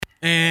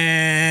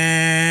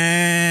And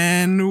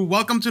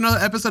welcome to another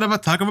episode of A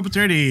Talk of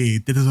Opportunity.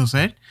 This is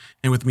Jose,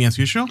 and with me as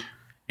usual,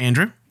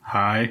 Andrew.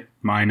 Hi,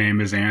 my name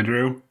is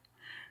Andrew,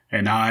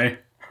 and I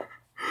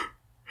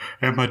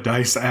am a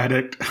dice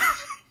addict.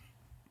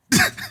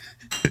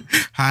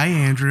 Hi,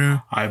 Andrew.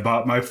 I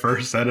bought my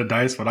first set of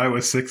dice when I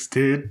was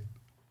 16,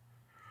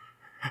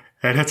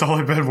 and it's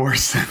only been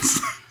worse since.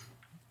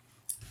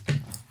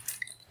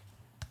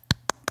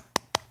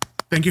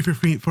 Thank you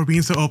for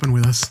being so open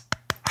with us.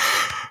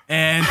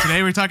 And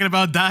today we're talking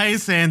about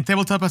dice and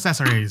tabletop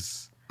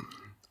accessories.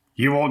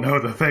 You won't know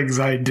the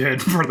things I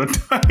did for the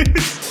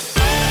dice.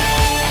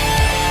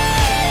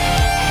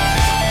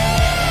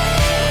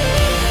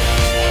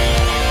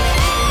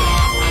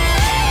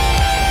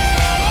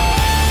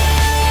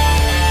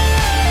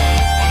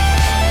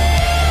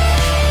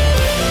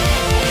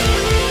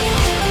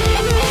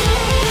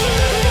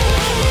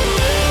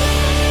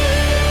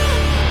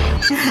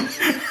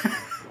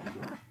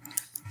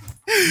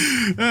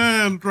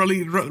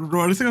 Rolling,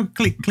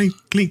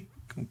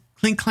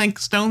 clink, clank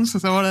stones.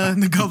 Is that what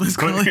the goblins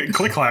call it?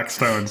 Click, clack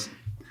stones.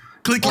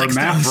 Click, or clack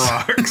math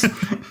stones. rocks.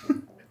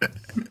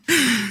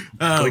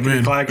 Oh,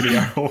 Clickety, clackety,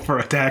 I roll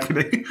for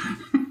attackity.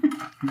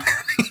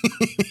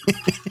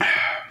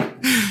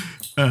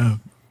 All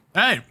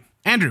right,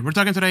 Andrew, we're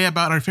talking today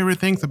about our favorite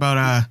things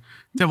about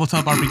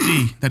tabletop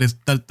RPG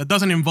that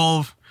doesn't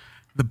involve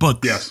the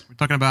books. Yes. We're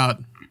talking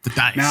about the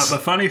dice. Now, the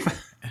funny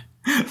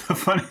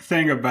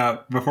thing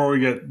about, before we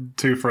get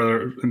too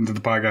further into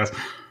the podcast,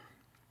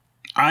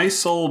 I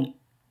sold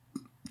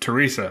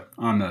Teresa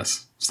on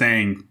this,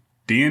 saying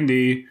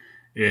D&D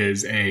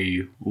is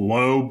a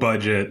low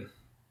budget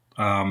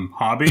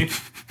hobby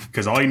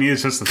because all you need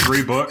is just the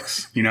 3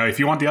 books. You know, if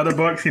you want the other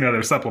books, you know,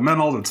 they're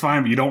supplementals, it's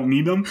fine, but you don't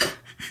need them.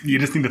 You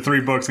just need the 3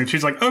 books. And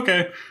she's like,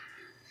 okay.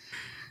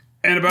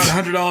 And about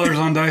 $100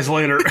 on dice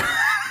later.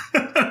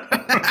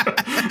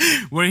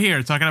 We're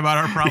here talking about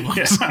our problems.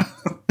 Yeah.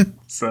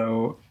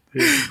 So,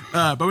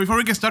 but before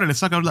we get started, let's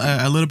talk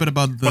a little bit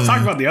about let's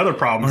talk about the other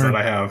problems that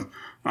I have.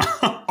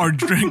 Our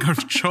drink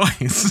of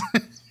choice.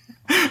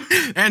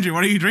 Andrew,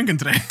 what are you drinking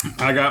today?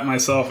 I got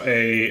myself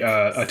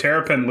a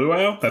Terrapin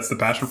Luau. That's the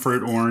passion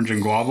fruit, orange,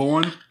 and guava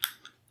one.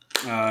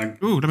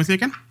 Ooh, let me see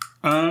again.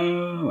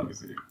 Let me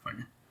see.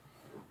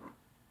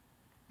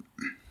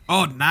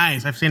 Oh,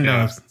 nice! I've seen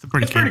those. It's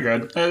pretty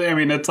good. I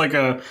mean, it's like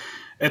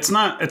it's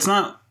not.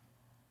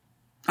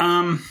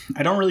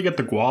 I don't really get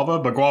the guava,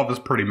 but guava is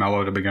pretty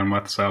mellow to begin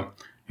with, so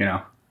you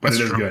know. But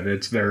it is good.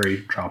 It's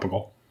very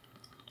tropical.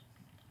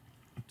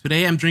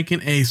 Today I'm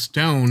drinking a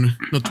Stone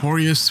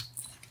Notorious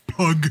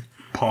Pug.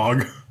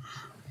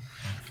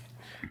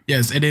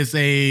 Yes, it is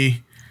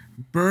a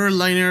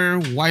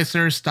Berliner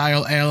Weisser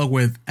style ale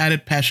with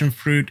added passion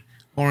fruit,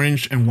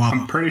 orange, and guava.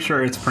 I'm pretty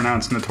sure it's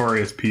pronounced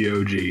Notorious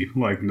P-O-G,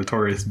 like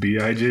Notorious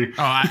B-I-G.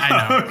 Oh,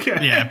 I know.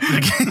 Okay. Yeah.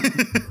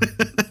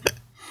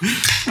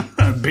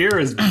 Beer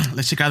is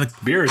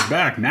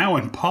back now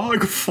in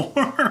Pog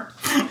form.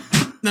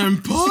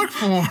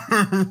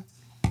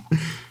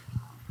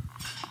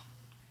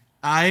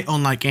 I,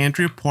 unlike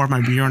Andrew, pour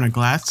my beer in a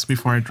glass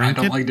before I drink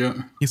it. I don't like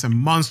doing. He's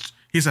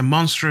a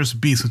monstrous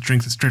beast who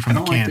drinks it straight from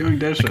the can. I don't like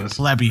doing dishes. Like a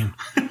plebeian.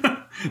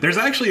 There's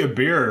actually an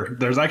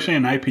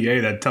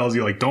IPA that tells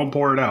you, like, don't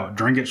pour it out.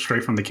 Drink it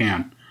straight from the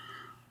can.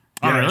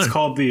 Oh, Yeah, really? It's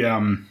called the...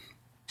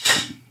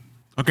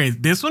 Okay,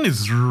 this one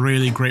is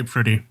really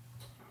grapefruity.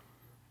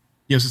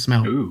 Yes, it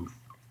smells. Ooh.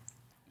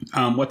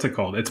 What's it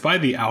called? It's by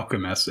The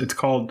Alchemist. It's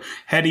called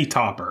Heady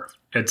Topper.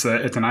 It's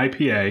an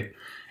IPA,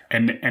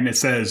 and it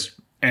says...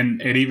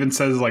 And it even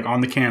says, like, on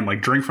the can,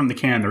 like, drink from the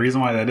can. The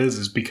reason why that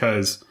is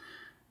because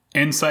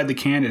inside the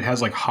can it has,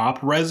 like, hop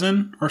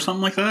resin or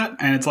something like that.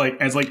 And it's like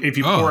if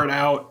you pour it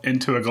out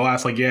into a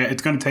glass, like, yeah,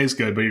 it's going to taste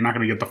good, but you're not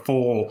going to get the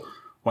full,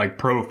 like,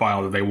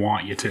 profile that they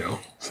want you to.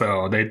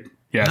 So they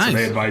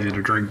advise you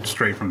to drink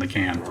straight from the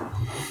can.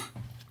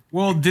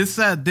 Well, this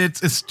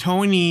is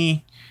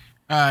Tony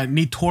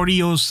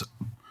Notorious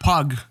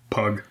Pug.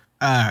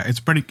 It's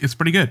pretty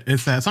good.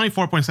 It's only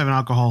 4.7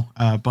 alcohol,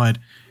 but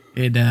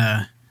it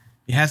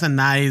has a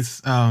nice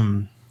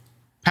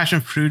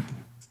passion fruit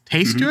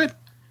taste to it.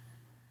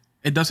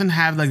 It doesn't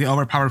have like the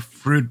overpowered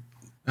fruit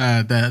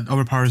that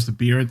overpowers the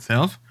beer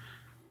itself.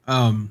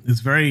 It's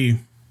very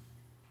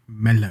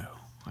mellow.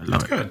 I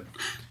love it. Good.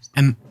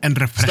 And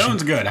refreshing.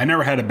 Stone's good. I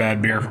never had a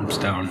bad beer from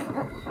Stone.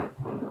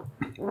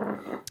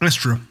 That's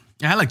true.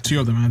 I had like 2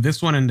 of them.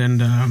 This one and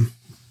then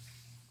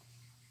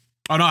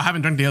oh no, I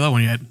haven't drank the other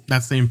one yet.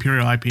 That's the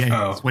Imperial IPA.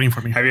 Oh. It's waiting for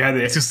me. Have you had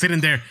the? It's just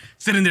sitting there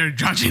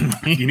judging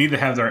me. You need to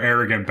have their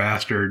Arrogant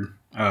Bastard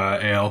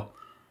ale,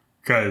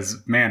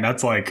 because man,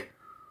 that's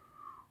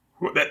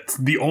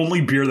the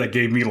only beer that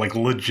gave me like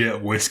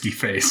legit whiskey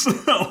face.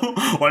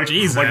 Like,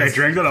 Jesus. Like I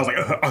drank it, I was like,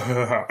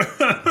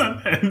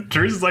 and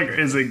Teresa's like,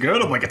 "Is it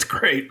good?" I'm like, "It's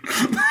great."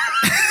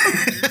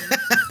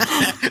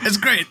 It's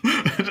great,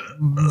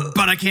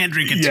 but I can't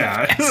drink it.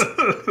 Yeah.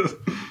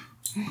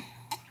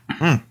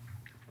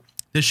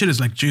 This shit is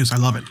like juice. I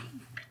love it.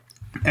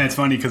 And it's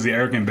funny because the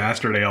Arrogant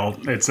Bastard Ale,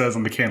 it says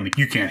on the can, like,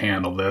 you can't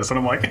handle this. And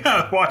I'm like,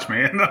 yeah, watch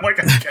me. And I'm like,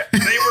 okay, they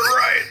were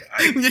right.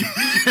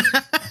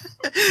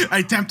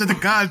 I tempted the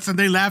gods and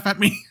they laugh at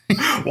me.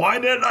 Why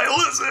didn't I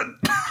listen?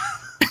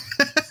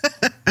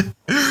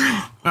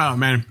 Oh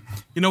man.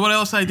 You know what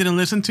else I didn't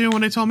listen to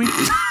when they told me?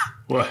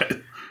 What?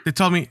 They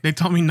told me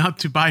not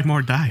to buy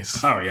more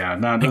dice. Oh yeah,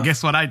 no. And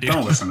guess what I do?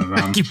 Don't listen to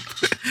them.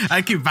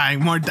 I keep buying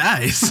more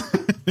dice.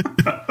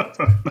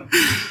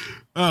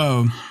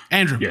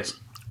 Andrew. Yes.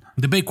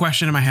 The big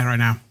question in my head right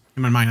now,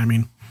 in my mind, I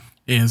mean,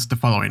 is the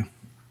following: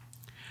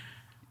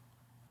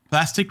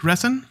 plastic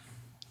resin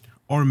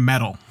or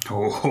metal?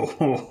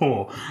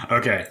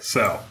 Okay,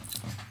 so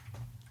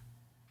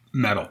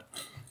metal.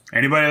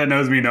 Anybody that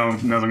knows me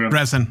knows I'm gonna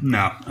resin.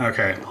 No.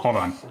 Okay, hold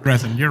on.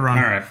 Resin. You're wrong.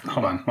 All right,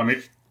 hold on. Let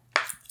me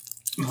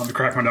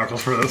crack my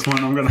knuckles for this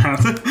one. I'm gonna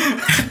have to.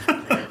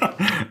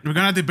 We're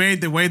gonna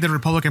debate the way the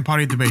Republican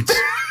Party debates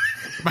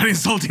by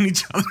insulting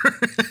each other.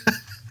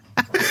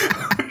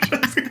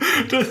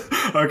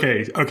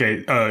 Okay.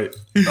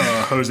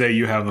 Jose,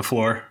 you have the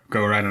floor.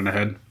 Go right on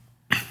ahead.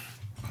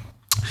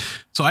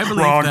 So I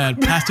believe that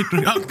plastic.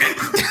 Oh,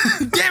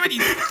 damn it,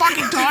 you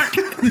fucking dark.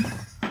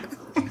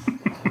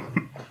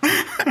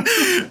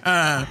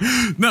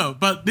 No,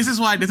 but this is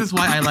why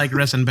I like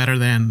resin better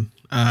than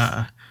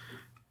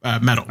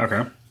metal.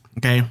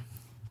 Okay.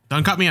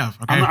 Don't cut me off.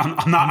 Okay.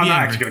 I'm not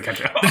actually gonna cut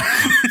you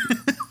off.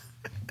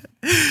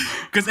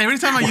 Because every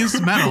time I use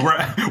metal,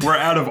 we're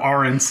out of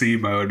RNC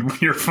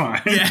mode. You're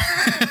fine. Yeah.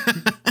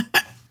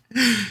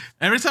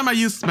 Every time I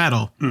use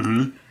metal,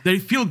 they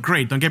feel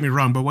great. Don't get me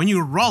wrong, but when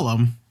you roll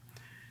them,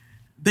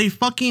 they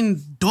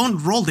fucking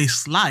don't roll. They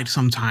slide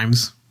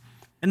sometimes,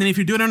 and then if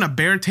you do it on a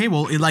bare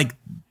table, it like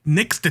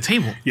nicks the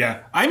table.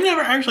 Yeah, I've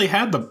never actually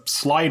had the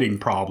sliding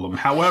problem.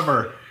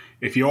 However,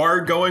 if you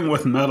are going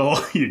with metal,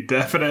 you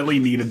definitely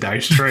need a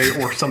dice tray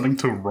or something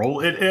to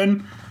roll it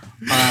in.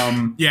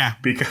 Yeah,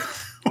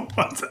 because.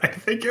 I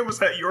think it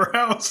was at your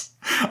house.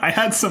 I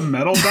had some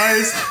metal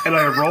dice and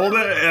I rolled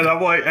it, and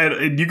I'm like,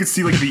 and you could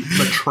see like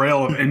the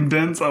trail of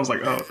indents. I was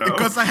like, oh no,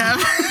 because I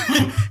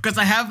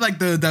have like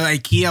the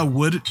IKEA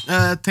wood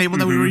table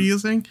that we were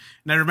using,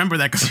 and I remember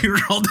that because you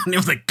rolled it and it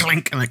was like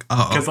clink, and like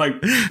because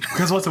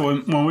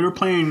when we were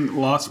playing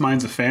Lost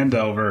Mines of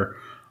Phandelver,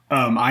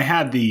 I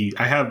have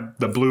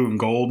the blue and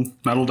gold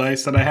metal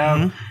dice that I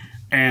have.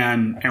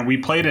 And we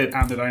played it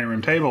at the dining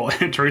room table,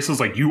 and Teresa's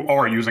like, "You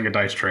are using a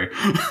dice tray."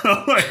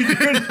 I'm like,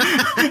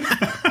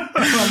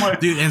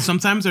 dude, and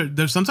sometimes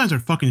they're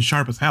fucking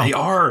sharp as hell. They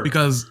are,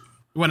 because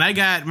when I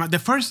got the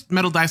first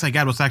metal dice I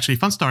got was actually,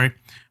 fun story,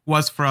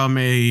 was from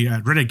a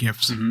Reddit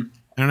Gifts. I don't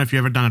know if you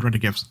ever done a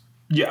Reddit Gifts.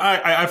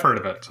 Yeah, I've heard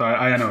of it, so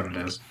I know what it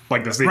is.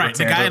 Like the right,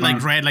 the guy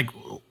like read like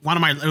one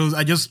of my.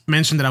 I just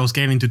mentioned that I was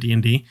getting into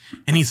D&D,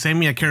 and he sent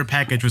me a care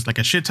package with like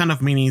a shit ton of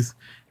minis.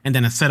 And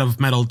then a set of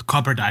metal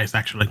copper dice,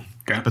 actually.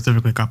 Okay.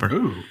 Specifically copper.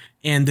 Ooh.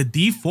 And the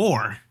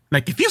D4,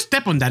 like if you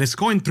step on that, it's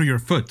going through your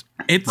foot.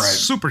 It's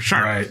super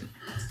sharp. Right.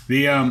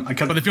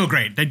 But they feel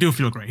great. They do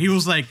feel great. He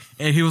was like,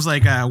 what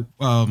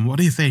did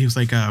he say? He was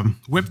like,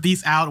 whip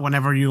these out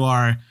whenever you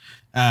are,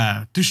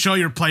 to show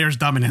your players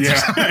dominance.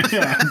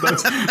 Yeah.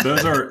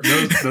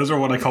 Those are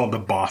what I call the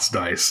boss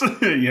dice.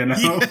 You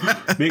know,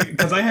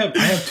 because I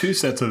have two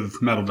sets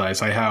of metal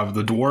dice. I have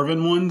the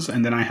dwarven ones,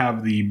 and then I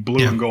have the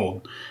blue and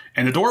gold.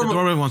 And the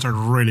dwarven ones are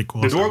really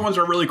cool. The dwarven ones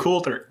are really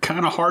cool. They're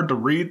kind of hard to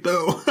read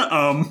though.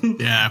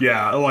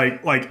 Yeah.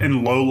 Like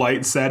in low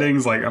light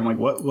settings. Like I'm like,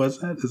 what was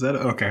that? Is that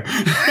okay?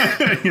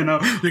 You know,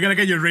 you're gonna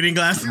get your reading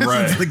glasses.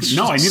 Right? I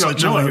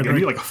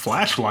need like a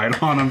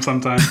flashlight on them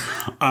sometimes.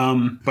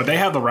 But they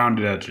have the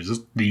rounded edges.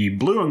 The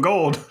blue and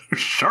gold are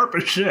sharp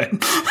as shit.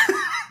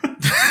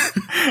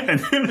 And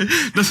then,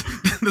 this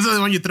is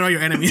when you throw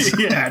your enemies.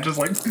 Yeah, just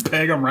like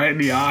peg them right in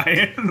the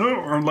eye,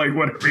 or like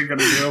whatever you're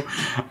gonna do.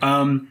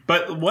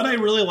 But what I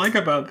really like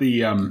about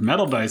the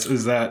metal dice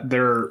is that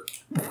they're,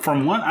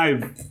 from what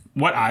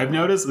I've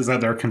noticed, is that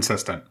they're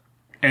consistent.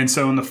 And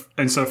so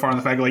so far in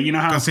the fact, like, you know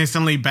how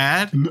consistently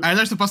bad? Are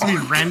they supposed to be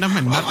random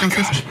and not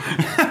consistent?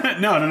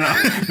 No.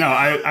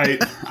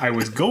 I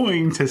was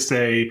going to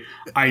say,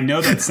 I know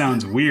that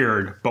sounds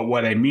weird, but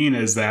what I mean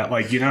is that,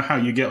 like, you know how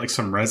you get like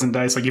some resin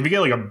dice, like if you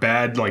get like a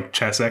bad like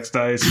chess X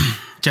dice,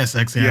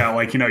 yeah,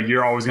 like, you know,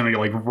 you're always gonna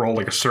like roll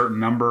like a certain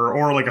number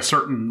or like a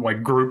certain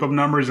like group of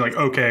numbers. You're like,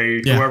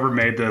 okay, whoever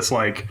made this,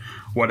 like,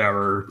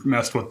 whatever,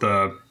 messed with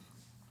the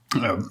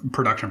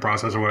production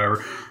process or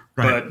whatever.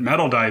 Right. But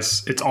metal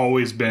dice, it's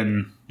always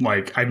been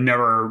like, I've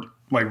never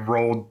like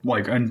rolled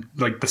like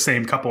the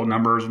same couple of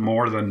numbers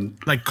more than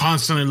like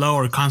constantly low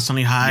or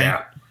constantly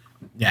high.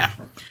 Yeah.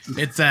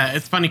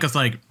 It's funny because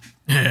like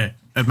I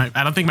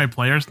don't think my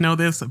players know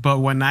this, but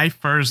when I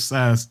first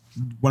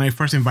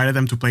invited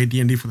them to play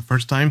D&D for the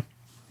first time,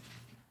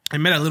 I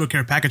made a little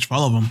care package for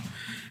all of them,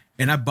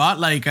 and I bought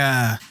like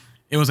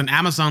it was an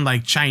Amazon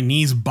like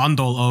Chinese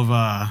bundle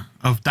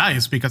of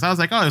dice because I was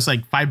like, oh, it's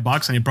like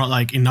 $5 and it brought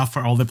like enough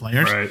for all the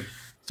players. Right.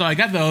 So I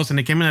got those and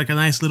they came in like a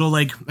nice little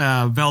like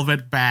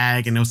velvet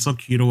bag and it was so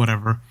cute or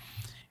whatever.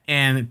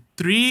 And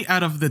 3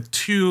 out of the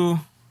 2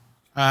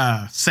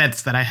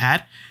 sets that I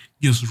had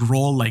just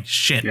roll like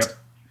shit. Yep.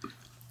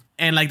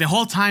 And like the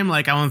whole time,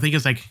 like I don't think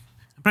it's like,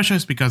 I'm pretty sure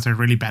it's because they're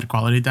really bad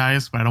quality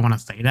dice, but I don't want to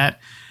say that.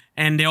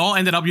 And they all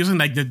ended up using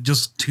like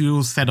just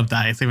 2 set of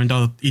dice, even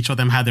though each of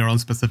them had their own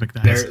specific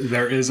dice.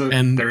 There is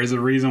a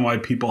reason why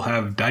people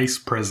have dice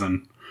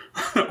prison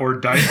or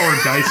dice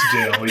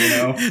jail, you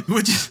know,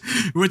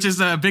 which is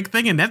a big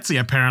thing in Etsy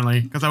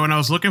apparently. Because when I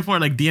was looking for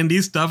like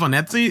D&D stuff on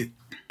Etsy,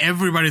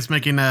 everybody's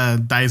making a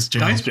dice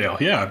jail. Dice jail,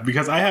 yeah.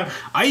 Because I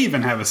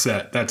even have a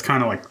set that's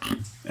kind of like,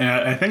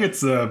 I think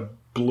it's the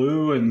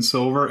blue and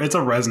silver. It's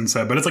a resin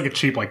set, but it's like a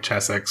cheap like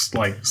Chessex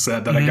like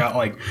set that I got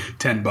like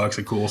 $10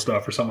 of cool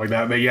stuff or something like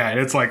that. But yeah,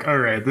 it's like, all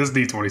right, this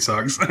D20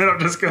 sucks, and I'm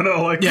just gonna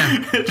like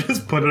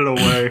just put it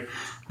away.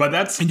 But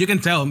and you can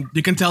tell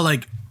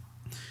like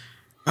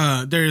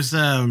there's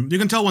you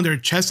can tell when they're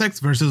Chessex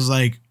versus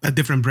like a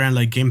different brand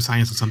like Game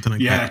Science or something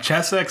like that. Yeah,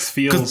 Chessex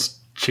feels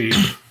cheap.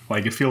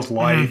 Like it feels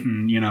light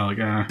and you know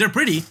like they're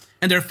pretty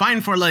and they're fine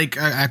for like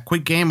a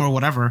quick game or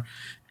whatever.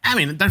 I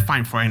mean, they're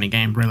fine for any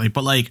game really,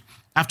 but like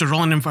after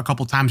rolling them for a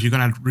couple times, you're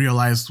gonna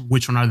realize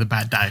which one are the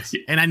bad dice.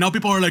 And I know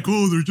people are like,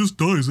 "Oh, they're just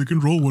dice; they can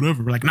roll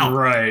whatever." We're like, no,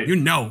 right? You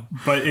know.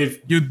 But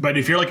if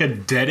you're like a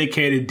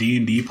dedicated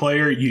D&D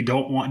player, you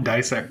don't want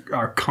dice that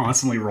are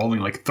constantly rolling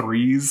like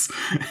 3s.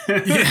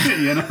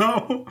 You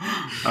know.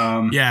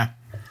 Yeah.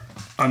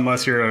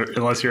 Unless you're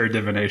a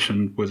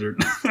divination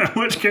wizard, in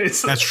which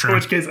case that's true. In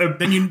which case,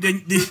 then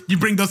you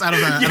bring those out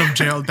of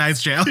jail,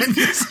 dice jail.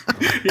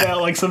 Yeah,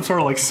 like some sort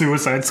of like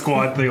Suicide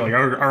Squad thing. Like,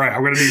 all right,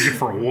 I'm gonna need you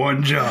for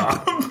one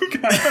job.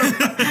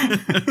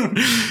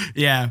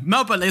 Yeah,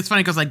 no, but it's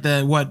funny because like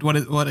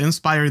what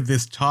inspired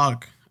this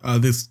topic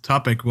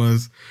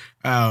was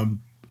a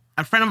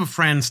friend of a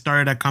friend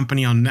started a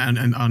company on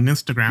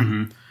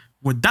Instagram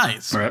with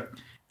dice. Right.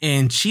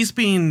 And she's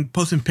been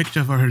posting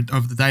pictures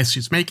of the dice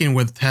she's making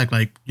with tag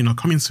like, you know,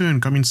 coming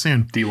soon.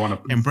 Do you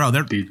want to? And bro,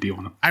 do you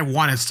want to? I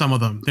wanted some of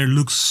them. They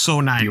look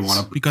so nice. Do you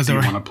want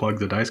to plug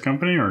the dice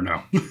company or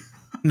no?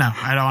 No,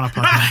 I don't want to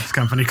plug the dice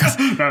company because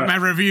my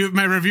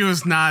review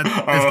is not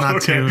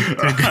too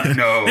good.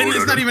 No,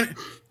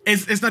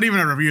 it's not even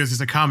a review. It's just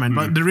a comment.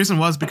 But the reason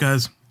was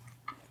because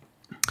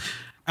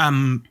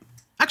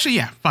actually,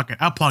 yeah, fuck it.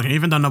 I'll plug it,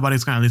 even though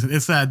nobody's going to listen.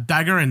 It's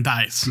Dagger and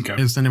Dice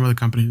is the name of the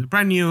company.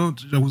 Brand new.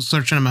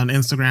 Searching them on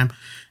Instagram.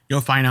 You'll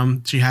find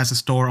them. She has a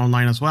store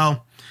online as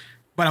well.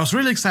 But I was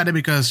really excited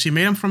because she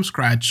made them from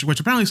scratch,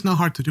 which apparently is not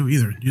hard to do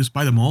either. You just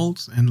buy the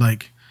molds and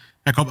like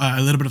a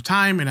little bit of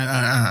time and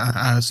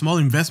a small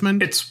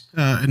investment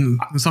in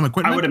some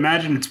equipment. I would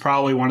imagine it's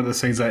probably one of those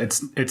things that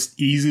it's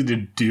easy to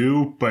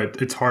do, but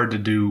it's hard to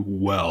do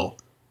well.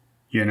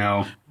 You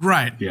know?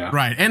 Right. Yeah.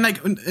 Right. And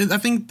like, I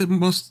think the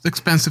most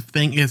expensive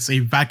thing is a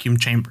vacuum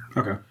chamber.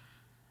 Okay.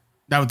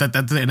 I think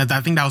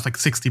that was like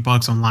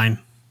 $60 online,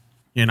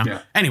 you know?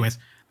 Yeah. Anyways,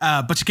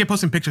 but she kept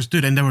posting pictures,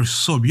 dude, and they were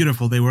so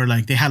beautiful. They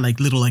had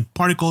like little like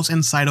particles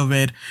inside of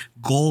it,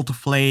 gold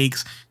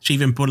flakes. She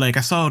even put like,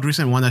 I saw a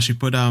recent one that she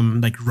put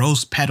like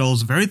rose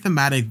petals, very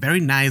thematic, very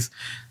nice.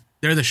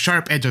 They're the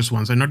sharp edges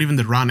ones. They're not even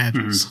the round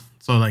edges.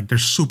 So like, they're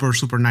super,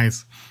 super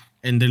nice.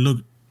 And they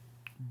look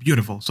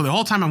beautiful. So the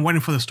whole time I'm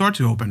waiting for the store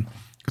to open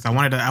because I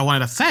wanted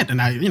a set,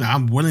 and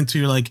I'm willing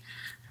to like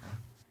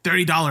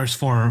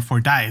 $30 for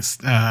dice,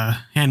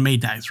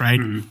 handmade dice, right?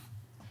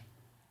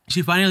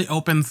 She finally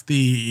opens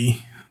the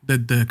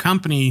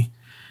company,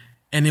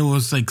 and it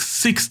was like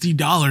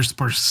 $60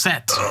 per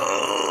set.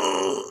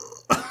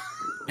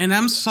 And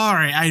I'm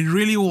sorry, I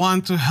really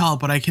want to help,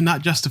 but I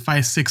cannot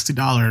justify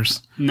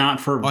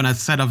 $60 on a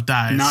set of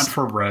dice. Not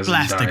for resin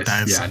plastic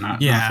dice. Yeah,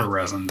 not for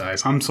resin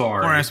dice. I'm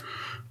sorry.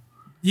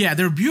 Yeah,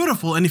 they're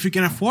beautiful, and if you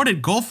can afford it,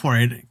 go for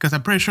it. Because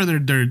I'm pretty sure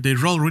they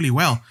roll really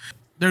well.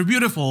 They're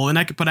beautiful,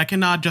 but I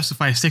cannot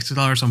justify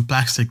 $60 on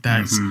plastic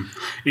dice.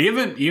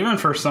 Even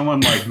for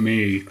someone like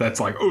me, that's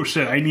like, oh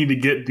shit, I need to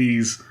get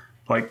these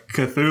like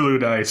Cthulhu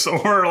dice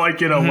or like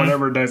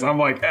whatever dice. I'm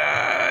like,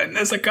 in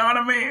this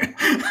economy,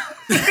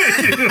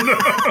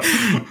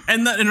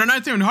 and they're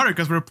not even harder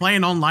because we're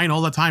playing online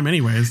all the time,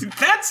 anyways.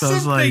 That's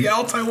something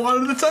else I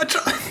wanted to touch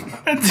on.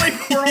 It's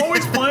like we're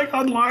always playing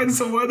online,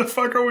 so why the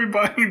fuck are we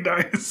buying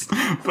dice?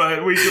 But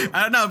I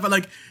don't know, but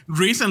like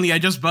recently I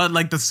just bought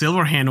like the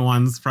silver hand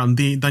ones from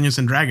the Dungeons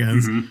and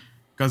Dragons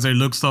because they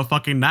look so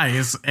fucking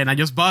nice, and I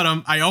just bought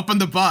them. I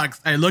opened the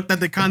box, I looked at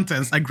the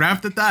contents, I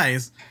grabbed the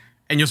dice,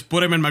 and just put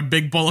them in my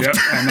big bowl of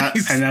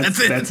dice. And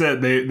that's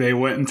it. They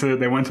went to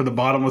the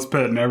bottomless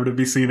pit, never to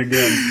be seen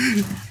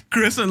again.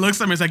 Kristen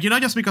looks at me, it's like,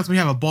 just because we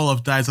have a bowl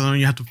of dice, I don't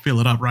you have to fill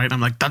it up, right? I'm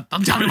like, don't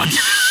tell me what.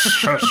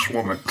 Shush,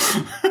 woman.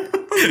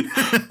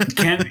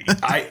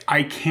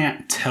 I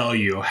can't tell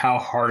you how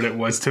hard it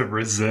was to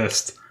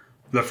resist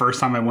the first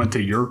time I went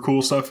to Your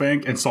Cool Stuff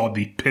Inc. and saw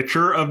the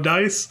picture of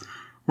dice.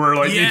 Where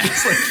like you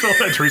just like feel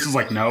that Teresa's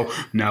like, no,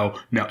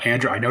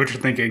 Andrew, I know what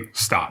you're thinking.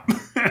 Stop.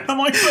 And I'm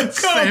like,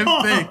 same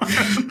thing.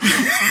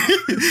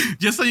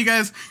 just so you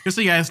guys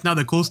know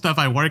the cool stuff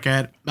I work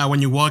at.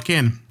 When you walk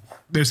in,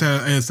 there's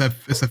a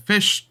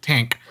fish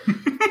tank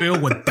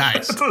filled with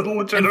dice. It's a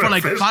legitimate and for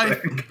like fish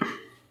tank.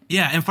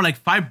 Yeah, and for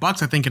like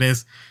 $5, I think it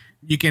is,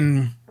 you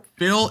can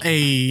fill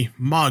a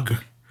mug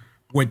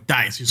with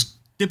dice.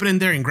 You dip it in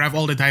there and grab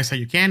all the dice that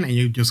you can, and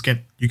you just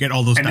get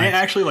all those. And dice. they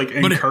actually like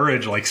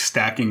encourage like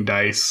stacking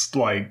dice,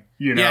 like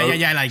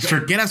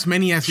like get as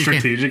many as you can.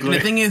 Strategically.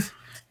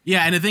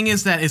 And the thing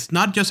is that it's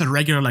not just a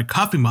regular like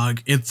coffee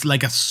mug; it's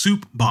like a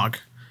soup mug,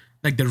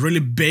 like the really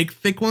big,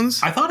 thick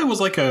ones. I thought it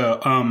was like a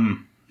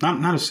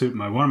not a soup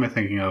mug. What am I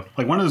thinking of?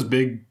 Like one of those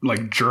big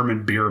like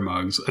German beer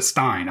mugs, a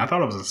Stein. I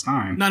thought it was a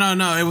Stein. No.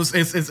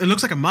 It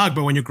looks like a mug,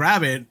 but when you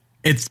grab it,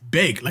 it's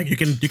big. Like you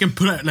can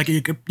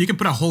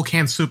put a whole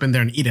can of soup in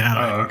there and eat it out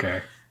of it. Oh,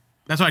 okay.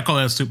 That's why I call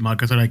it a soup mug,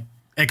 because they're like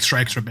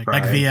extra big.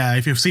 Right. Like the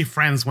if you see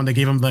Friends when they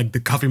gave them like the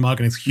coffee mug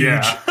and it's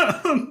huge.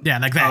 Yeah,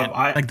 like that.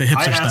 Like the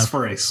hipster stuff. I asked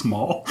for a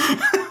small.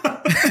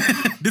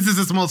 This is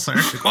a small sir.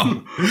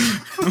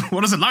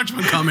 What does a large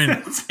one come in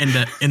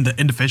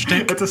the fish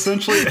tank? It's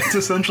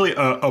essentially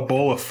a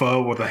bowl of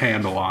pho with a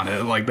handle on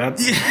it. Like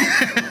that's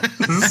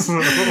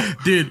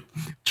Dude,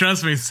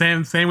 trust me,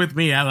 same with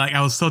me.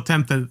 I was so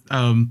tempted.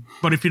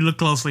 But if you look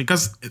closely,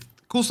 because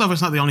Cool Stuff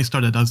is not the only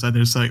store that does that.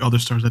 There's like other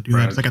stores that do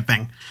that. It's like a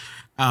thing.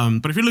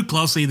 But if you look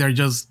closely,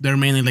 they're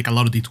mainly like a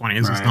lot of D20s. Right.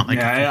 It's not like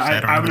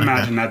I would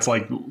imagine that's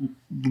like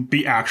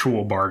the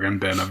actual bargain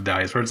bin of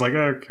dice, where it's like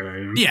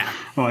okay,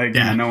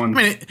 no one,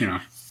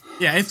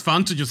 Yeah, it's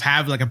fun to just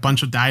have like a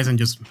bunch of dice and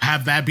just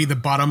have that be the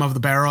bottom of the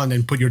barrel, and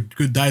then put your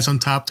good dice on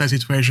top type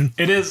situation.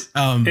 It is.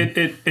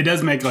 It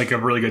does make like a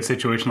really good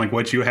situation like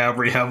what you have,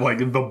 where you have like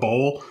the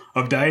bowl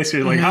of dice.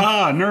 You're like,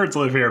 nerds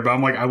live here, but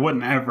I'm like, I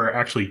wouldn't ever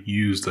actually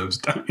use those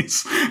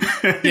dice.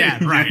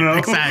 Yeah, right,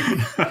 exactly.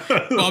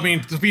 Well, I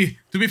mean, to be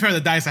fair,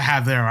 the dice I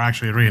have there are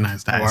actually really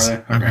nice dice.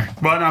 Are they? Okay.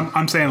 But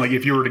I'm saying like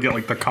if you were to get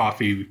like the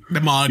coffee,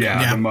 the mug,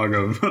 the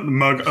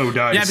mug of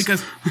dice. Yeah,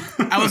 because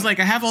I was like,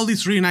 I have all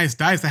these really nice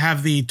dice. I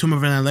have the Tomb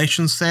of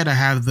Annihilation set. I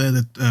have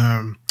the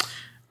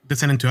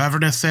Descent into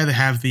Avernus set. I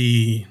have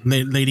the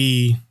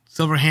Lady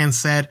Silverhand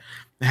set.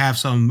 They have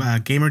some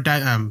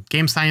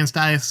game science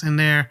dice in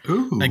there.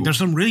 Ooh. Like there's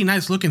some really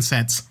nice looking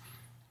sets,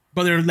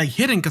 but they're like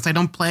hidden because I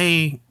don't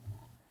play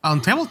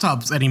on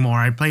tabletops anymore.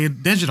 I play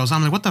digital, so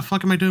I'm like, what the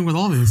fuck am I doing with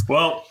all these?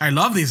 Well, I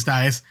love these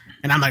dice,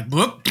 and I'm like,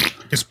 whoop,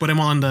 just put them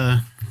on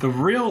the. The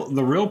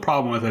real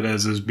problem with it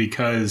is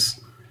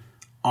because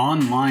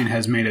online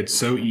has made it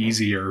so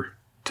easier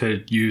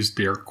to use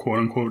their quote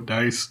unquote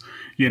dice.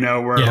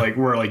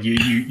 Where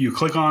you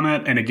click on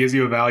it and it gives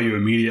you a value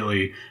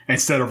immediately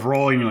instead of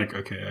rolling. You're like,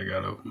 okay, I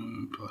got a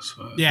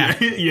 +5. Yeah,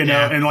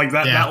 and like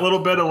that little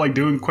bit of like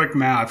doing quick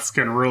maths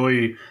can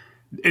really.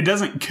 It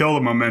doesn't kill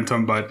the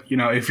momentum, but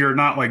if you're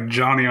not like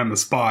Johnny on the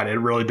spot, it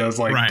really does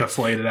like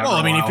deflate it. Well,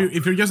 I mean,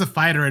 if you're just a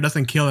fighter, it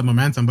doesn't kill the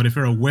momentum. But if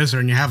you're a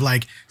wizard and you have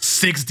like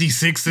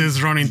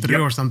 66s running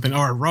through or something,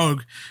 or a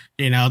rogue,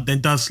 then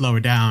it does slow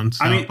it down.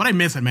 So, but I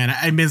miss it, man.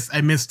 I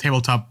miss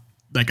tabletop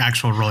like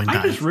actual rolling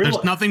dice.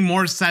 There's nothing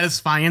more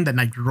satisfying than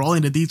like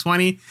rolling the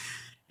D20.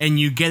 And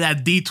you get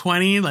that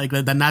D20, like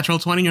the natural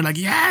 20, you're like,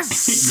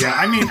 yes! Yeah,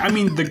 I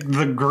mean,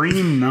 the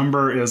green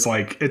number is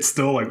like, it's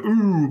still like,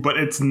 ooh, but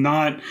it's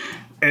not.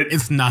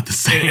 It's not the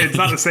same. It's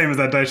not the same as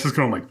that dice just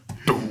going like,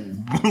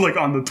 boom, like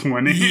on the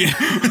 20. Yeah.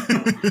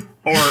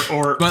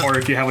 or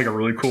if you have like a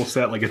really cool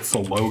set, like it's the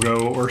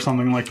logo or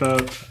something like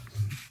that.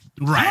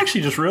 Right. I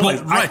actually just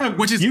realized,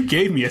 you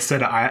gave me a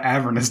set of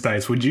Avernus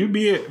dice. Would you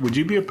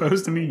be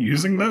opposed to me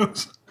using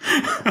those?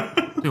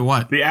 Do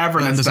what? The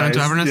Avernus dice.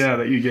 Yeah,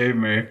 that you gave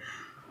me.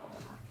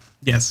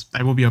 Yes,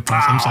 I will be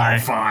opposed. I'm sorry.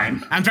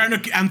 Fine. I'm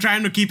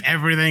trying to keep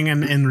everything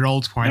in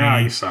roll 20. No,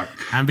 you suck.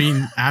 I'm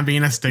being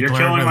a stickler. You're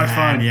killing my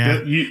fun.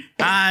 Yeah.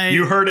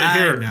 You heard it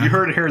here. You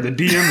heard it here. The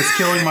DM is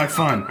killing my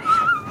fun.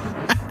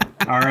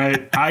 All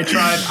right. I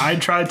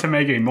tried to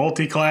make a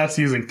multi-class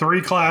using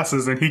 3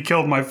 classes, and he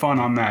killed my fun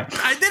on that.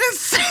 I didn't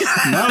say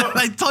that.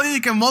 No. I told you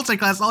can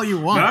multi-class all you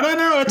want.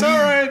 No. It's all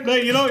right.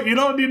 You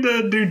don't need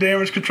to do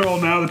damage control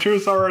now. The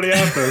truth's already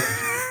out there.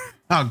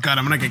 Oh god,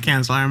 I'm gonna get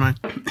canceled, aren't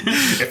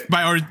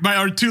I? by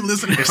our 2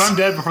 listeners. If I'm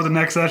dead before the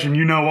next session,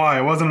 you know why.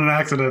 It wasn't an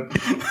accident.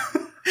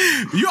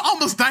 You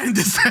almost died in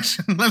this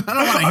session. I don't want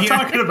to hear. I'm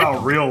talking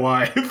about real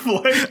life.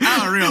 Like,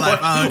 real life.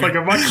 Okay. Like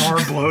if my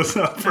car blows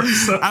up or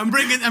something. I'm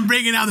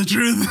bringing out the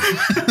truth.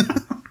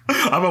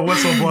 I'm a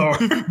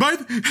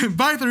whistleblower.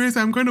 Bye,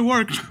 Theresa. I'm going to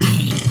work.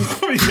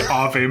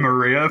 Ave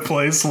Maria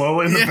plays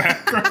slowly in the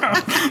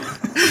background.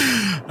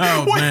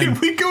 Oh, man.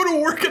 We go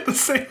to work at the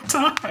same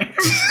time.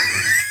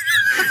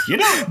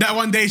 That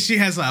one day she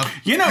has up.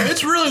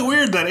 It's really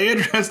weird that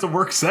Andrew has to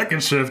work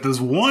second shift this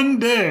one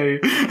day.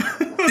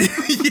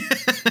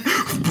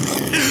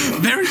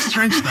 Very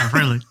strange stuff,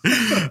 really.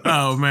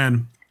 Oh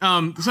man.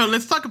 So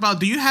let's talk about.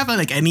 Do you have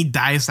like any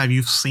dice that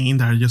you've seen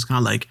that are just kind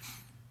of like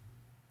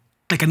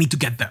I need to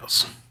get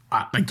those?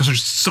 Like those are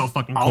so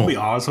fucking cool. I'll be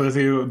honest with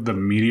you. The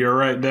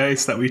meteorite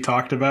dice that we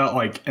talked about,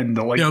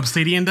 the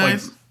obsidian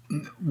dice.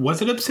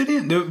 Was it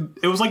obsidian?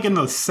 It was like in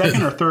the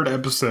second or third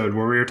episode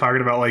where we were talking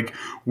about like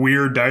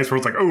weird dice where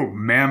it's like, oh,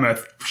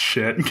 mammoth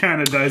shit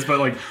kind of dice,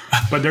 but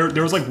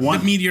there was like one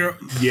the meteor.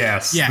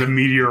 Yes, the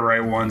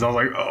meteorite ones. I was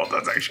like, oh,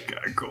 that's actually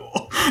kind of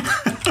cool.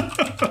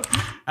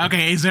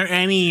 Okay, is there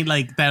any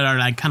like that are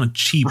like kind of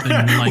cheap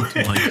that you like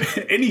to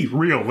like? Any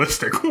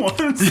realistic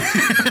ones?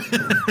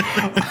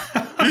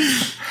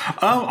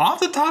 Off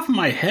the top of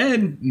my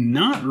head,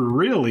 not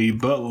really.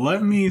 But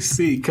let me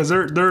see, because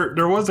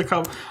there was a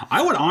couple.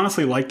 I would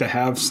honestly like to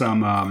have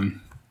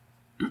some.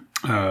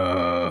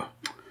 There's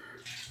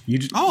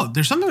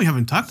something we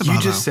haven't talked about.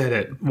 You just said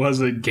it.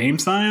 Was it game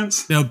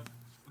science? No,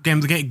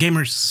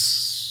 game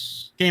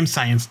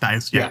science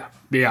dice. Yeah.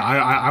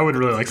 I would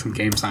really like some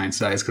game science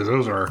dice because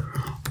those are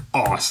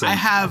awesome. I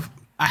have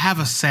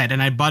a set,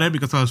 and I bought it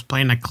because I was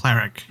playing a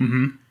cleric,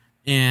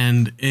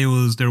 and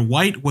they're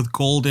white with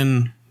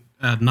golden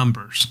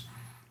numbers,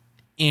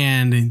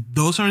 and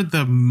those are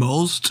the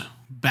most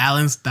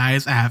balanced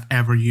dice I have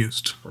ever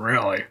used.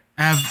 Really,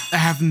 I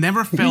have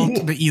never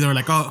felt that either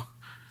like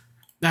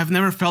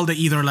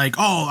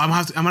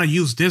I'm gonna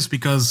use this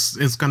because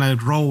it's gonna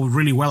roll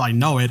really well. I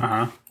know it.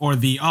 Or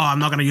I'm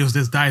not gonna use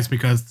this dice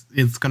because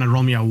it's gonna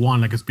roll me a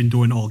 1 like it's been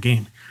doing all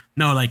game.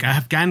 No, like I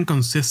have gotten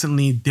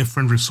consistently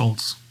different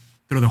results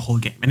through the whole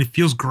game, and it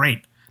feels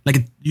great.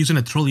 Like using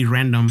a truly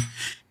random.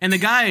 And the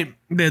guy,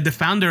 the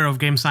founder of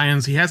Game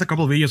Science, he has a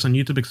couple of videos on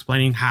YouTube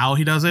explaining how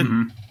he does it.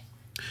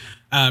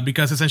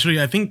 Because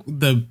essentially, I think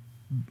it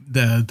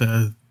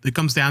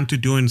comes down to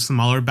doing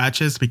smaller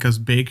batches because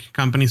big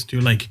companies do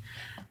like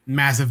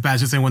massive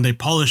batches, and when they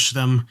polish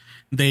them,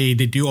 they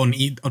do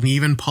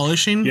uneven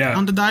polishing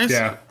on the dice.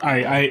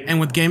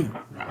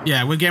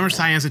 With Gamer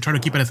Science, they try to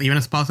keep it as even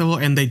as possible,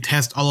 and they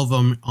test all of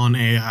them on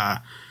a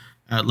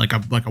like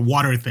a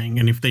water thing.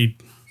 And if they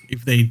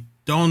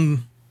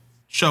don't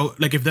show,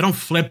 like if they don't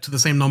flip to the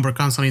same number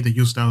constantly, they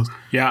use those.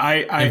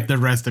 The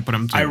rest they put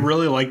them to. I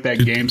really like that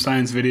Game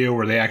Science video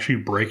where they actually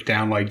break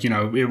down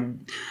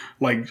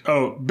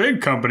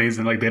big companies,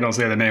 and like they don't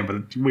say the name,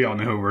 but we all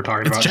know who we're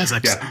talking about.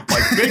 Chessex. Yeah,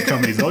 like big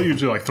companies, they'll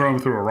usually like throw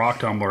them through a rock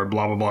tumbler,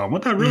 blah blah blah. And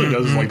what that really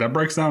does is like that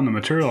breaks down the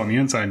material on the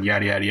inside, and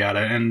yada yada yada,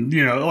 and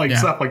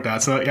stuff like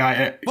that. So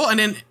and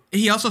then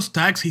he also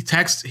stacks the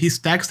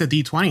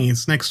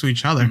D20s next to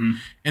each other,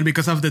 and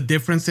because of the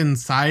difference in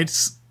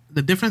size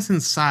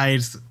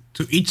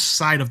to each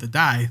side of the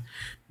die,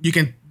 you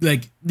can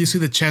like you see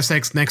the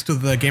Chessex next to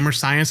the Gamer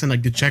Science, and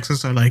like the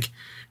Chessex are like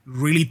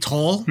really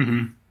tall.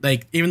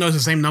 Like even though it's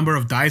the same number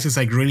of dice, it's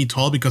like really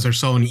tall because they're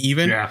so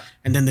uneven. Yeah.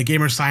 And then the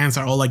Gamer Science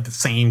are all like the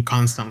same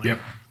constantly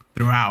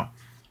throughout,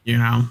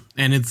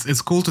 and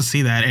it's cool to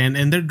see that.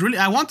 And they're really,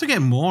 I want to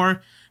get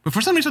more, but for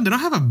some reason they don't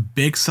have a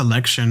big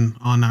selection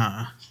on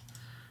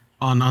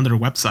their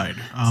website.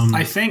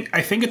 I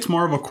think it's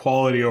more of a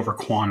quality over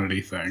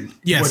quantity thing.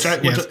 Yes. I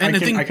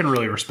can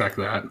really respect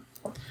that.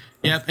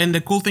 Yeah. And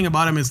the cool thing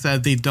about them is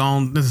that they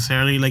don't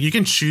necessarily like, you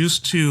can choose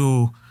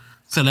to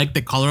select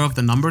the color of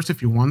the numbers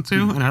if you want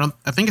to, and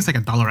I think it's like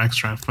 $1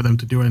 extra for them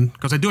to do it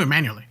because I do it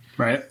manually.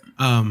 Right.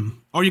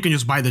 Or you can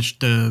just buy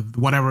the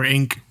whatever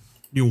ink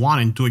you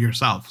want and do it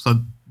yourself,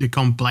 so they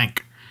come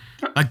blank,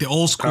 like the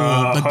old school,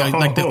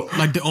 like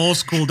the old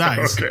school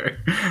dice. Okay.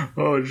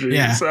 Oh jeez.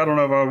 Yeah. I don't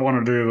know if I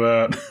want to do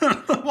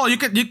that. Well, you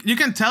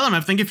can tell them.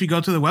 I think if you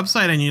go to the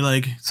website and you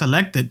like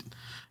select it,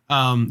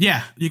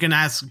 you can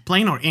ask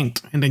plain or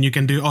inked, and then you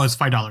can do it's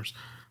 $5.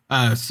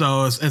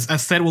 So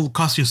as said, will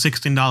cost you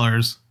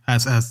 $16.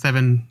 As a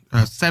seven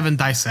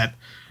dice set,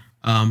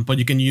 but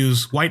you can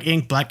use white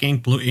ink, black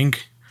ink, blue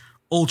ink,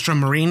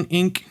 ultramarine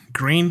ink,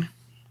 green,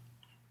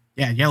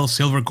 yellow,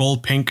 silver,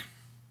 gold, pink,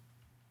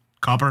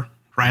 copper,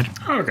 red.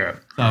 Okay.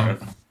 So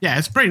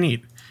it's pretty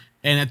neat.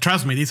 And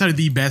trust me, these are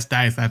the best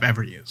dice I've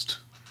ever used.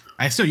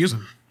 I still use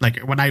them. Like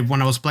when I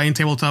was playing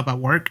tabletop at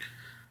work,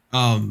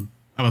 I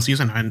was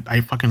using them, and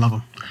I fucking love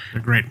them.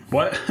 They're great.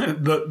 What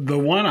the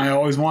one I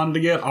always wanted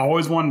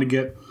to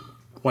get.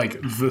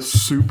 Like the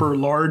super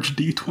large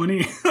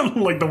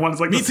D20, like the ones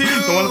like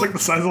the ones like the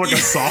size of like a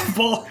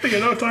softball. You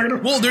know what I'm talking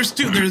about? Well, there's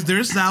two.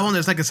 There's that one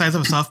that's like the size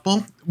of a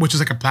softball, which is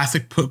like a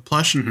plastic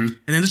plush, and then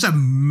there's a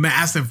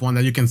massive one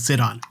that you can sit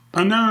on.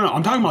 No.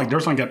 I'm talking about like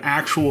there's like an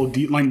actual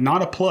like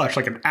not a plush,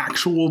 like an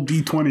actual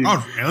D20.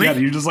 Oh, really? Yeah,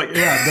 you just like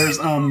There's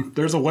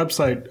a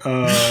website.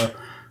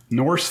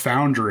 Norse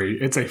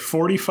Foundry. It's a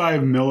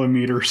 45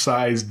 millimeter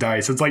size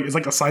dice. It's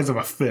like the size of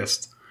a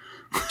fist.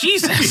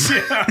 Jesus.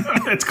 Yeah,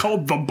 it's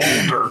called the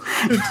Boulder.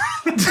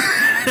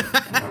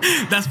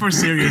 That's for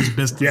serious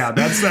business. Yeah,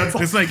 that's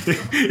it's like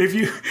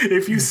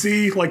if you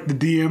see like the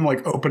DM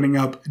like opening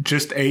up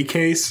just a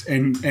case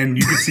and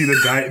you can see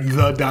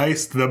the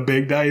dice, the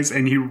big dice,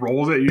 and he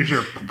rolls it, you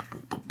hear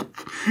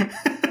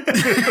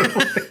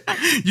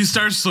you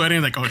start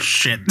sweating like, oh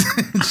shit.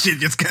 Shit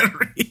just got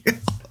real.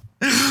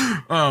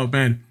 Oh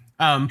man.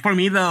 For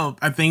me though,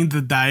 I think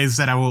the dice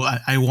that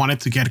I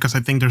wanted to get because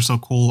I think they're so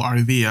cool are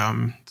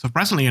the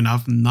surprisingly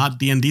enough not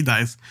D&D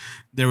dice.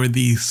 They were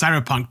the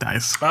Cyberpunk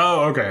dice.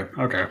 Oh,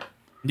 okay.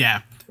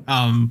 Yeah.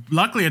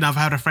 Luckily enough, I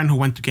had a friend who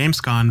went to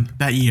Gamescom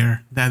that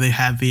year that they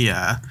had the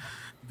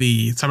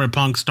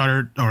Cyberpunk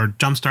starter or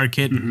jumpstart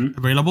kit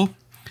available,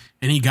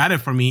 and he got it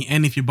for me.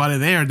 And if you bought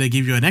it there, they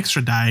give you an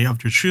extra die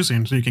of your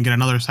choosing, so you can get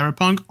another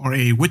Cyberpunk or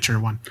a Witcher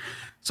one.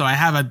 So I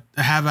have a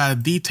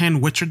D10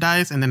 Witcher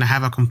dice, and then I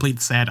have a complete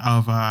set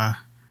of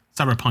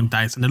cyberpunk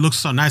dice, and it looks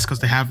so nice because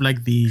they have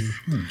like the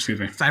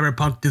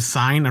cyberpunk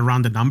design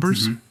around the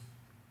numbers.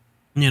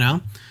 You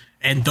know,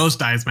 and those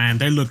dice, man,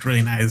 they look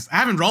really nice. I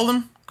haven't rolled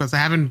them because I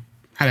haven't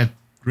had a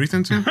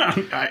reason to.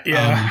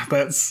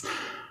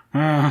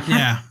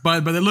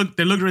 But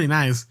they look really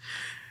nice.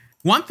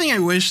 One thing I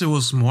wish there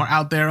was more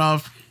out there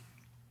of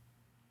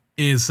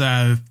is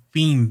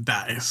theme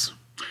dice.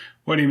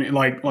 What do you mean?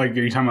 Like are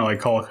you talking about like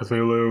Call of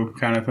Cthulhu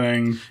kind of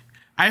thing?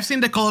 I've seen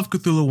the Call of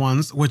Cthulhu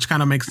ones, which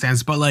kind of makes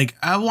sense. But like,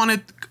 I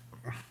wanted,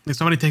 if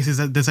somebody takes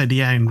this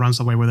idea and runs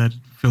away with it,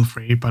 feel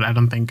free. But I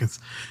don't think it's.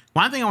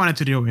 One thing I wanted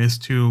to do is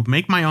to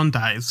make my own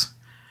dice,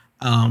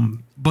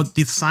 but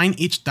design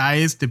each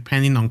dice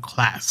depending on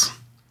class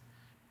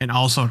and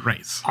also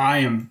race.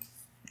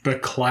 The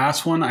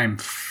class one, I'm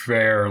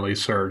fairly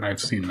certain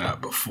I've seen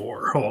that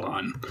before. Hold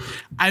on.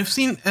 I've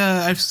seen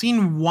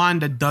one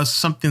that does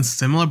something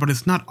similar, but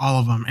it's not all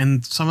of them,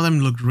 and some of them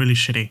look really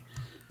shitty.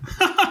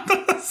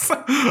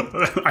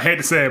 I hate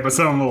to say it, but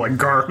some of them look like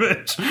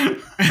garbage.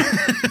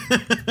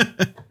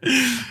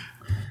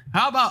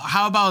 How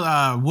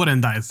about wooden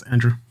dice,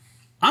 Andrew?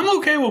 I'm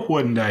okay with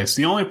wooden dice.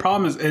 The only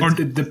problem is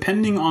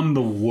depending on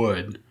the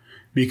wood,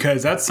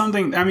 because that's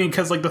something. I mean,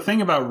 because like the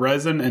thing about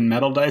resin and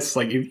metal dice,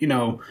 like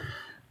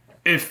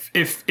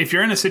if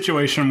you're in a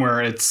situation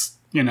where it's,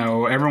 you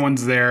know,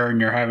 everyone's there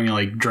and you're having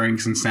like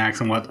drinks and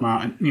snacks and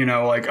whatnot, you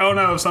know, like, oh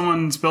no, if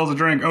someone spills a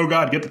drink, oh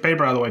god, get the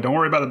paper out of the way. Don't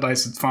worry about the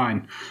dice, it's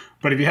fine.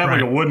 But if you have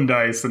like a wooden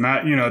dice, and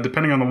that, you know,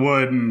 depending on the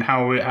wood and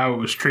how it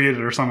was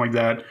treated or something like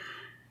that,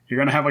 you're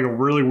gonna have like a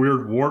really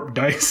weird warped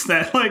dice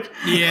that like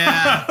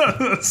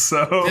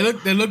so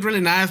they look really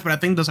nice, but I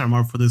think those are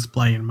more for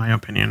display in my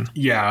opinion.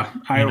 Yeah,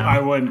 I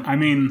would. I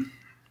mean,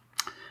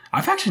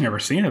 I've actually never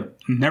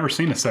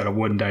seen a set of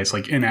wooden dice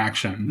like in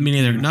action. Me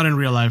neither. Not in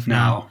real life.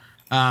 No.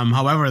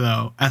 However,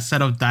 though, a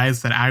set of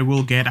dice that I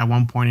will get at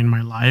one point in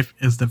my life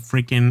is the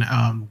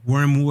freaking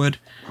wormwood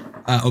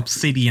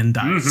obsidian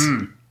dice.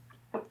 Mm-hmm.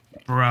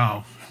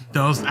 Bro,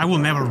 those I will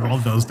never roll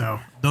those though.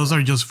 Those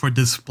are just for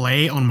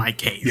display on my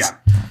case. Yeah.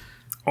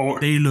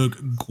 They look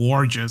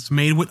gorgeous.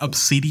 Made with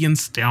obsidian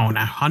stone.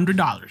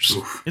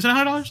 $100. Is it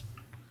 $100?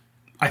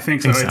 I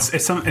think so.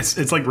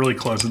 It's like really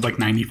close. It's like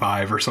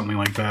 95 or something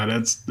like that.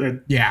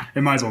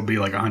 It might as well be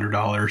like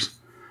 $100.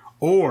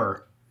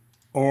 Or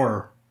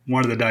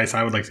one of the dice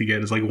I would like to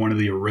get is like one of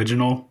the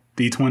original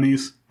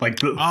D20s, like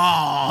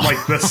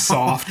the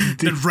soft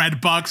the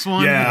red box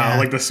one. Yeah,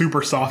 like the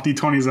super soft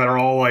D20s that are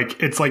all like,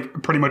 it's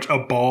like pretty much a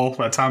ball.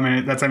 That's how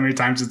many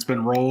times it's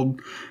been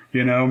rolled.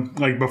 You know,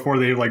 like before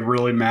they like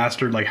really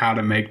mastered like how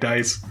to make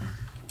dice.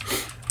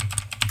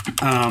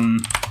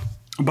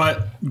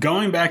 But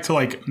going back to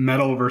like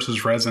metal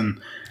versus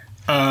resin,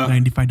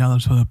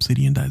 $95 for the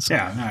obsidian dice.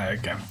 Yeah,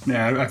 okay.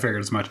 Yeah, I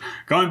figured as much.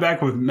 Going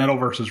back with metal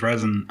versus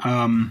resin,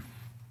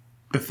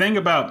 the thing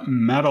about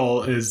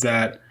metal is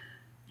that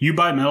you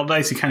buy metal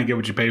dice, you kind of get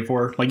what you pay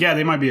for. Like, yeah,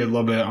 they might be a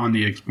little bit on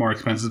the more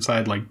expensive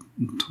side, like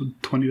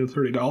 $20 to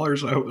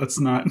 $30. I hope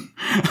that's not.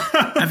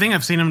 I think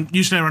I've seen them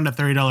usually around the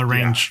 $30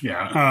 range.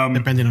 Yeah.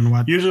 Depending on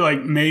what. Usually,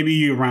 like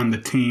maybe around the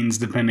teens,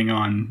 depending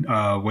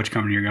on which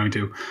company you're going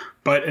to.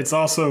 But it's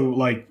also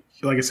like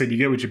I said, you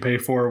get what you pay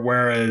for.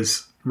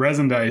 Whereas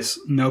resin dice,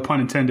 no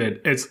pun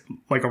intended, it's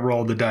like a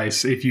roll of the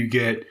dice. If you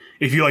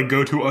like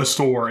go to a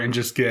store and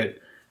just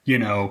get, you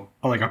know,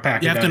 like a pack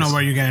of dice. You have to know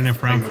where you're getting it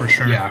from for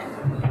sure. Yeah.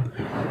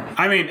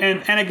 I mean,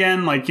 and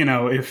again, like, you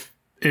know, if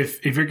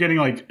you're getting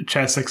like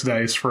chess 6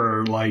 dice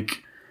for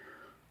like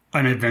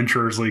an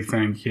Adventurers League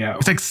thing, yeah,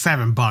 it's like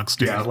 $7,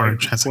 dude. Yeah, for like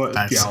chess 6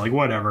 dice. Yeah, like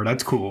whatever,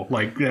 that's cool.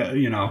 Like, yeah,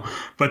 you know,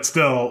 but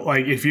still,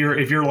 like if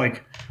you're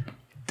like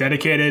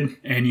dedicated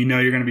and you know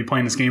you're going to be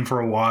playing this game for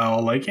a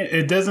while, like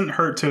it doesn't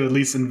hurt to at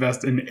least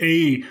invest in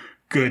a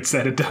good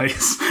set of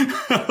dice.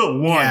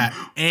 One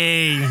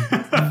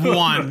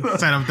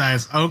set of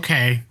dice.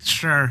 Okay,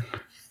 sure.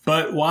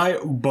 But why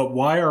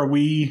are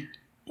we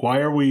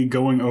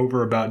going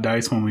over about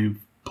dice when we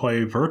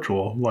play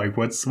virtual? Like,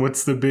 what's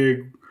the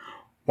big?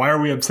 Why are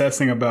we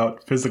obsessing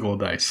about physical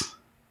dice?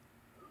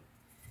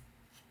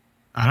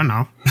 I don't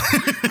know.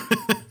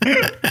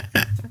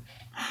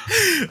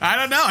 I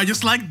don't know. I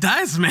just like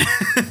dice, man.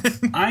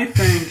 I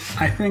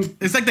think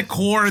it's like the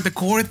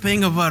core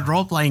thing of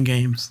role playing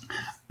games.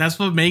 That's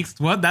what makes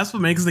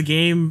the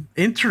game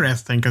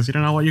interesting, because you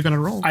don't know what you're gonna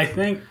roll. I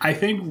think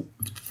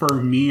for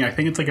me, I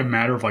think it's like a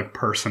matter of like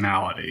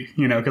personality,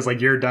 you know, because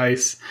like your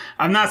dice.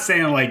 I'm not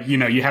saying like, you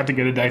know, you have to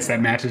get a dice that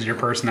matches your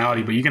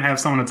personality, but you can have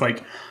someone that's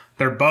like,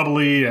 they're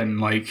bubbly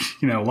and like,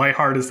 you know,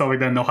 lighthearted and stuff like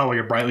that, and they'll have like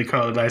a brightly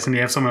colored dice, and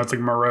you have someone that's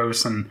like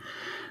morose and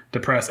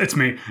depressed. It's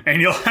me.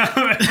 And you'll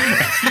have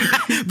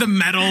the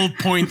metal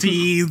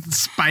pointy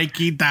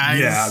spiky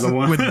dice, the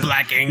one with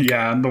black ink.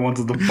 Yeah, and the ones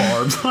with the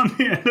barbs on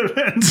the end of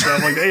it and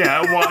stuff like that.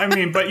 Yeah, well, I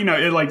mean, but you know,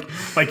 it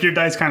like your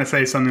dice kind of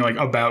say something like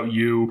about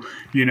you,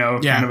 you know,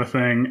 kind of a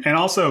thing. And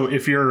also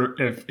if you're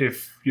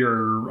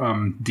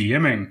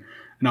DMing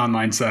an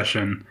online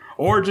session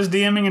or just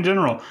DMing in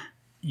general,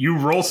 you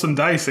roll some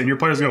dice and your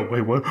players go,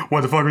 wait, what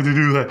the fuck would they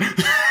do that?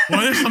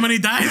 Well, there's so many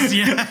dice.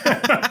 Yeah.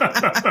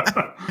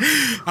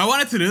 I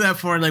wanted to do that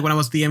for like when I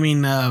was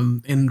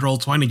DMing in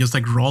Roll20, just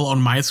like roll on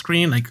my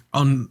screen,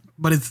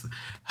 but it's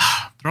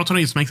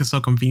Roll20 just makes it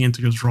so convenient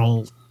to just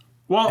roll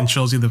and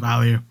shows you the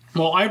value.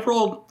 Well, I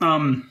rolled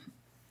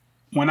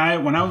when I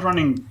was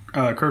running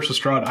Curse of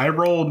Strahd, I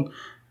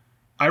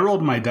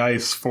rolled my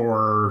dice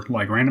for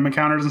like random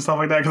encounters and stuff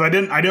like that because I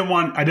didn't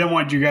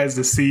want you guys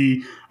to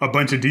see a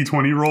bunch of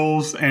D20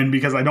 rolls, and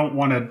because I don't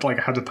want to like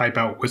have to type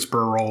out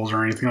whisper rolls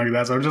or anything like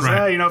that. So I was just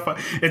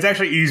it's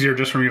actually easier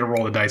just for me to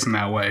roll the dice in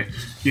that way,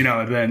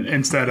 than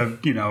instead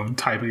of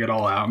typing it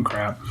all out and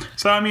crap.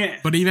 So I mean,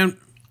 but even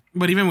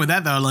with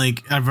that though,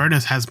 like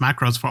Avernus has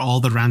macros for all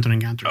the random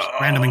encounters.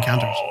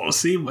 Oh,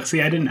 see,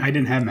 I didn't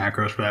have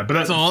macros for that, but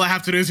that's so all I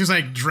have to do is just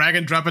like drag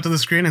and drop it to the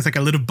screen. It's like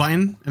a little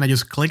button, and I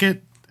just click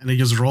it. And it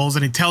just rolls,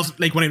 and it tells,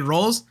 like, when it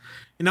rolls,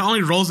 it not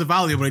only rolls the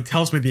value, but it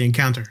tells me the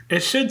encounter.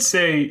 It should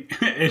say,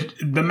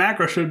 the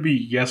macro should be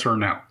yes or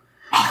no.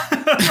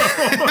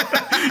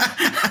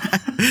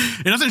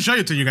 It doesn't show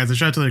it to you guys. It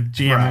shows it to the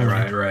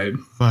GM. Right.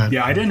 But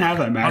yeah, I didn't have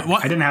that macro.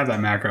 I didn't have that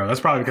macro. That's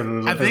probably because it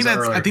was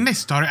early. I think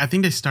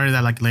they started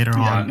that like later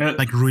on,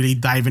 like really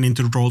diving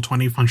into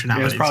Roll20 functionality.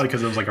 Yeah, it's probably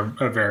because it was like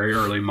a very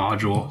early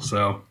module.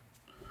 So.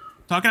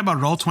 Talking about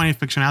Roll20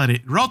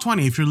 functionality,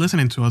 Roll20, if you're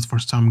listening to us for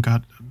some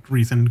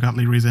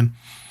godly reason,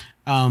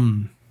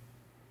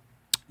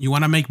 you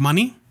want to make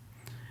money?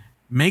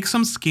 Make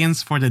some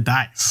skins for the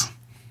dice.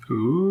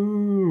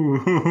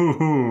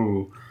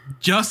 Ooh.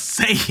 Just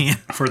saying.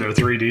 For their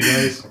 3D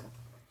dice?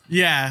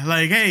 Yeah,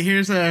 like, hey,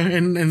 here's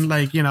and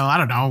like, I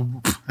don't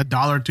know, $1,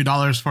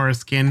 $2 for a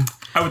skin.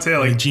 I would say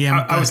like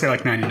GM. I would say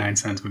like 99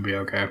 cents would be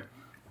okay.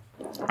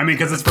 I mean,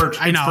 because it's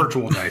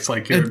virtual dice.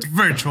 Like it's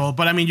virtual,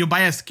 but I mean, you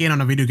buy a skin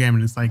on a video game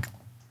and it's like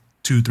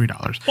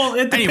 $2-3. Well,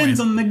 it depends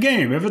on the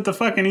game. If it's a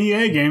fucking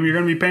EA game, you're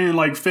gonna be paying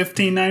like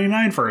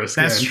 $15.99 for a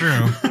skin. That's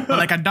true. But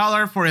like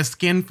 $1 for a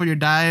skin for your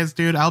dice,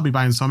 dude, I'll be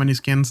buying so many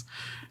skins.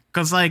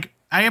 Because like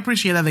I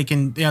appreciate that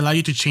they allow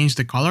you to change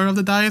the color of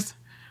the dice,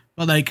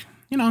 but like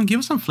give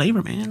us some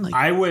flavor, man. Like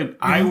I would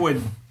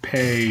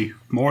pay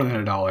more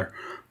than $1,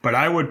 but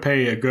I would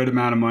pay a good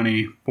amount of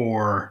money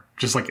for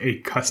just like a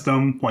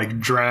custom, like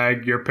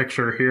drag your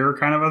picture here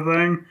kind of a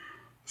thing.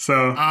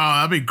 So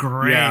that'd be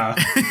great. Yeah.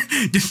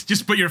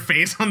 just put your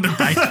face on the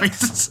dice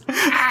faces.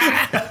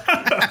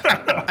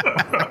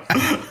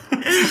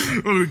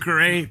 It would be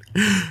great.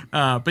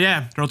 But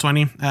yeah,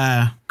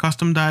 Roll20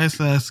 custom dice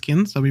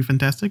skins. That'd be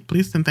fantastic.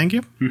 Please and thank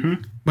you.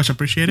 Mm-hmm. Much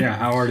appreciated. Yeah,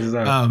 how hard is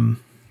that?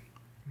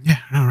 Yeah,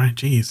 all right.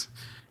 Jeez,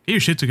 get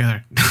your shit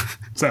together.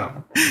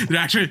 So they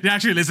actually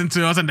listen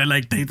to us, and then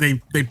like they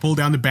pull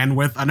down the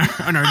bandwidth on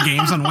our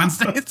games on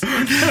Wednesdays.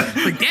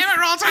 Like, damn it,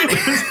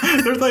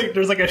 Roll20.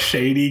 There's like a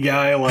shady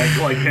guy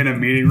like in a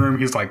meeting room.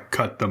 He's like,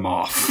 cut them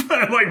off.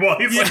 Like while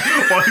he's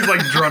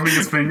drumming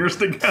his fingers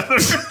together.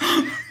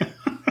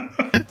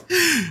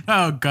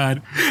 Oh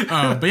God.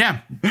 But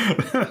yeah,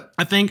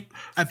 I think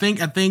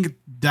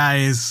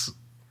dice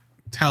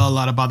tell a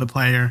lot about the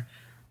player.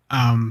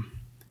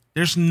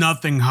 There's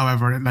nothing,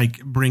 however,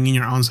 like bringing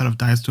your own set of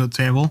dice to a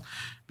table,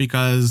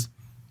 because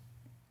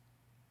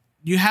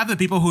you have the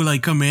people who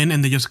like come in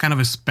and they just kind of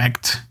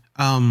expect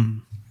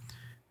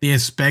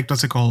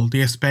what's it called?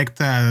 They expect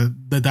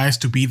the dice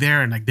to be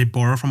there, and like they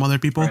borrow from other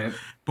people. Right.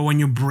 But when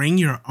you bring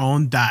your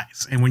own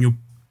dice and when you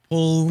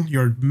pull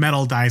your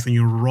metal dice and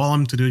you roll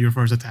them to do your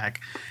first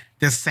attack,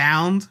 the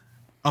sound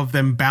of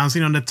them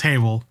bouncing on the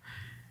table,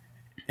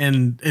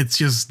 and it's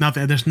just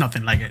nothing. There's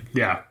nothing like it.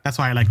 Yeah, that's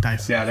why I like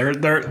dice. Yeah,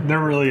 there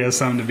really is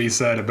something to be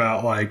said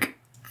about like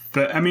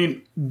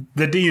the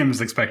DM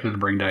is expected to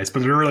bring dice,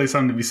 but there's really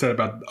something to be said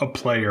about a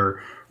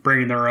player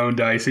bringing their own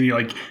dice, and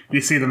you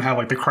see them have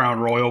like the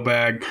Crown Royal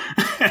bag.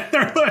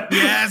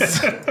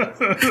 Yes,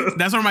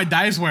 that's where my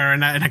dice were,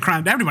 and a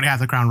Crown. Everybody has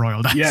a Crown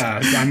Royal dice.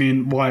 Yeah, I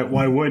mean, why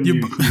wouldn't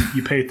you?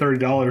 You pay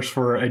 $30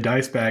 for a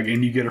dice bag,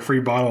 and you get a free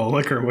bottle of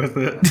liquor with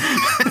it.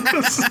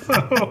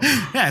 So,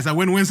 yeah, it's a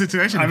win-win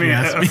situation. I mean,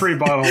 a free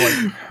bottle like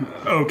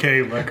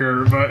okay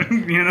liquor, but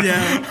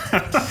Yeah.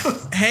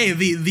 Hey,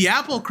 the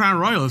Apple Crown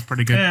Royal is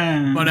pretty good.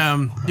 Yeah. But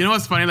you know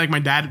what's funny? Like my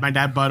dad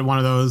bought one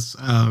of those.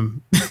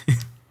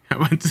 I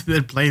went to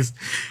their place,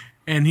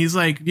 and he's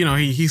like,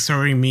 he's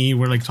serving me.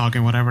 We're like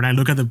talking, whatever. And I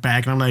look at the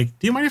bag, and I'm like,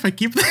 "Do you mind if I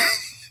keep that?"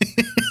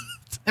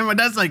 And my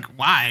dad's like,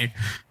 "Why?"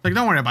 Like,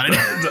 don't worry about it.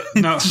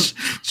 No.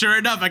 Sure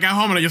enough, I got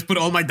home and I just put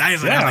all my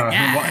dice in. Yeah,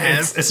 I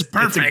was like, it's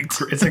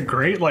perfect. It's a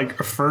great like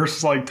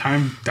first like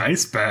time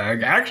dice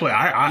bag. Actually,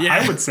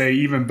 I would say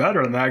even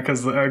better than that,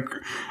 because a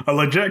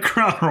legit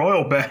Crown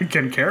Royal bag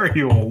can carry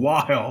you a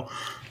while.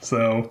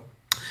 So,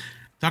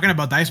 talking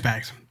about dice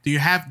bags,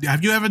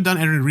 have you ever done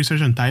any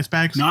research on dice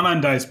bags? Not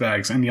on dice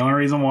bags, and the only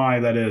reason why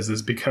that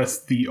is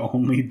because the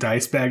only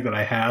dice bag that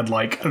I had,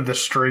 like the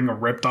string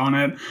ripped on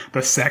it,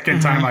 the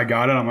second time I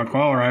got it, I'm like,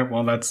 well, all right,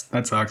 well that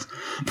sucks.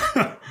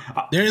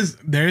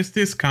 There's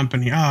this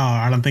company. Oh,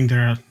 I don't think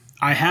they're.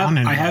 I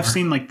have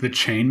seen like the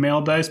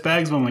chainmail dice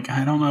bags, but I'm like,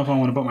 I don't know if I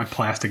want to put my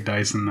plastic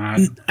dice in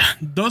that.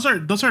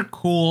 Those are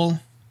cool,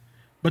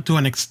 but to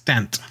an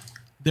extent.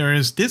 there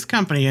is this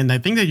company, and I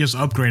think they just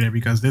upgraded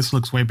because this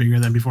looks way bigger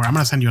than before. I'm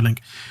gonna send you a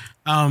link.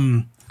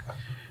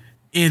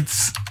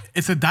 It's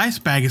a dice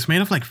bag. It's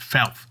made of like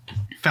felt,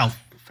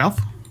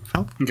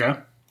 Okay.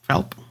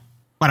 felt,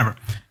 whatever.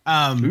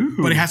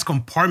 But it has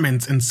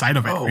compartments inside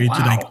of it for you to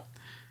like.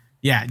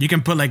 Yeah, you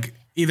can put like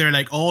either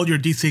like all your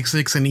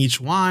D66 in each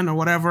one or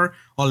whatever,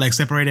 or like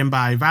separate them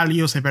by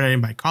value, separate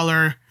them by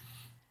color.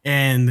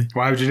 And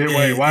why would you do?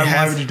 Wait,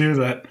 why would you do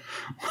that?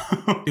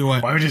 Do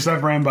what? Why would you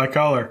separate them by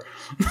color?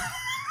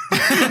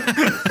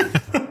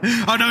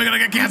 Oh no, we're gonna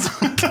get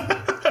canceled.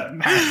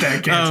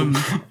 Hashtag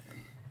canceled.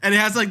 And it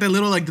has like the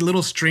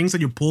little strings that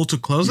you pull to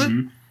close it,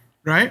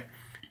 right?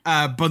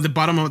 But the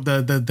bottom of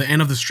the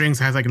end of the strings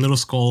has like little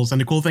skulls.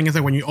 And the cool thing is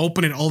that when you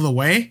open it all the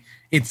way,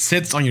 it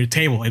sits on your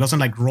table. It doesn't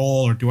like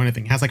roll or do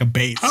anything. It has like a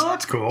base. Oh,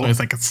 that's cool. So it's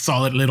like a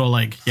solid little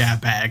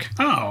bag.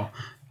 Oh,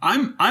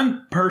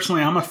 I'm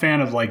personally a fan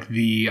of like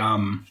the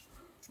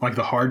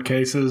hard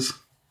cases.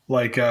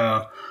 Like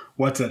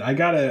what's it? I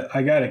got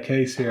a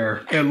case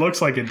here. It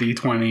looks like a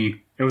D20.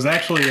 It was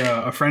actually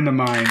a friend of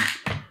mine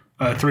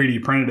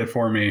 3D printed it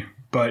for me.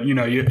 But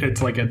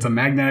it's a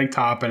magnetic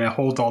top and it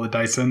holds all the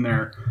dice in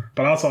there.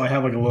 But also I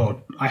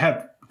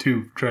have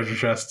two treasure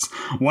chests.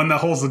 One that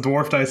holds the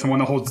dwarf dice and one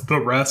that holds the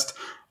rest.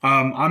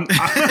 I'm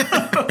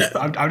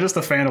just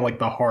a fan of like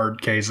the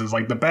hard cases.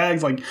 Like the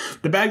bags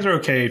are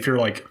okay if you're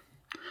like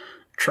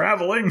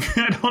traveling.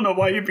 I don't know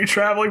why you'd be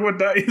traveling with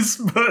dice,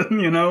 but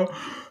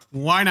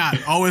why not?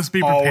 Always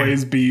be prepared.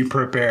 Always be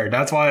prepared.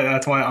 That's why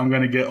I'm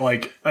gonna get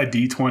like a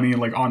D20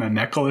 like on a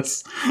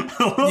necklace.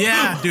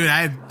 Yeah,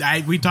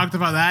 dude. We talked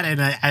about that,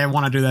 and I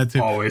want to do that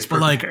too. Always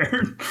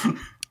prepared.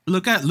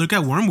 But like, look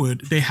at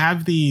Wormwood. They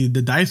have the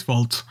dice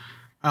vault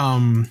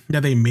that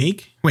they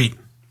make. Wait.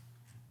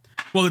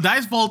 Well, the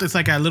dice vault is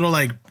like a little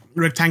like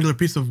rectangular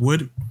piece of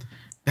wood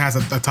that has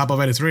a top of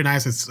it. It's really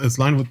nice. It's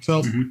lined with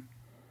felt.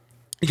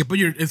 You can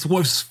put it's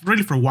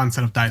really for one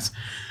set of dice,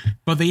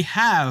 but they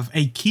have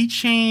a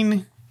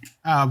keychain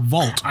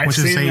vault. I've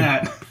seen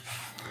that.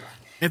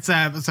 It's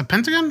a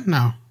pentagon,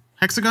 no,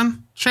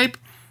 hexagon shape,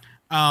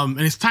 and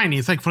it's tiny.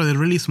 It's like for the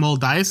really small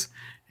dice,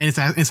 and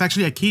it's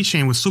actually a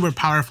keychain with super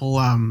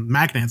powerful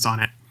magnets on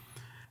it.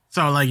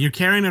 So like you're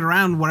carrying it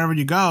around wherever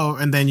you go,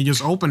 and then you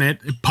just open it.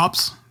 It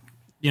pops,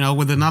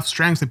 with enough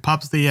strength, it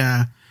pops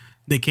the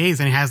case,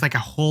 and it has like a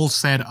whole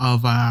set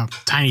of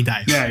tiny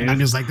dice. Yeah, and I'm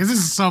just like, this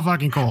is so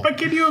fucking cool. But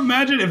can you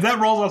imagine if that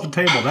rolls off the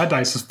table? That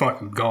dice is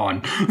fucking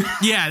gone.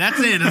 Yeah, that's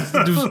it.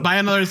 Just buy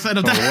another set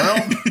of dice. Well,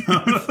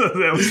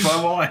 that was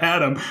fun while I had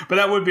them. But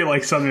that would be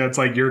like something that's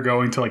like you're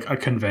going to like a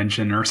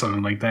convention or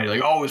something like that. You're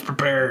like always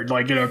prepared,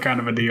 like kind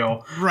of a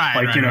deal. Right.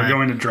 Like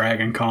going to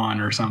Dragon Con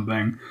or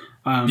something.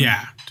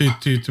 Yeah,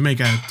 to make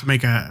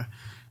a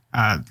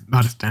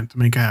not a stand, to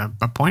make a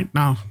point.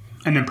 No,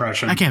 an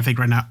impression. I can't think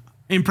right now.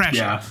 Impression.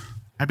 Yeah.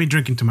 I've been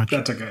drinking too much.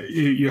 That's okay.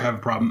 You have a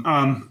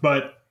problem.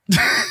 But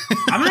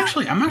I'm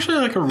actually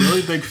like a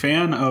really big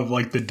fan of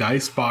like the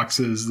dice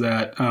boxes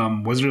that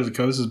Wizards of the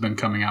Coast has been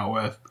coming out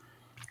with,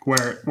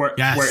 where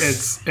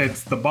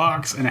it's the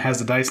box and it has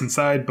the dice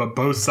inside, but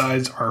both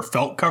sides are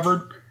felt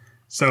covered.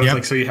 So it's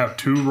like so you have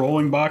two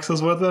rolling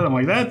boxes with it. I'm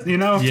like that.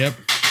 Yep.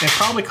 It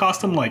probably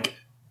cost them like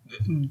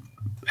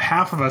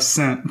half of a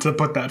cent to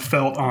put that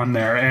felt on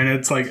there, and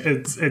it's like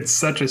it's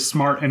such a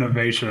smart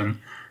innovation.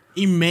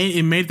 It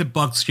made the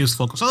bucks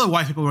useful, because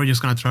otherwise people were just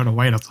gonna throw it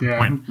away at some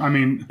point. I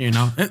mean, it's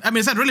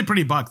not really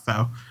pretty bucks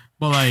though.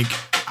 But like,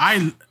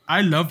 I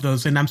love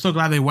those, and I'm so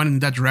glad they went in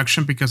that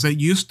direction, because they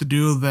used to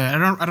do I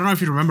don't know if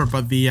you remember,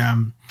 but the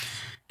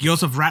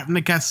Guilds of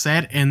Ravnica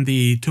set and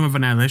the Tomb of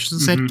Annihilation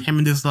set came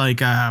in this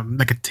like a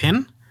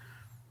tin.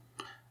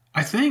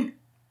 I think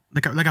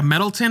like a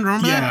metal tin.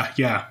 Remember that?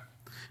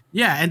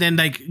 Yeah, and then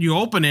like you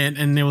open it,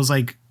 and it was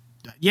like.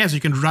 Yes, you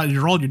can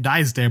roll your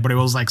dice there, but it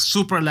was like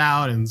super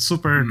loud and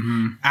super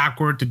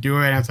awkward to do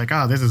it. And it's like,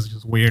 oh, this is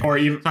just weird.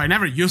 So I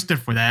never used it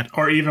for that.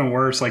 Or even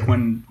worse, like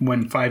when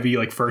 5e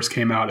like first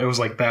came out, it was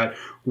like that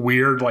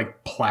weird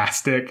like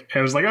plastic.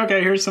 It was like,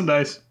 okay, here's some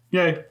dice.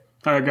 Yay.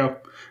 All right, go.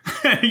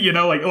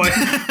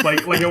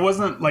 like it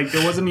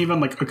wasn't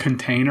even like a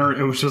container.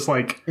 It was just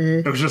like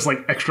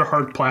extra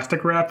hard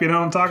plastic wrap. You know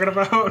what I'm talking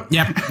about?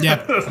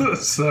 Yep.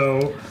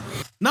 So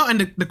no,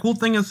 and the cool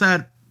thing is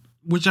that.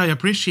 Which I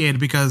appreciate,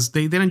 because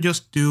they didn't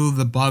just do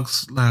the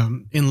bugs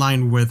in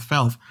line with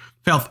felt,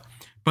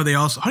 but they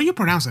also, how do you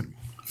pronounce it?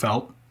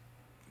 Felt.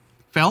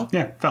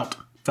 Yeah, felt.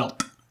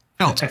 Felt.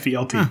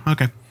 F-E-L-T.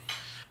 Okay.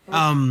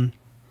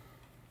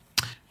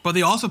 But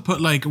they also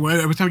put like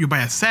every time you buy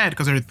a set,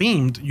 because they're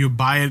themed, you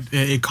buy it.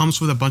 It comes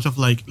with a bunch of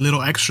like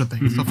little extra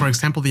things. So, for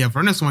example, the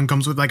Avernus one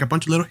comes with like a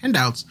bunch of little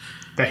handouts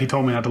that he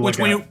told me not to look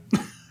at.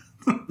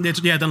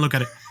 Yeah, don't look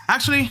at it.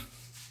 Actually,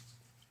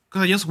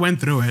 because I just went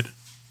through it.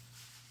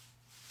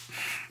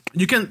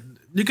 You can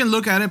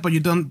look at it, but you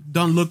don't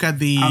look at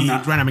the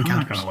random encounters. I'm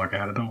not going to look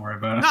at it. Don't worry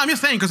about it. No, I'm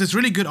just saying, because it's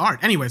really good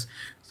art. Anyways,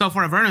 so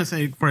for Avernus,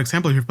 for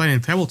example, if you're playing a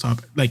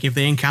tabletop, like if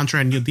they encounter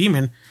a new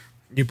demon,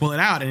 you pull it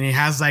out, and it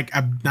has like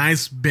a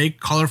nice, big,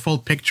 colorful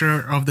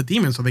picture of the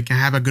demon, so they can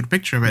have a good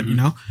picture of it,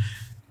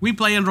 we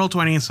play in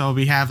Roll20, so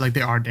we have like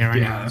the art there.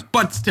 Anyways.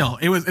 But still,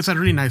 it's a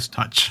really nice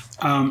touch.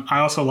 I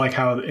also like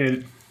how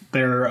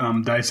their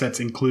dice sets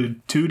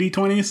include 2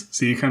 d20s,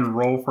 so you can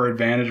roll for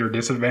advantage or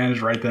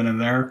disadvantage right then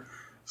and there.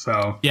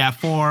 So yeah,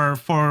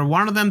 for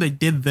one of them, they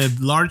did the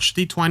large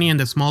d20 and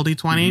the small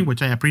d20,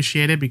 which I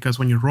appreciated because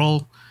when you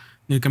roll,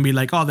 you can be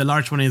like, oh, the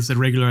large one is the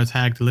regular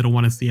attack, the little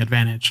one is the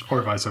advantage,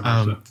 or vice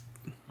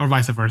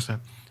versa.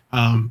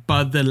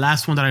 But the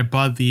last one that I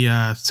bought,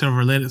 the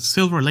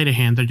silver lady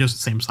hand, they're just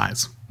the same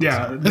size.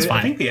 Yeah, so that's fine.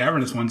 I think the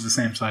Avernus one's the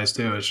same size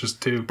too. It's just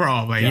 2.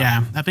 Probably,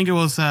 yeah. I think it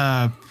was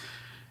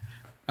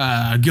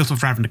Guild of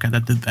Ravnica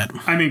that did that.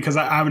 I mean, because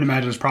I would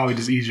imagine it's probably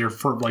just easier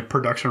for like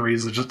production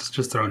reasons,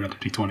 just throw another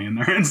d20 in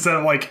there instead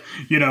of like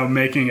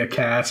making a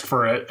cast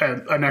for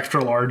an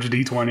extra large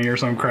d20 or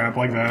some crap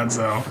like that.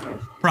 So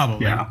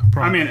probably, yeah.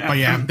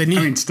 Probably. I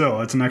mean,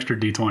 still, it's an extra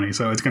d20,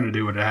 so it's going to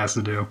do what it has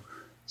to do.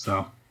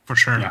 So for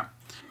sure, yeah.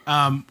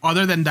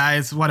 Other than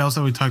dice, what else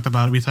have we talked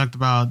about? We talked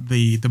about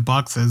the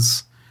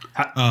boxes.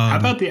 How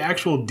about the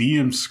actual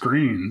DM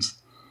screens?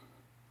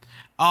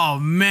 Oh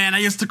man, I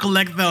used to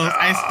collect those.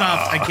 I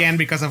stopped again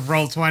because of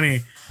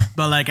Roll20.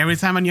 But like every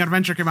time a new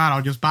adventure came out,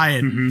 I'll just buy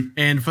it. Mm-hmm.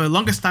 And for the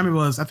longest time,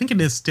 I think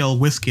it is still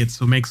WizKids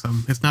who makes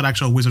them. It's not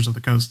actual Wizards of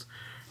the Coast.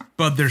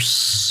 But they're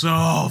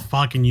so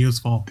fucking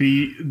useful.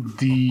 I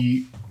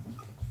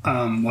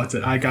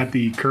got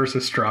the Curse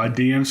of Strahd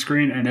DM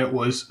screen, and it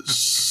was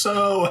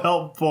so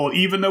helpful.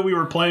 Even though we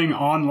were playing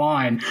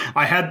online,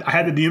 I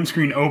had the DM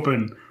screen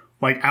open,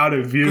 like out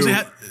of view,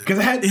 because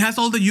it has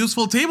all the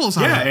useful tables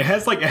on it. Yeah, it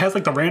has like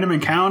the random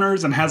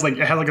encounters, and it has like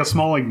a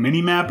small like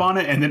mini map on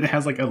it, and then it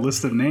has like a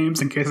list of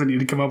names in case I need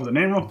to come up with a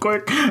name real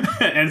quick.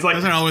 And it's like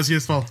those are always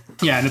useful.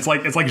 Yeah, and it's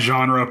like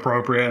genre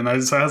appropriate,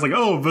 and so it has like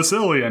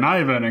Vasily and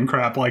Ivan and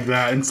crap like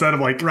that instead of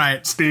like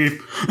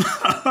Steve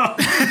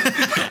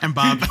and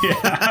Bob.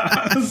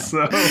 Yeah.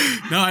 So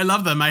no, I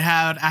love them. I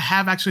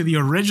have actually the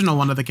original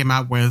one that they came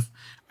out with.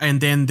 And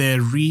then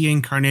the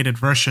reincarnated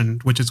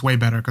version, which is way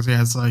better because it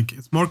has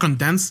it's more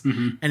condensed,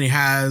 and it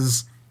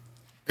has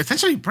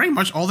essentially pretty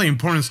much all the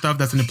important stuff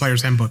that's in the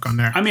player's handbook on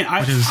there. I mean,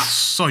 which is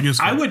so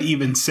useful. I would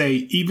even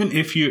say even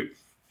if you're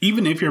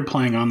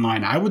playing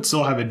online, I would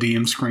still have a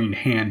DM screen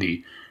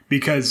handy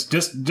because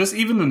just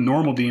even the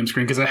normal DM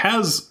screen, because it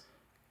has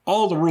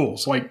all the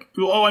rules,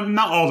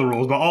 not all the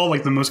rules, but all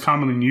like the most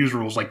commonly used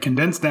rules, like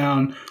condensed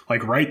down,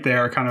 like right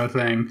there, kind of a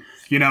thing.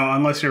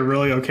 Unless you're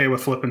really okay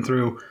with flipping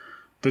through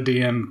the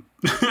DM,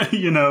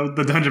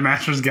 the Dungeon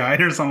Master's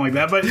Guide or something like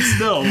that. But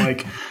still,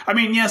 I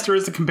mean, yes, there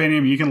is the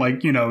compendium. You can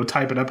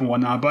type it up and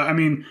whatnot. But I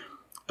mean,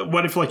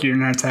 what if your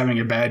internet's having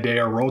a bad day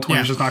or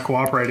Roll20 is just not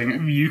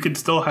cooperating? You could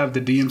still have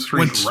the DM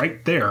screen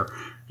right there.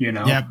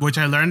 Yeah, which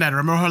I learned that.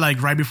 Remember how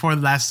right before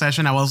the last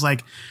session, I was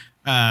like,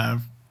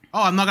 I'm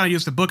not gonna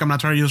use the book. I'm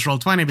not trying to use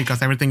Roll20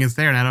 because everything is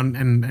there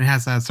and it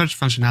has a search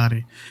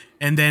functionality.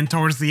 And then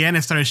towards the end,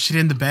 it started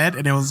shitting the bed,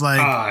 and it was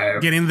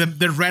getting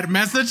the red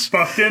message.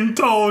 Fucking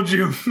told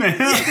you, man.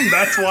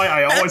 That's why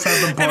I always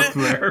have the book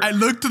there. I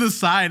look to the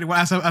side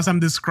as I'm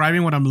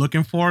describing what I'm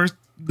looking for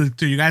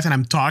to you guys, and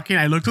I'm talking.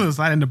 I look to the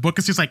side, and the book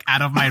is just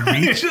out of my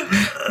reach.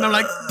 And I'm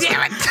like,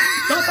 damn it.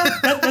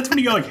 That's when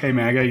you go hey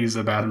man, I gotta use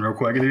the bathroom real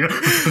quick. No,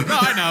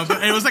 I know,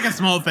 but it was a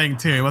small thing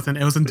too. It wasn't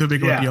too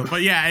big of a deal.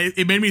 But yeah,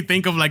 it made me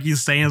think of you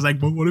saying,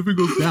 but what if it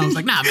goes down? It's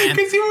like, nah, man.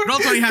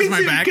 Roll20 has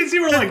my back. Because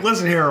you were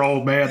listen here,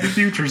 old man, the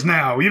future's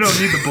now. You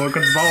don't need the book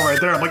because it's all right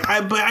there. I'm like,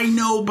 I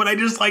know, but I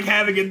just like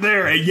having it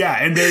there.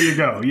 And there you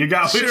go. You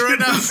got sure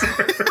enough.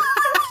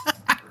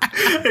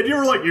 And you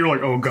were like,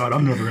 oh god,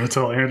 I'm never gonna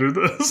tell Andrew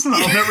this. And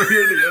I'll never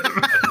hear the end of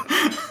it.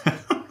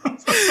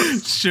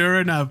 Sure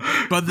enough.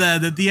 But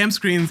the DM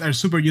screens are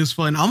super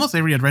useful, and almost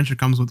every adventure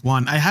comes with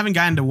one. I haven't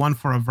gotten the one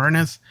for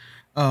Avernus,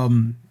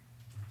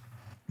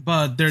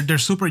 but they're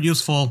super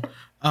useful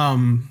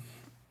all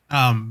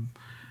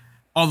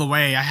the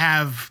way. I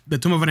have the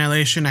Tomb of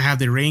Annihilation, I have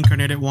the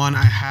Reincarnated one,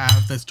 I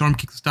have the Storm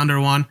Kicks Thunder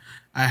one,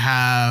 I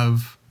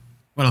have...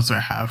 What else do I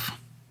have?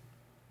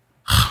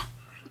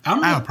 I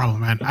have a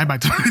problem, man. I buy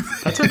too many.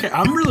 That's okay.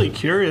 I'm really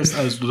curious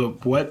as to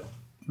what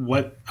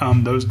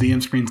those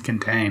DM screens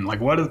contain.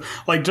 What is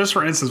just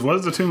for instance, what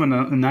is the Tomb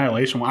of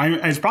Annihilation one?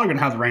 It's probably gonna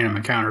have the random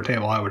encounter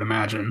table, I would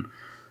imagine,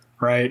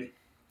 right?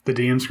 The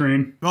DM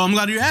screen. Well, I'm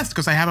glad you asked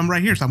because I have them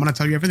right here, so I'm gonna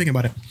tell you everything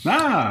about it.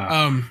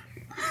 Yeah,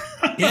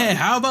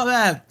 how about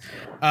that?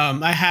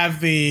 I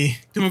have the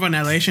Tomb of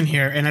Annihilation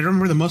here, and I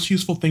remember the most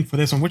useful thing for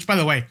this one, which, by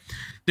the way,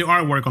 the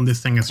artwork on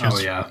this thing is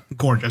just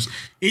gorgeous.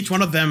 Each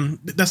one of them,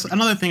 that's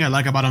another thing I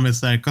like about them,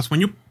 is that because when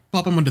you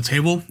pop them on the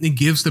table, it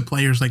gives the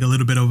players a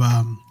little bit of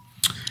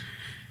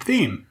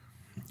theme.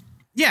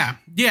 Yeah,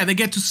 they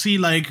get to see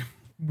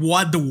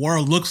what the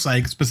world looks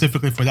like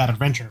specifically for that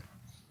adventure.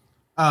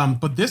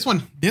 But this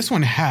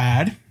one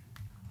had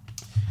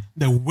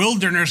the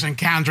Wilderness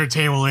Encounter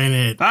table in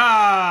it.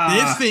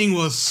 This thing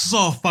was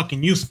so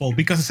fucking useful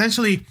because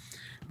essentially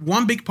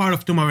one big part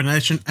of Tomb of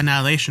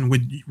Annihilation,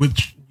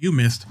 which you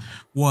missed,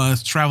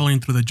 was traveling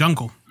through the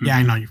jungle. Mm-hmm. Yeah,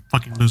 I know, you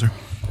fucking loser.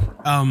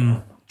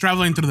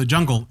 Traveling through the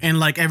jungle.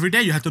 And every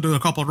day you have to do a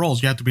couple of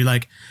rolls. You have to be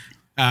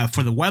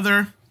for the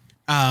weather,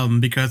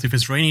 because if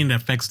it's raining, it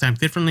affects time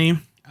differently.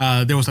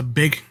 There was a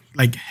big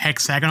like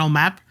hexagonal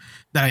map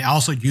that I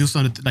also used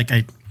on it. Like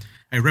I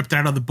ripped it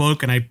out of the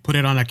book and I put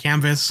it on a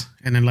canvas,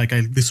 and then like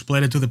I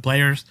displayed it to the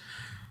players.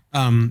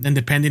 And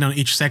depending on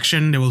each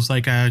section, there was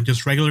like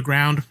just regular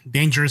ground,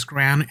 dangerous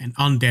ground, and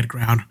undead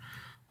ground.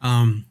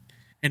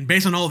 And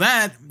based on all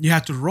that, you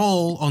have to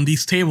roll on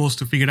these tables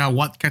to figure out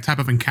what type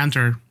of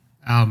encounter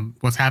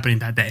was happening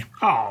that day.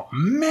 Oh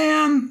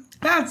man,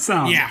 that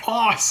sounds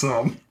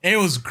awesome! It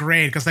was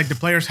great because like the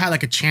players had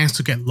like a chance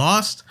to get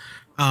lost.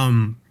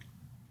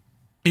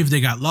 If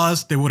they got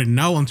lost, they wouldn't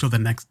know until the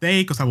next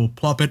day because I will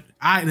plop it.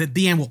 The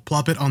DM will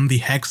plop it on the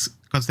hex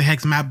because the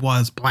hex map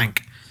was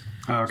blank.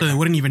 Okay. So they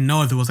wouldn't even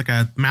know if there was like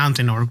a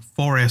mountain or a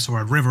forest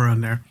or a river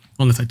in there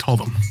unless I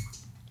told them.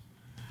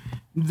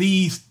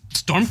 The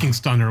Storm King's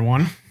Thunder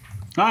one.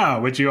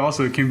 Which you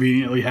also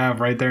conveniently have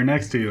right there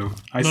next to you.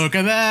 Look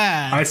at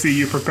that. I see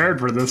you prepared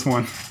for this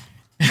one.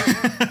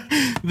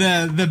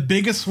 The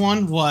biggest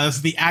one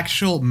was the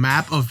actual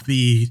map of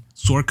the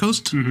Sword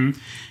Coast. Mm-hmm.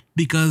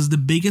 Because the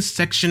biggest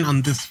section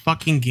on this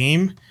fucking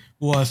game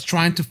was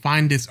trying to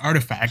find these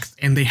artifacts,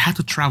 and they had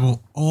to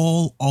travel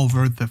all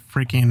over the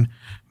freaking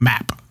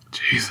map.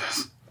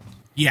 Jesus.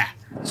 Yeah.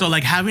 So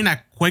like having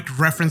a quick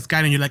reference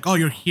guide, and you're like, oh,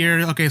 you're here.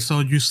 Okay, so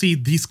you see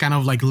these kind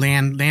of like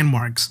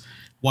landmarks.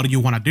 What do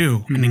you want to do?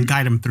 Mm-hmm. And then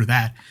guide them through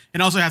that.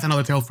 And also has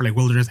another tale for like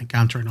wilderness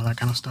encounter and all that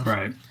kind of stuff.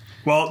 Right.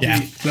 Well,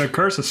 the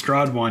Curse of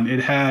Strahd one,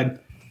 it had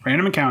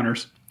random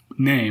encounters,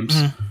 names,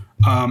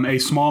 a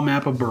small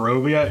map of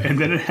Barovia, and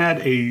then it had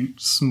a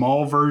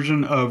small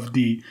version of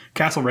the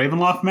Castle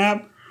Ravenloft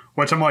map,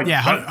 which I'm like,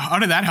 how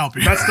did that help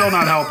you? That's still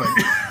not helping.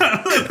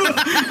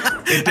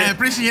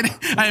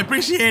 I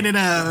appreciated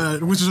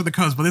Wizards of the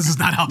Coast, but this is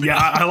not helping. Yeah,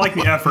 I like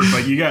the effort,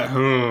 but you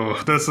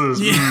got this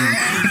is. Yeah.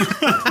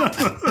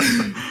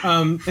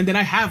 And then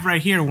I have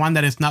right here one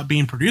that is not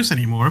being produced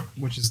anymore,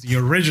 which is the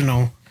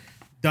original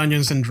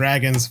Dungeons and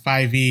Dragons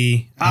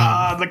 5e.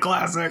 The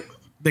classic.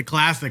 The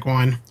classic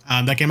one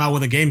that came out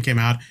when the game came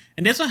out.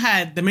 And this one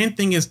had, the main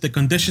thing is the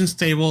conditions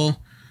table,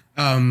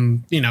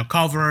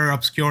 cover,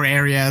 obscure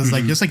areas,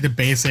 like just like the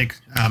basic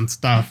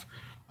stuff,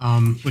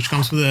 which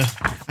comes with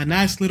a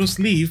nice little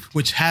sleeve,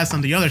 which has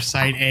on the other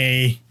side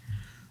a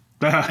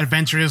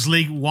Adventurers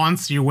League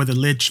wants you with a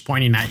lich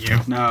pointing at you.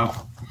 No.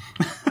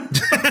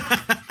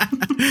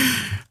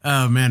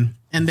 Oh, man.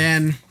 And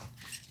then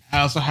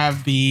I also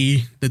have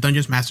the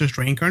Dungeons Masters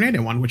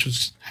Reincarnated one,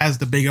 which has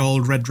the big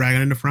old red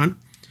dragon in the front.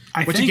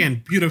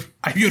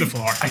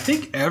 Beautiful art. I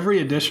think every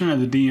edition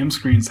of the DM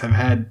screens have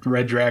had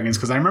red dragons,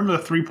 because I remember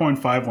the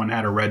 3.5 one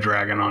had a red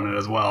dragon on it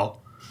as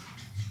well.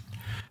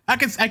 I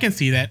can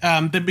see that.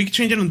 The big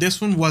change on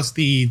this one was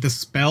the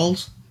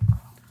spells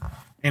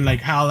and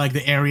like how like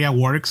the area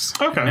works.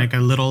 Okay. Like a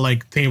little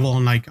like table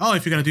and like, oh,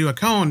 if you're gonna do a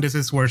cone, this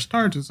is where it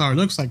starts. This is how it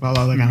looks like, blah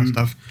blah, that kind of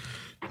stuff.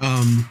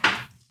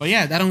 But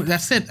yeah,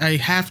 that's it. I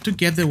have to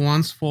get the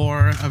ones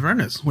for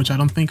Avernus, which I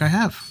don't think I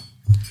have.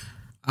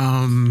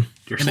 I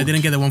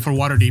didn't get the one for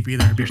Waterdeep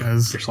either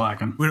because you're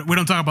slacking. We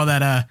don't talk about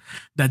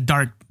that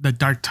dark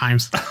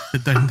times,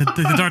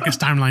 the darkest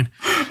timeline.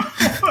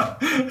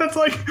 That's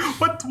like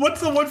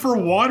what's the one for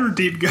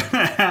Waterdeep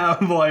gonna have?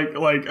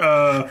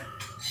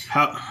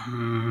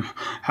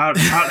 How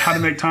to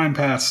make time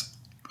pass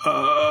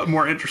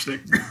more interesting.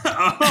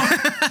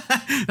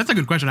 That's a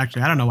good question,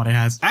 actually. I don't know what it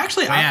has.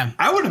 Actually,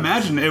 I would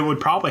imagine it would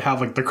probably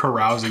have like the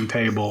carousing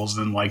tables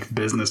and like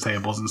business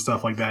tables and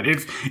stuff like that.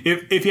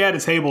 If you had a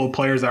table of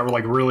players that were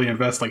like really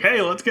invested, like,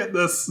 hey, let's get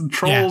this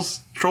Troll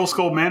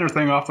Skull Manor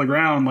thing off the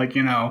ground,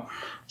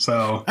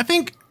 So I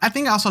think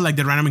also like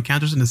the random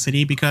encounters in the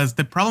city, because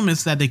the problem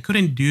is that they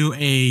couldn't do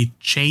a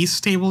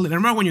chase table. I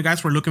remember when you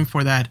guys were looking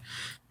for that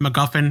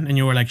MacGuffin and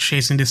you were like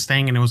chasing this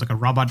thing and it was like a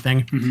robot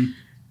thing. Mm-hmm.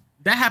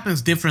 That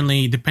happens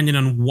differently depending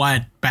on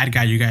what bad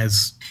guy you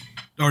guys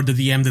or the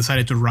DM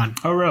decided to run.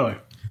 Oh, really?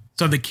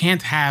 So they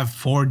can't have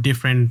 4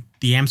 different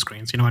DM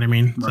screens. You know what I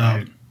mean?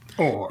 Right.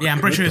 So, I'm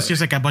pretty sure it's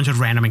just like a bunch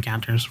of random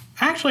encounters.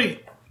 Actually,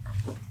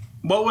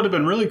 what would have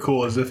been really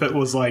cool is if it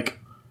was like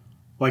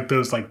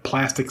those like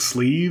plastic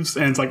sleeves,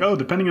 and it's like, oh,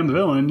 depending on the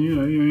villain,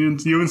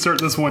 you insert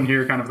this one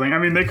here, kind of thing. I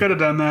mean, they could have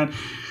done that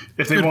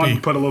if they wanted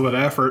to put a little bit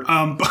of effort.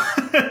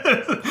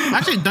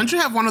 Actually, don't you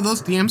have one of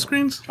those DM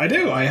screens? I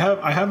do. I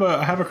have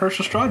a Curse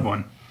of Strahd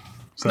one.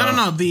 So.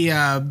 No.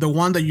 The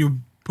one that you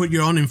put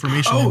your own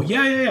information. Oh, in.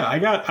 yeah. I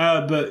got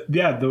the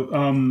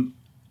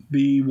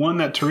one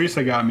that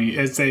Teresa got me.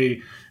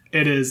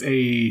 It is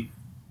a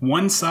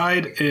one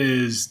side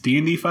is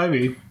D&D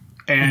 5e,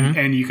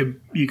 and you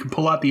can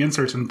pull out the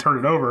inserts and turn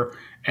it over,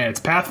 and it's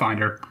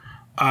Pathfinder.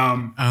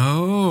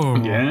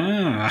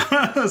 Yeah.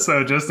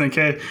 So just in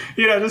case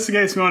we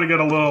want to get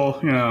a little,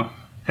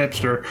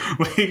 hipster,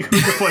 we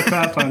can play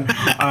Pathfinder.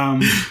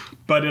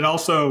 But it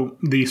also,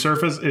 the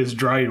surface is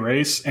dry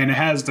erase, and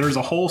there's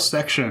a whole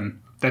section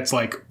that's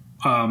like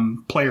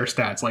player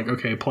stats, like,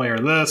 okay, player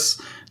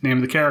this, name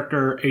of the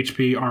character,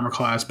 HP, armor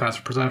class,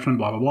 passive perception,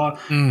 blah, blah, blah.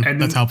 And then,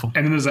 that's helpful.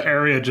 And then there's an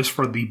area just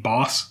for the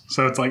boss.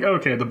 So it's like,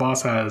 okay, the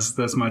boss has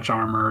this much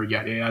armor.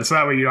 Yeah. So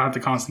that way you don't have to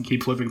constantly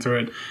keep flipping through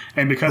it.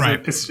 And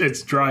because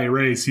it's dry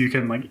erase, you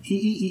can like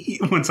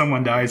when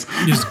someone dies.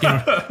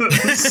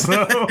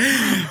 So,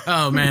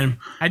 oh man,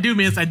 I do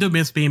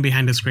miss being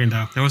behind the screen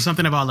though. There was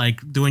something about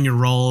like doing your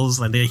rolls,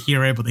 like they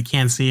hear it but they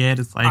can't see it.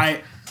 It's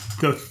like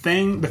the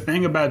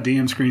thing about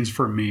DM screens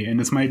for me, and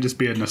this might just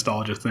be a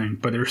nostalgia thing,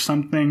 but there's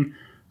something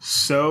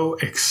so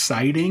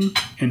exciting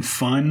and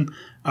fun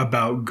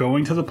about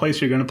going to the place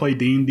you're going to play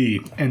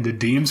D&D and the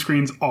DM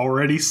screen's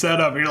already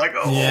set up. And you're like,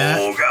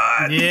 oh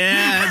god,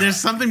 yeah. There's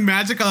something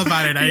magical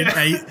about it.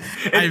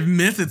 I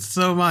miss it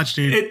so much,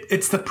 dude.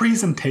 It's the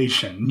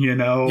presentation, you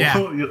know. Yeah.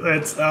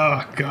 It's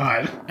oh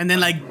god. And then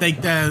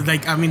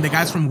the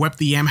guys from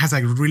WebDM has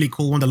like a really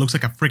cool one that looks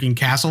like a freaking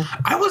castle.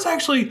 I was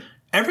actually.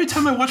 Every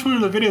time I watch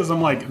one of the videos,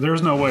 I'm like,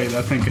 "There's no way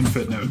that thing can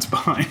fit notes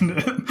behind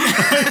it,"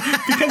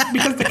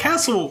 because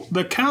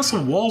the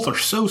castle walls are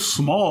so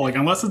small. Like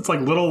unless it's like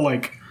little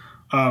like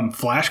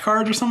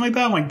flashcards or something like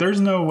that. I'm like,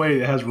 there's no way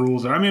it has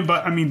rules there. I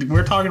mean,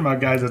 we're talking about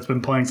guys that's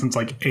been playing since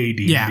like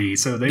AD&D,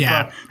 so they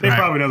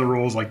probably know the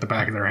rules like the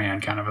back of their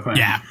hand, kind of a thing.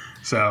 Yeah.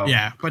 So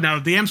yeah, but now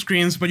DM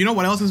screens. But you know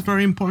what else is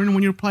very important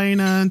when you're playing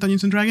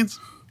Dungeons and Dragons?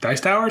 Dice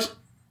towers.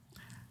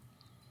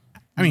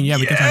 I mean, yeah,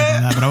 we can talk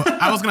about that,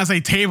 but I was gonna say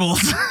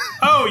tables.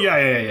 Oh yeah.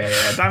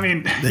 I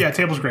mean, yeah,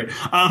 tables great.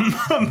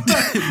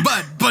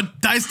 But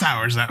dice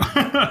towers though.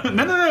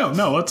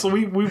 No. Let's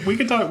we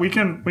can talk. We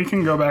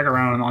can go back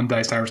around on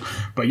dice towers.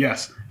 But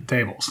yes,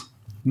 tables.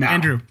 Now,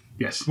 Andrew.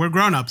 Yes, we're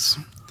grown-ups.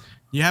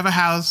 You have a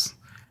house.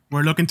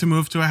 We're looking to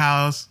move to a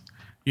house.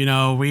 You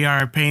know, we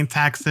are paying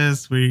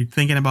taxes. We're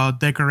thinking about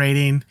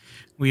decorating.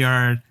 We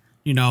are,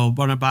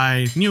 gonna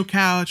buy new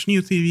couch,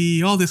 new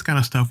TV, all this kind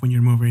of stuff when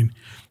you're moving.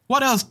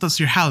 What else does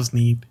your house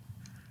need?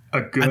 A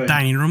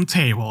dining room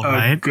table,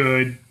 right? A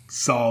good,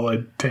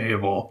 solid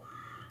table.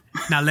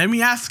 Now, let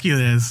me ask you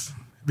this,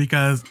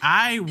 because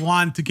I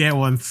want to get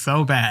one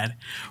so bad.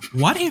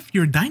 What if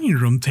your dining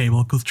room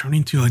table could turn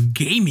into a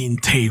gaming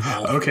table?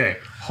 Okay,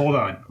 hold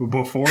on.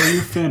 Before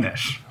you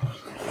finish,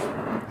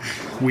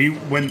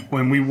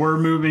 when we were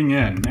moving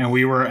in and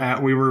we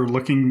were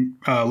looking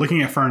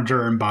at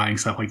furniture and buying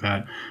stuff like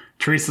that,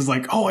 Teresa's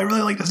like, oh, I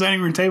really like this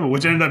dining room table,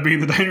 which ended up being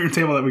the dining room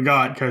table that we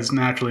got because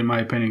naturally my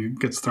opinion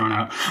gets thrown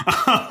out.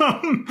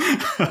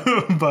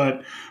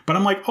 But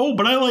I'm like, oh,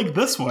 but I like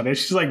this one. And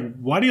she's like,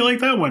 why do you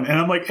like that one? And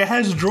I'm like, it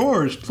has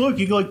drawers. Look,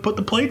 you can like put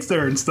the plates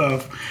there and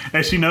stuff.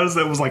 And she knows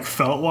that it was like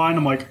felt line.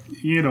 I'm like,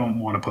 you don't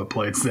want to put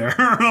plates there.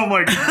 I'm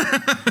like,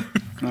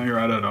 no, you're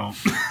right, I don't.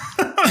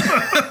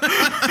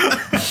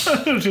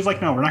 She's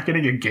like, no, we're not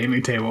getting a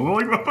gaming table. I'm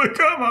like, oh,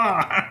 come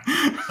on.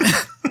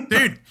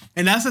 Dude,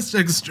 and that's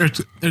an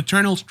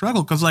eternal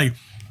struggle because, like,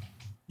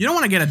 you don't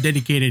want to get a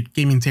dedicated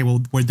gaming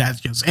table where that's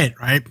just it,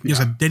 right?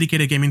 Just a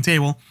dedicated gaming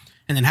table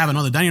and then have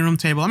another dining room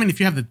table. I mean, if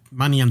you have the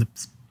money and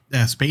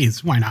the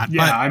space, why not?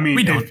 Yeah, but I mean,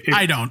 we don't.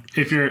 I don't.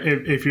 If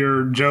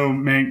you're Joe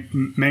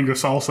Mango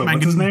Salsa,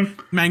 what's his name?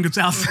 Mango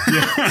Salsa.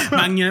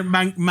 Yeah.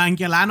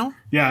 Mangelano?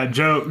 Yeah,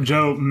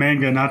 Joe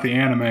Manga, not the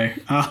anime.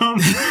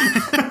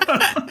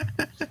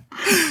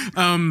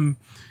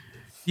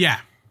 Yeah.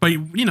 But,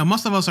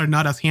 most of us are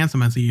not as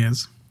handsome as he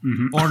is.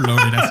 Mm-hmm. Or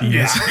loaded as he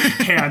is.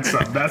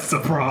 Handsome. That's the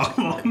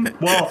problem.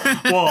 Well,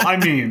 I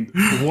mean,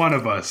 one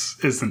of us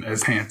isn't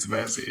as handsome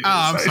as he is. Oh,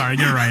 I'm sorry.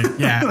 You're right.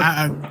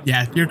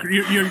 Yeah.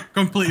 You're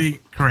completely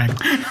correct.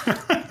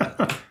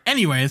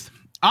 Anyways,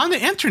 on the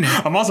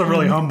internet. I'm also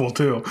really humble,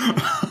 too.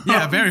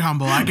 Yeah, very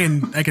humble. I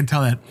can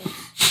tell that.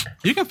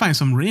 You can find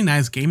some really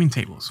nice gaming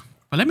tables.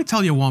 But let me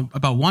tell you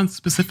about one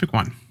specific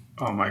one.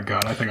 Oh my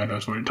God, I think I know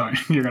what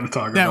you're going to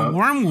talk about. That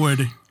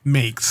Wormwood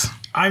makes.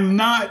 I'm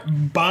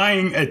not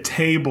buying a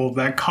table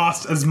that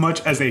costs as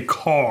much as a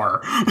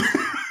car.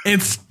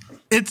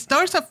 It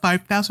starts at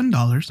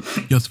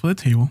 $5,000 just for the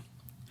table.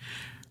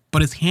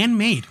 But it's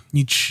handmade.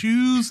 You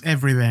choose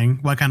everything.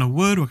 What kind of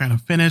wood, what kind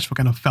of finish, what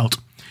kind of felt.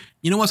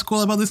 You know what's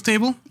cool about this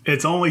table?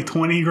 It's only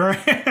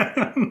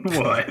 $20,000.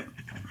 What?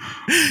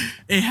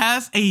 It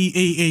has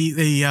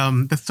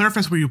the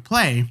surface where you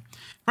play.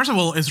 First of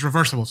all, it's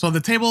reversible. So the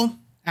table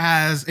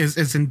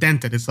is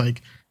indented. It's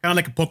like kind of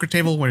like a poker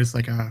table where it's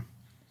like a,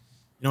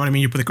 you know what I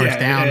mean? You put the cards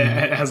down.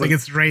 It has like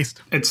it's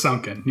raised. It's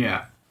sunken.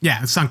 Yeah.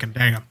 Yeah, it's sunken.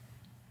 There you go.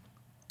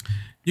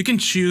 You can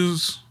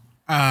choose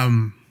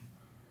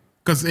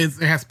because it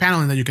has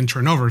paneling that you can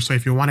turn over. So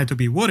if you want it to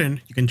be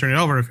wooden, you can turn it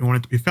over. If you want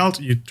it to be felt,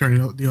 you turn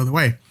it the other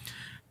way.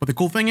 But the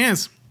cool thing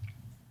is,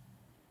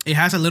 it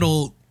has a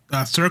little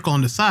circle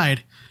on the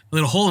side, a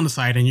little hole on the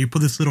side, and you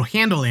put this little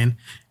handle in,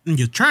 and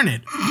you turn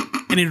it,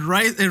 and it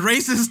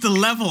raises the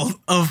level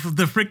of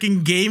the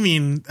freaking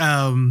gaming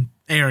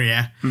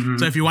area. Mm-hmm.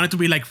 So if you want it to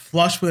be like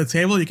flush with the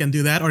table, you can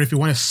do that. Or if you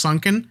want it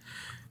sunken,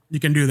 you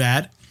can do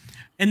that.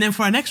 And then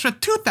for an extra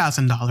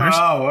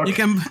 $2,000,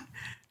 okay.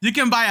 you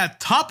can buy a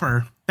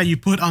topper that you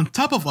put on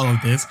top of all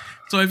of this.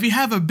 So if you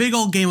have a big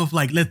old game of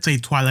like, let's say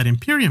Twilight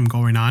Imperium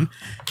going on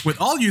with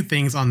all your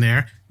things on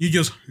there, you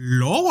just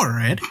lower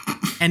it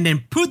and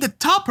then put the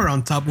topper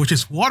on top, which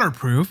is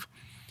waterproof.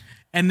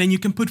 And then you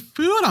can put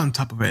food on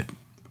top of it.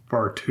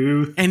 For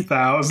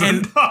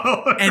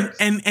 $2,000.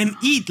 And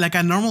eat like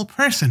a normal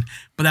person.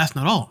 But that's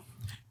not all.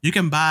 You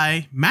can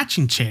buy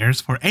matching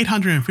chairs for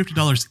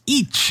 $850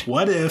 each.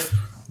 What if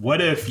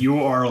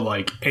you are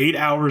like 8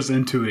 hours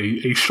into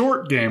a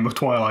short game of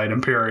Twilight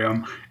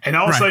Imperium, and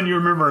all of a sudden you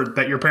remember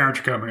that your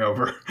parents are coming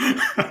over?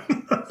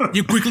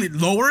 You quickly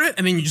lower it,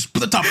 and then you just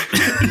put the top.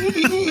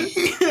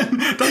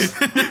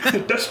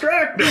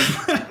 Distract them.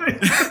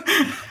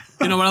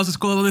 You know what else is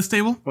cool about this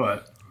table?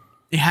 What?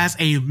 It has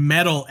a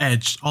metal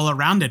edge all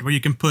around it where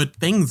you can put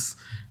things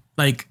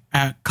like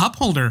a cup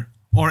holder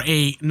or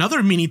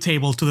another mini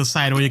table to the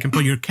side where you can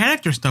put your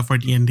character stuff for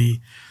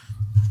D&D.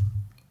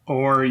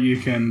 Or you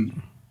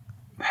can...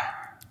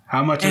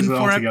 How much is it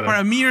altogether? For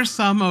a mere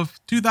sum of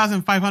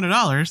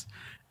 $2,500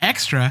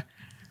 extra,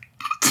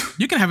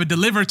 you can have it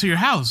delivered to your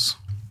house.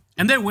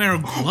 And then wear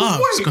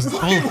gloves because it's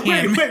all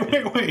hand.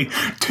 Wait.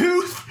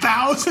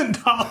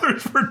 $2,000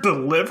 for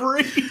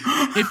delivery?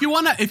 If you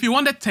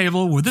want a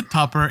table with a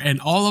topper and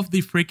all of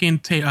the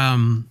freaking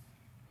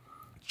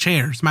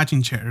chairs,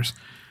 matching chairs,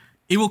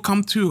 it will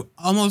come to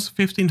almost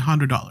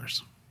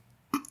 $1,500.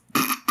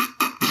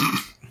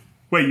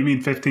 Wait, you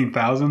mean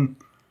 15,000?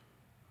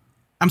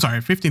 I'm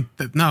sorry, 15.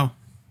 No.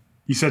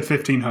 You said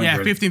 1,500. Yeah,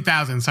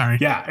 15,000. Sorry.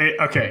 Yeah.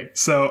 Okay.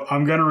 So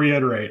I'm going to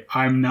reiterate.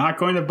 I'm not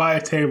going to buy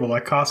a table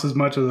that costs as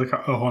much as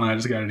oh, hold on. I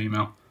just got an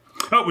email.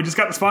 Oh, we just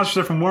got the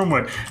sponsorship from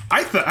Wormwood.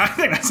 I think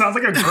that sounds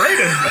like a great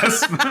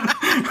investment.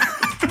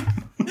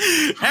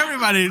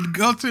 Everybody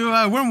go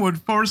to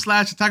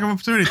Wormwood/attack of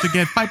opportunity to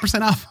get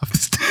 5% off of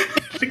this.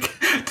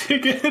 To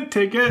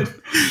get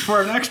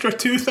for an extra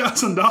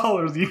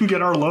 $2,000, you can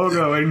get our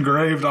logo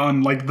engraved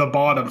on like the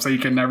bottom so you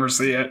can never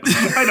see it.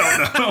 I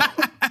don't know.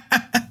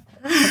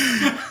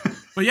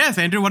 But yes,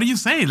 Andrew, what do you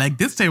say? Like,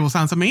 this table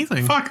sounds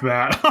amazing. Fuck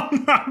that.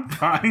 I'm not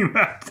buying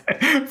that.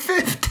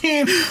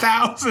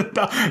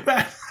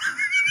 $15,000.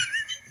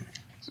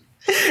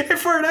 And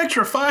for an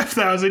extra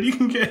 $5,000, you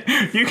can get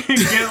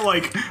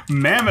like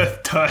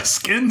mammoth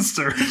tusk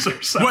inserts or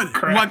something.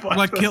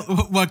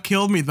 What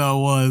killed me though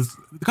was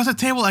because the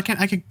table I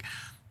can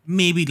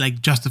maybe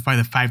like justify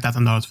the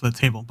 $5,000 for the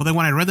table, but then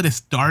when I read that it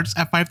starts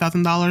at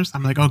 $5,000,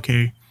 I'm like,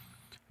 okay.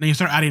 Then you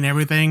start adding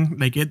everything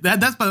like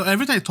that's but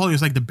everything I told you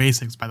is like the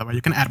basics. By the way,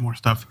 you can add more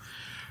stuff.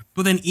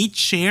 But then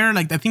each chair,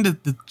 like I think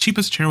that the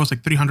cheapest chair was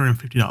like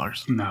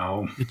 $350.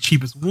 No. The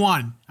cheapest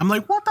one. I'm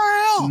like, what the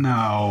hell?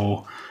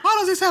 No. How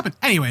does this happen?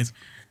 Anyways,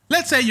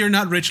 let's say you're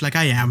not rich like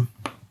I am,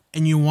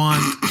 and you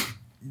want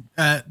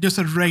just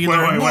a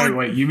regular.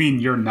 Wait. You mean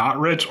you're not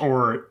rich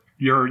or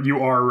you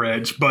are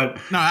rich?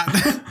 But no,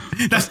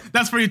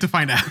 that's for you to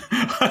find out.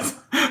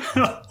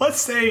 Let's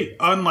say,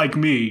 unlike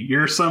me,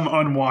 you're some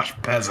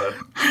unwashed peasant,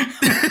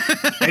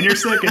 and you're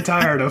sick and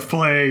tired of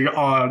playing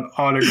on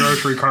a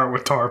grocery cart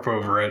with tarp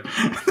over it.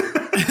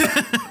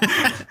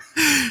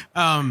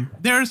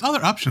 There's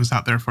other options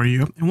out there for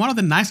you, and one of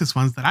the nicest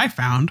ones that I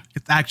found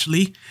is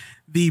actually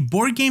the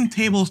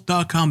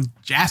BoardGameTables.com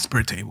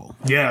Jasper table.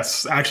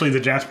 Yes, actually,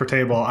 the Jasper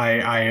table.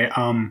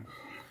 I'm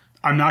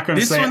not going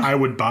to say I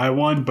would buy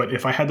one, but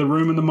if I had the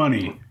room and the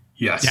money,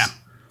 yes. Yeah.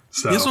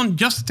 So this one,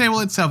 just the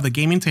table itself, the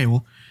gaming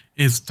table,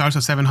 starts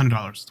at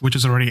 $700, which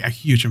is already a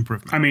huge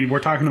improvement. I mean, we're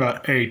talking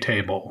about a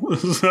table,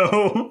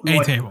 so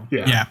table,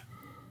 yeah.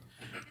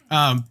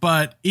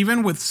 But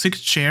even with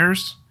 6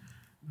 chairs,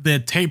 the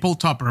table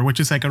topper, which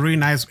is like a really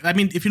nice. I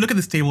mean, if you look at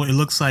this table, it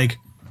looks like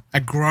a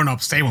grown-up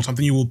table,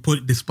 something you will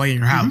display in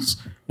your house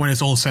when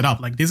it's all set up.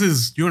 Like this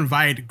is, you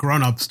invite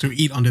grown-ups to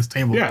eat on this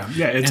table. Yeah. It's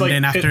and like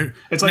then after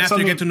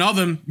you get to know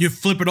them, you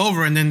flip it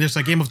over, and then there's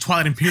a game of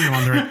Twilight Imperium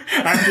under it.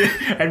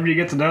 after you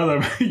get to know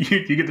them,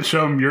 you get to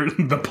show them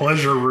the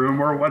pleasure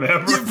room or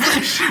whatever.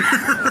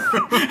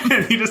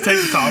 And you just take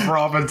the topper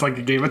off, and it's like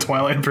a game of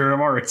Twilight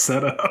Imperium already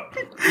set up.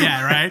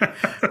 Yeah, right.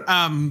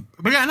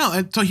 But yeah,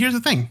 no. So here's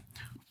the thing: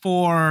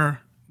 for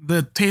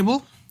the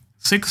table,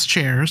 6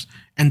 chairs,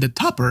 and the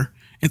topper,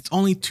 it's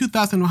only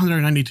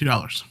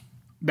 $2,192.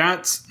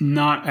 That's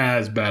not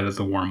as bad as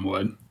the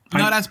Wormwood.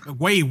 No, that's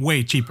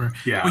way cheaper.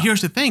 Yeah. But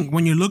here's the thing: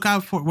 when you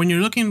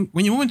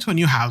move into a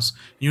new house,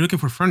 and you're looking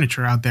for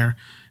furniture out there,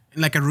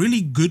 like a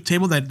really good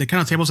table, that the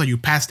kind of tables that you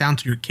pass down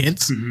to your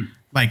kids,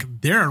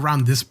 like they're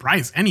around this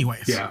price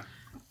anyways. Yeah.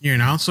 You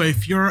know, so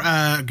if you're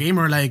a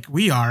gamer like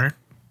we are,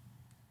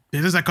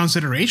 this is a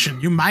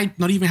consideration. You might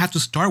not even have to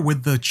start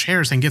with the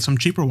chairs and get some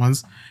cheaper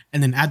ones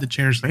and then add the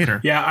chairs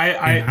later. Yeah,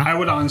 I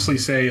would honestly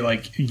say,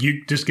 like,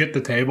 you just get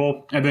the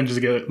table and then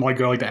just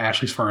go to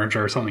Ashley's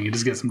Furniture or something. You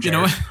just get some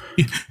chairs.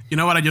 You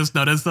know what I just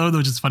noticed, though,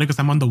 which is funny because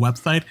I'm on the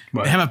website.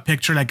 What? They have a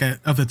picture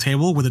of the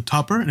table with a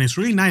topper, and it's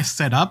really nice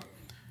set up,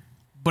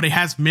 but it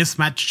has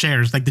mismatched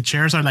chairs. Like, the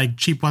chairs are, like,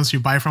 cheap ones you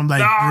buy from,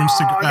 like, from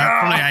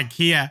like,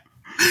 IKEA.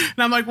 And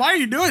I'm like, why are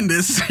you doing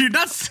this? You're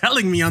not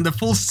selling me on the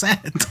full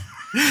set.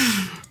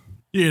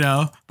 You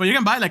know, but you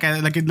can buy like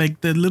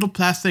the little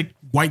plastic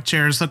white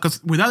chairs.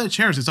 Because without the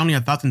chairs, it's only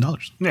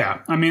 $1,000. Yeah,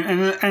 I mean,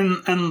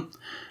 and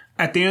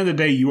at the end of the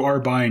day, you are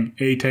buying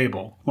a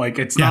table. Like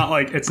it's not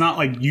like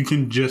you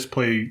can just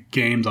play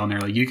games on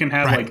there. Like you can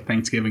have like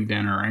Thanksgiving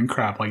dinner and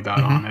crap like that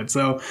on it.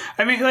 So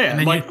I mean,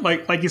 yeah,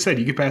 like you said,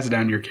 you could pass it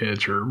down to your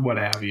kids or what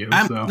have you.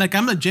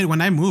 I'm legit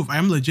when I move,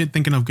 I'm legit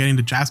thinking of getting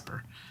the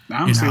Jasper. I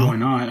don't see why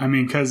not. I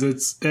mean, because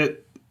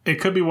it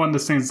could be one of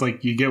those things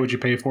like you get what you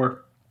pay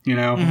for. You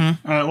know,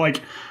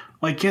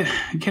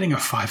 getting a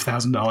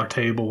 $5,000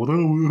 table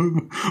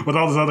with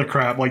all this other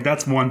crap, like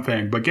that's one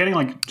thing. But getting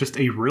like just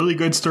a really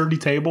good sturdy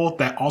table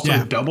that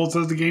also doubles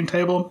as the game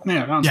table,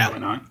 I don't see why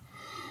not.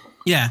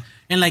 Yeah,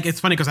 and like it's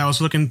funny because I was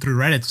looking through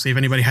Reddit to see if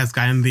anybody has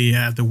gotten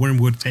the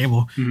Wormwood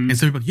table, and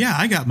some people,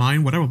 I got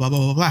mine, whatever, blah blah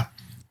blah blah.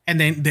 And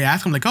then they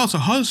ask him like, oh, so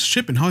how's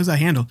shipping? How is that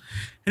handled?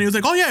 And he was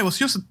like, oh yeah, it was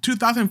just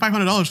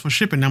 $2,500 for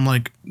shipping. And I'm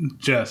like,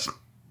 just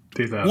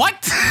 $2,000.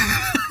 What?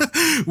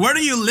 Where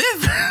do you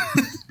live?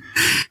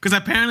 Because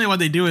apparently what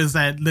they do is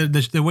that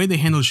the way they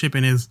handle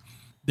shipping is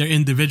they're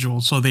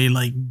individual. So they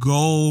like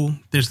go,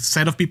 there's a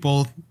set of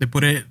people, they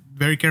put it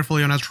very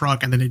carefully on a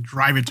truck and then they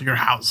drive it to your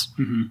house.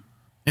 Mm-hmm.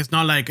 It's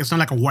not like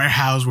a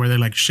warehouse where they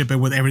like ship it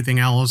with everything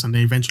else and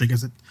they eventually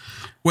get it,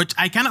 which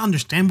I kind of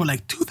understand, but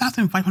like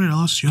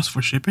 $2,500 just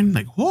for shipping,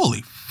 like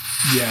holy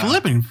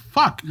flipping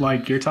fuck.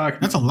 Like you're talking,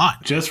 that's a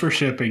lot. Just for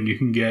shipping, you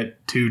can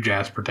get 2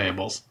 Jasper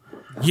tables.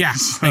 Yeah,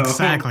 so,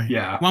 exactly.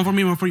 Yeah, one for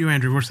me, one for you,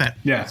 Andrew. We're set.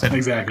 Yeah,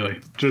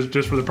 exactly.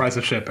 Just for the price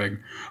of shipping.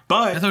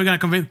 But that's what we're gonna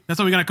convince. That's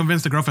what we're gonna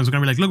convince the girlfriends. We're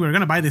gonna be like, look, we're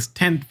gonna buy this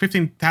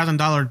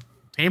 $15,000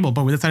 table,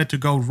 but we decided to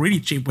go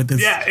really cheap with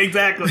this. Yeah,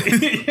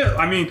 exactly.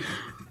 I mean,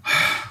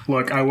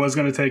 look, I was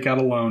gonna take out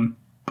a loan,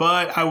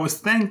 but I was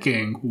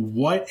thinking,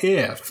 what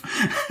if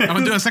I'm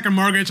gonna do a second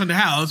mortgage on the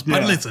house?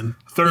 But listen,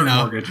 third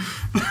mortgage.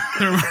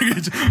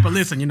 But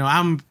listen,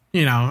 I'm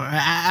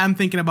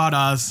thinking about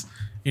us.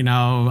 And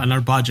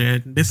our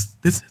budget. This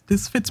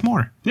fits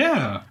more.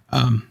 Yeah.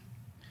 But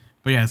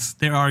yes,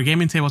 there are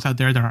gaming tables out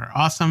there that are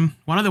awesome.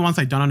 One of the ones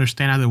I don't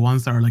understand are the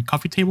ones that are like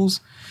coffee tables,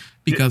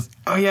 because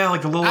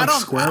like the little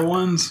square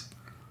ones.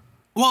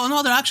 Well,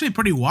 no, they're actually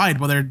pretty wide,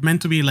 but they're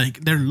meant to be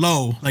like they're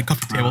low, like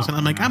coffee tables. And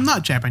I'm like, I'm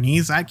not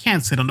Japanese. I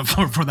can't sit on the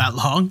floor for that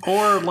long.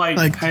 Or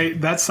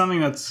that's something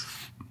that's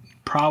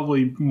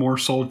probably more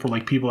sold for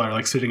like people that are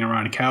like sitting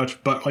around a couch.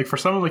 But like for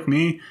someone like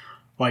me,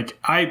 like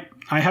I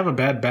have a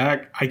bad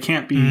back. I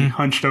can't be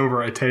hunched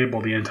over a table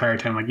the entire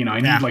time. Like,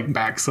 I need like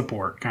back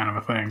support kind of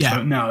a thing. Yeah.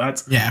 So no,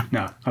 that's all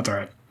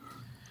right.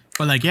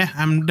 But like,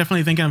 I'm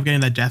definitely thinking of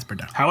getting that Jasper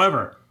down.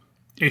 However,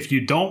 if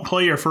you don't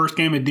play your first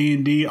game of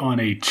D&D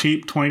on a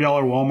cheap $20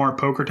 Walmart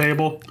poker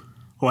table,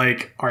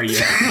 like, are you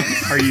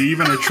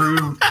even a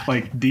true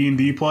like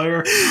D&D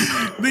player?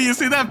 Do you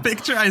see that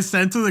picture I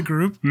sent to the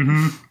group?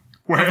 Mm-hmm.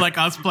 Of like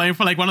us playing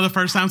for like one of the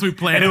first times we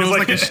played, and it was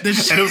like a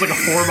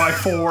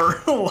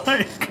 4x4,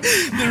 like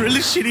the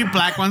really shitty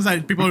black ones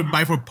that people would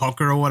buy for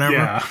poker or whatever.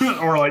 Yeah,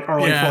 or like for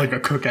like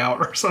a cookout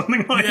or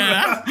something like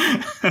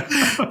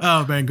that.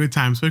 Oh man, good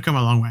times. We've come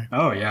a long way.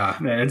 Oh yeah,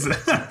 it's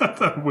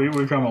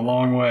we've come a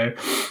long way.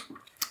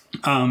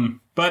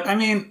 But I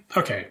mean,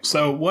 okay,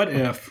 so what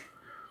if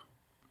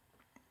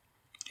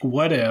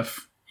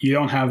you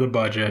don't have the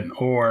budget,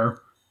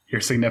 or your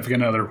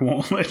significant other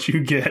won't let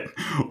you get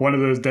one of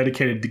those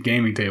dedicated to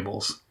gaming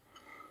tables,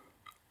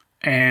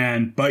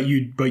 but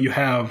you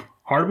have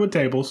hardwood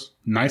tables,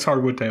 nice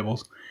hardwood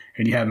tables,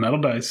 and you have metal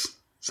dice.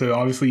 So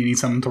obviously you need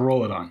something to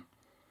roll it on.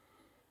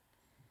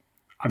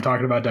 I'm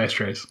talking about dice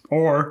trays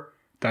or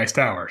dice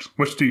towers.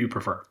 Which do you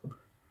prefer?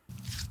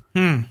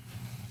 I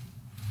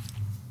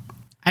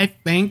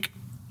think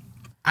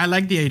I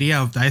like the idea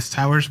of dice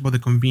towers, but the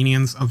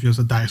convenience of just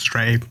a dice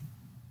tray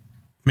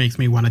makes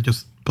me want to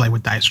just play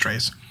with dice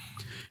trays.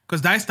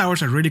 Because dice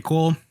towers are really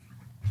cool,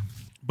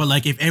 but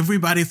like if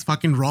everybody's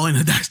fucking rolling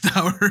a dice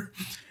tower,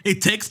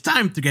 it takes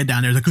time to get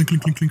down there. It's like clink,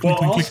 clink, clink, clink,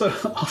 clink,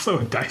 clink. Also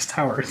a dice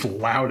tower is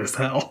loud as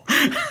hell.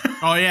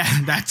 Oh yeah,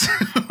 that's.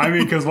 I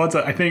mean, because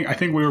I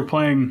think we were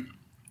playing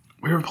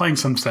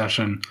some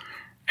session,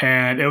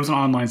 and it was an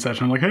online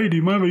session. I'm like, hey, do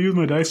you mind if I use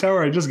my dice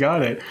tower? I just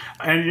got it,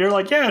 and you're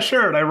like, yeah,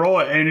 sure. And I roll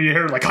it, and you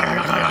hear like. I'm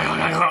like,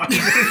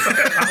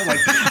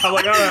 all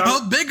right.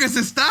 How big is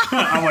this stuff?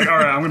 I'm like, all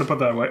right, I'm gonna put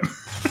that away.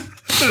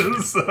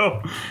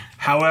 So,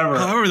 however,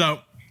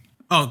 though,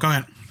 oh, go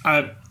ahead.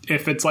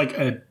 If it's like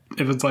a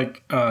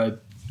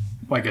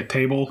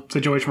table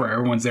situation where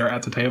everyone's there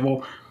at the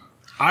table,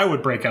 I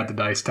would break out the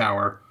dice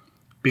tower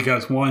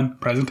because one,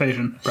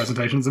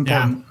 presentation's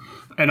important,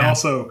 and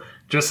also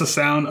just the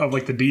sound of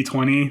like the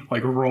D20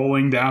 like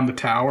rolling down the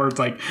tower. It's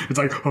like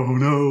oh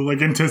no,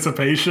 like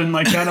anticipation,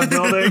 like kind of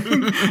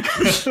building.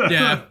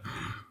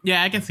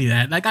 Yeah, I can see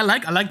that. Like I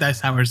like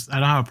dice towers. I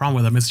don't have a problem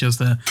with them. It's just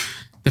the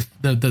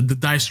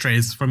dice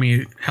trays for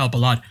me help a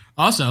lot.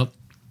 Also,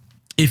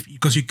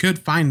 because you could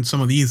find some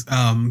of these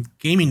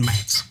gaming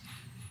mats.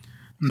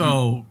 Mm-hmm.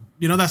 So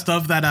that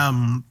stuff that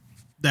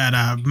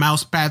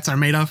mouse pads are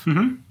made of.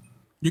 Mm-hmm.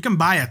 You can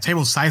buy a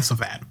table size of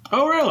that.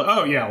 Oh, really?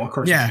 Oh, yeah. Well, of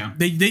course. Yeah,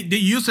 they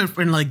use it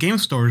in like game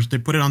stores. They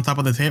put it on top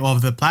of the table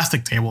of the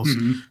plastic tables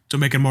to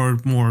make it more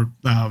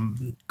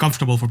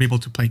comfortable for people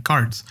to play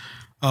cards.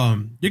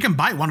 You can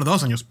buy one of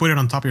those and just put it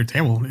on top of your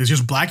table. It's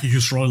just black. You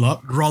just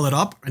roll it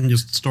up, and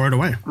just store it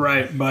away.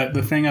 Right, but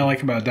the thing I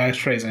like about dice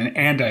trays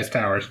and dice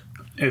towers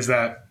is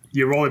that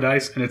you roll a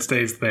dice and it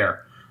stays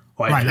there.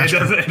 Like right,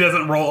 it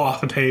doesn't roll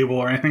off the table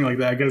or anything like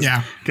that.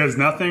 Because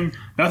nothing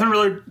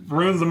really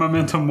ruins the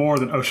momentum more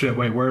than, oh shit,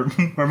 wait, where'd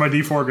my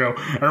D4 go?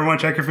 Everyone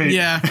check your feet.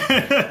 Yeah.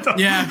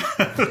 Yeah.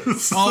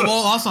 So, well,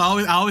 also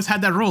I always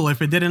had that rule.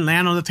 If it didn't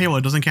land on the table,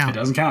 it doesn't count. It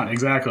doesn't count,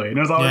 exactly. And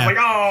it was always like,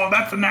 oh,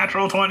 that's a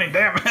natural 20,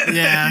 damn it.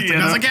 Yeah, it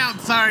doesn't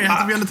count. Sorry, it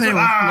has to be on the table.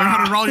 Learn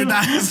how to roll your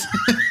dice.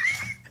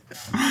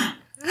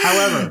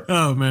 However,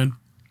 oh man,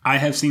 I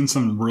have seen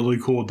some really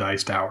cool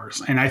dice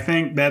towers, and I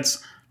think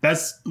that's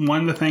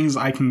one of the things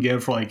I can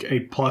give for like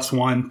a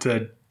 +1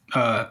 to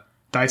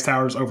dice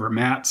towers over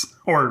mats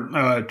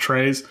or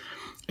trays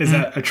is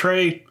that a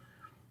tray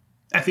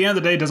at the end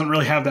of the day doesn't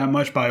really have that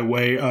much by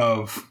way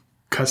of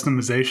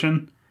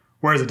customization.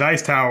 Whereas a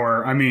dice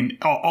tower, I mean,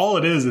 all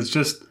it is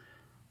just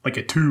like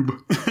a tube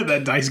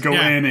that dice go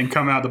in and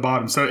come out the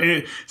bottom. So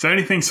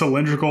anything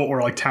cylindrical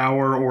or like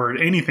tower or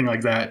anything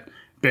like that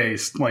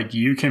based, like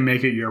you can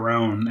make it your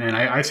own. And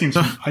I've seen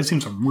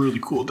some really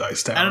cool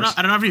dice towers.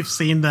 I don't know if you've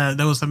seen there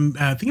was some,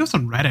 I think it was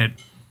on Reddit.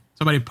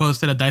 Somebody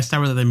posted a dice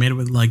tower that they made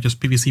with like just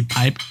PVC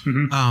pipe.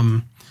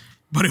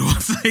 But it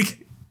was like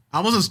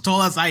almost as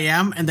tall as I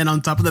am, and then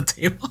on top of the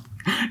table.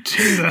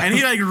 Jesus. And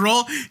he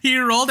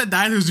rolled the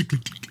dice, and it was just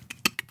click, click,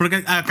 click, click, for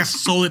like a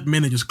solid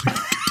minute, just click.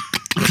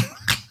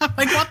 I'm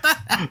like, what the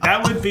hell?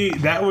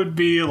 That would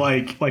be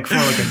like for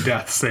like a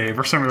death save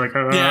or something like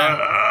that.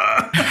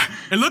 Yeah.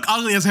 It looked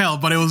ugly as hell,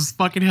 but it was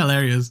fucking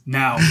hilarious.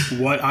 Now,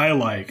 what I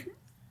like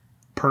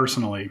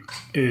personally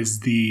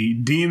is the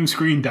DM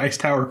screen dice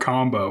tower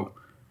combo,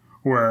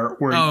 where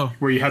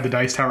you have the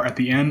dice tower at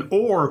the end,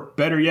 or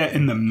better yet,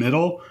 in the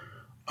middle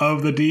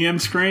of the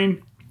DM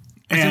screen.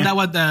 Isn't that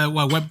what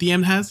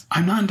WebDM has?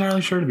 I'm not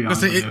entirely sure, to be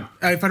honest with you.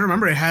 If I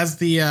remember, it has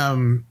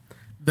the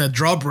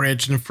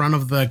drawbridge in front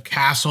of the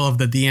castle of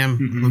the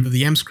DM of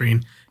the DM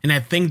screen, and I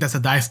think that's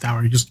a dice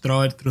tower. You just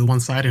throw it through one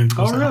side and it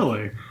goes out.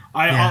 Really?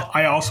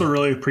 I also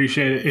really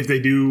appreciate it if they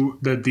do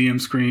the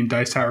DM screen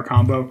dice tower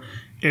combo,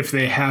 if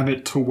they have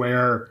it to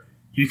where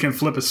you can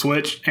flip a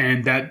switch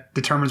and that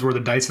determines where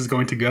the dice is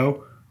going to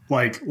go.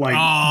 I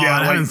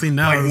haven't seen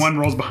those. Like one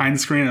rolls behind the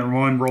screen and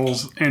one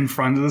rolls in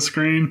front of the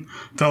screen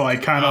to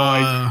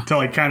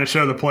kind of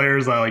show the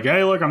players like,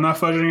 hey, look, I'm not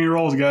fudging any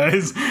rolls,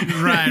 guys.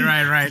 Right.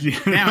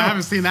 Damn, I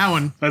haven't seen that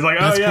one. I was like,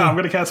 cool. I'm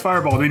gonna cast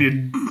Fireball. Then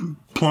you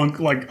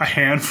plunk like a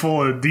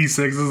handful of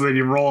D6s and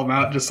you roll them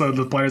out just so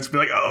the players can be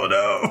like, oh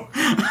no.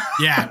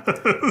 Yeah.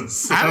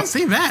 So, I haven't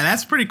seen that.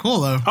 That's pretty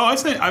cool though. Oh,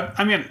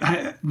 I mean,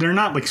 they're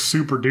not like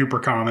super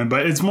duper common,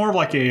 but it's more of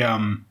like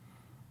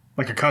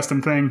a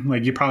custom thing.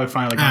 Like you probably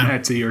find like on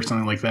Etsy or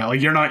something like that.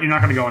 Like you're not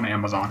going to go on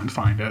Amazon and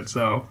find it.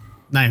 So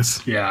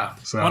nice. Yeah.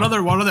 So what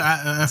other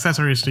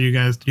accessories do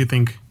you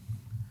think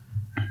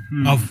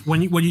of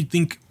when you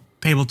think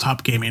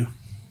tabletop gaming?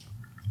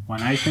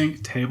 When I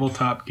think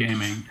tabletop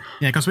gaming,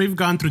 yeah, because we've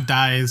gone through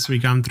dice,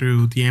 we've gone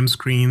through DM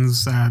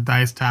screens,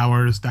 dice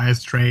towers,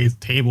 dice trays,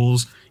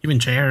 tables, even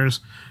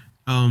chairs.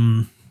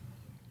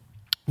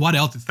 What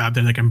else is out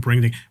there that can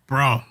bring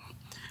bro?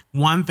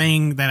 One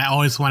thing that I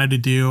always wanted to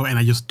do, and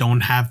I just don't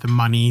have the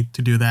money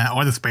to do that,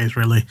 or the space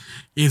really,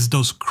 is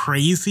those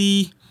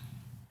crazy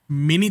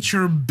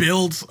miniature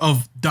builds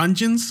of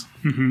dungeons.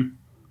 Mm-hmm.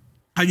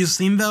 Have you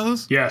seen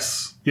those?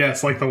 Yes,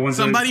 like the ones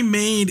somebody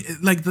made,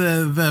 like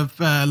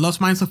the Lost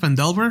Mines of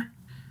Endelver,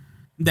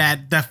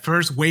 that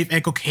first Wave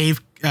Echo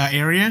Cave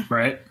area.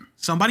 Right.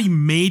 Somebody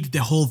made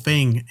the whole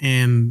thing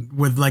and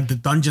with like the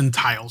dungeon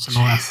tiles and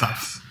all that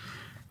stuff.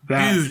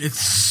 Dude,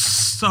 it's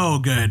so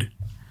good.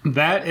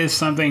 That is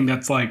something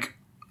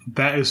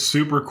that is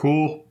super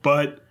cool,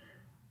 but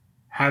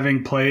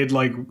having played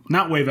like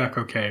not Wave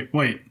Echo Cave.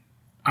 Wait,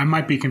 I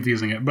might be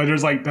confusing it, but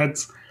there's like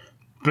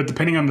but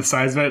depending on the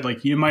size of it,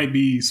 like you might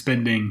be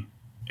spending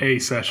a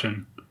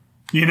session,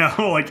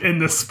 like in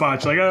this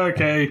spot. You're like, oh,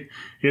 okay,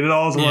 it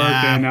all worked,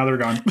 and now they're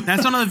gone.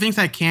 That's one of the things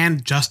I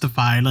can't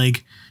justify,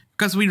 like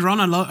because we run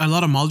a lot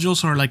of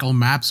modules, or like all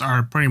maps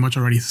are pretty much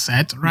already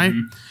set, right?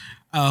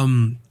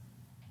 Mm-hmm.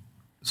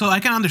 So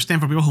I can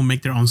understand for people who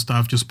make their own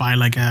stuff, just buy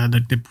like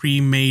the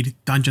pre-made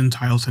dungeon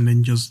tiles and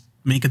then just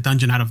make a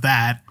dungeon out of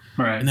that,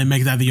 right? And then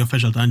make that the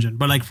official dungeon.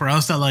 But like for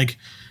us, that like,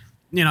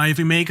 if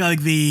you make like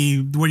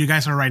where you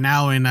guys are right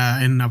now in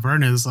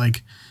Avernus,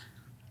 like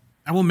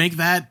I will make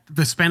that,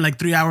 spend like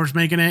 3 hours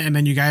making it, and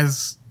then you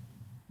guys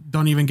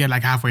don't even get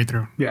like halfway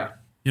through. Yeah,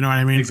 you know what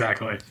I mean?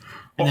 Exactly.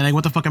 And then like,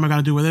 what the fuck am I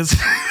gonna do with this?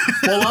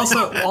 Well,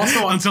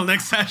 also until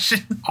next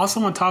session.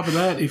 Also, on top of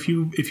that, if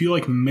you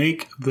like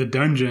make the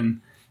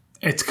dungeon,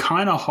 it's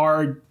kind of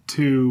hard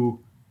to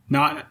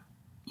not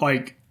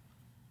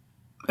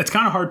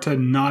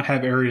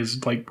have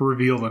areas like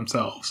reveal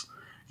themselves,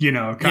 kind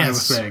of a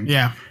thing.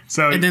 Yeah.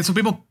 So, and then some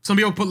people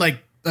put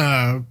like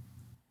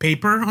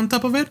paper on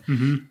top of it.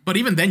 But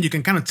even then, you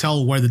can kind of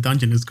tell where the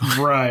dungeon is going.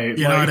 Right.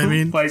 You know what I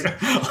mean? Like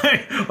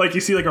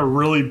you see like a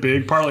really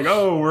big part, like,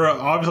 oh, we're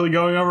obviously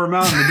going over a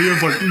mountain. The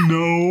DM's like,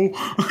 no.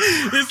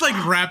 It's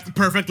like wrapped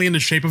perfectly in the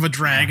shape of a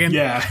dragon.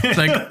 Yeah. It's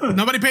like,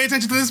 nobody pay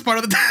attention to this part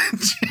of the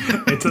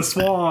dungeon. It's a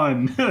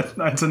swan.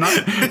 It's a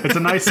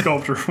nice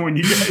sculpture when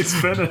you guys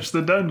finish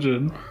the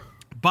dungeon.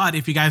 But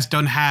if you guys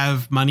don't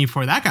have money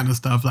for that kind of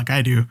stuff, like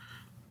I do,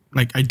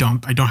 like I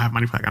don't have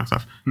money for that kind of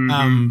stuff.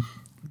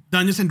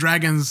 Dungeons and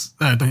Dragons,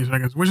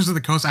 Wizards of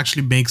the Coast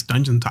actually makes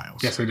dungeon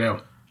tiles. Yes, they do.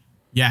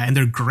 Yeah, and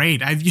they're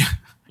great. I've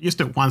used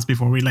it once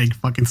before we like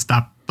fucking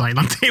stopped playing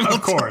on tabletop.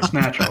 Of course,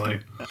 naturally.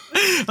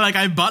 Like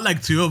I bought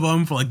like 2 of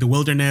them for like the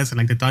wilderness and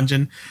like the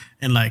dungeon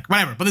and like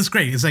whatever. But it's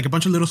great. It's like a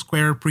bunch of little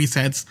square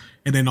presets,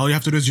 and then all you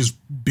have to do is just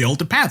build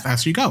the path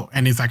as you go,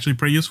 and it's actually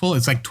pretty useful.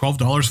 It's like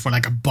 $12 for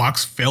like a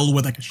box filled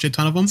with like a shit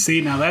ton of them.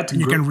 See, now that's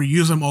you can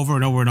reuse them over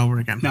and over and over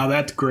again. Now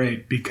that's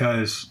great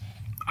because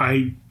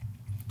I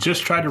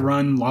just tried to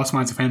run Lost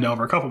Mines of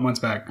Phandelver a couple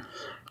months back,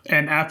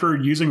 and after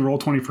using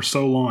Roll20 for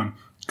so long,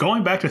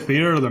 going back to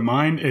Theater of the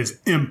Mind is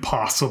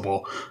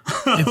impossible.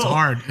 It's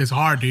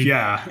hard, dude.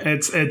 Yeah,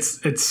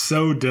 it's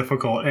so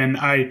difficult, and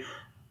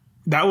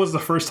that was the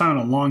first time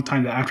in a long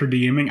time that after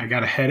DMing I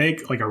got a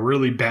headache, like a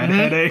really bad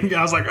headache.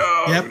 I was like,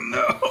 oh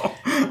no.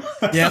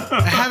 Yep.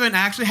 I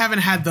haven't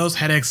had those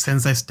headaches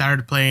since I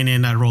started playing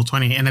in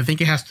Roll20, and I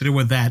think it has to do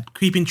with that,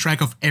 keeping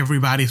track of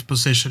everybody's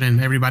position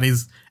and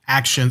everybody's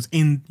actions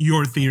in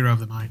your Theater of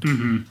the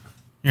Mind.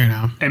 You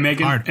know, and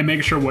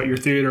making sure what your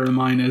Theater of the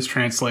Mind is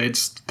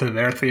translates to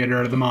their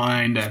Theater of the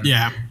Mind. And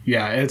yeah,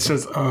 it's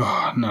just,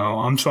 oh no,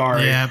 I'm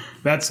sorry. Yeah.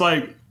 That's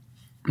why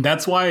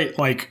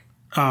like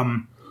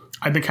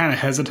I've been kind of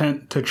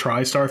hesitant to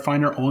try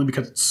Starfinder only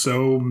because it's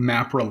so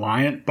map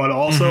reliant, but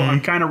also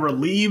I'm kind of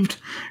relieved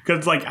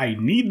because like I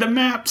need the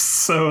maps,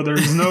 so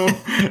there's no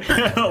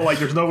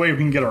there's no way we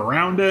can get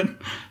around it.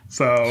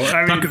 So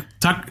I mean,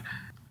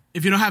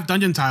 if you don't have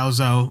dungeon tiles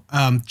though,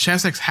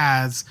 Chessex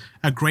has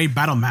a great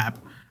battle map.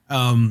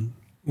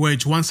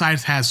 Which one side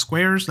has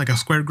squares, like a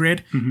square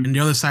grid, and the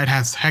other side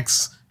has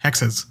hexes.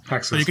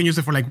 So you can use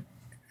it for like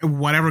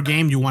whatever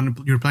game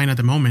you're playing at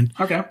the moment.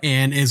 Okay.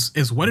 And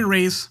is wet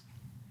erase,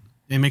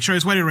 and make sure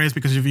it's wet erase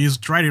because if you use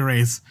dry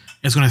erase,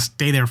 it's gonna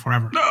stay there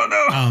forever.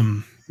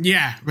 No.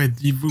 Yeah, but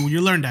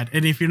you learn that,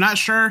 and if you're not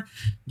sure,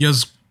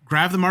 just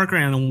grab the marker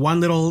and in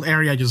one little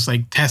area, just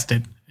like test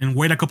it and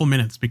wait a couple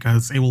minutes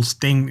because it will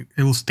stain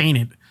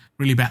it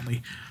really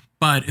badly.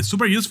 But it's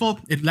super useful.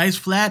 It lies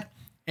flat.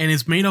 And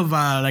it's made of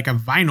like a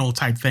vinyl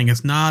type thing.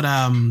 It's not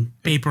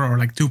paper or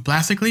like too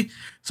plastically,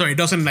 so it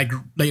doesn't like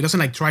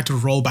try to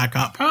roll back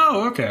up.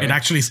 Oh, okay. It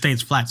actually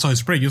stays flat, so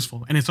it's pretty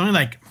useful. And it's only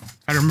like,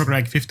 I remember,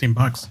 like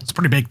 $15. It's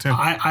pretty big too.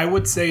 I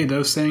would say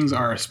those things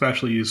are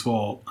especially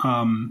useful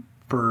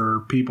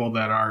for people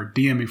that are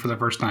DMing for the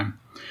first time.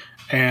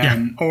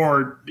 And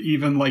or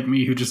even like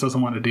me who just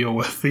doesn't want to deal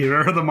with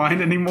Theater of the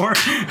Mind anymore.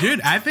 Dude,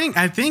 I think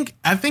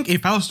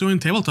if I was doing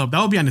tabletop, that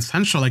would be an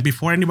essential. Like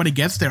before anybody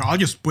gets there, I'll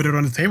just put it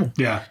on the table.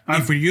 Yeah.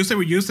 If we use it,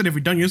 we use it. If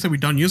we don't use it, we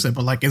don't use it.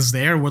 But like it's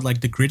there with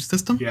like the grid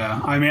system. Yeah.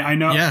 I mean, I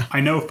know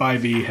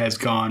 5e has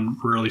gone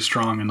really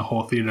strong in the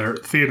whole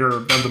Theater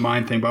of the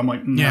Mind thing, but I'm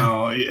like,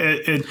 no.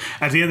 It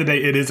at the end of the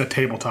day, it is a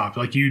tabletop.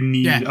 Like you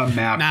need a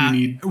map. You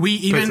need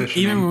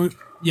positioning.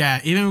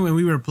 Even when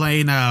we were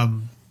playing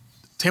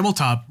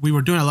tabletop, we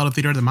were doing a lot of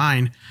Theater of the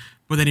Mind,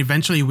 but then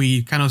eventually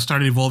we kind of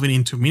started evolving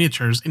into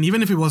miniatures. And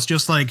even if it was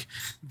just like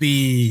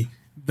the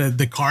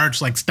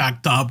cards like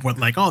stacked up with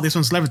like, oh, this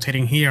one's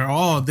levitating here,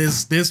 oh,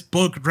 this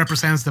book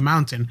represents the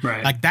mountain,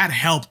 right? Like that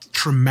helped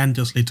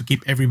tremendously to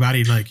keep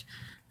everybody like,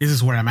 this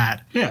is where I'm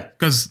at. Yeah.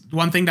 Because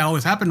one thing that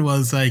always happened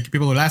was like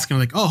people would ask me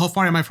like, oh, how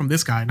far am I from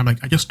this guy? And I'm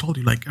like, I just told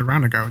you like a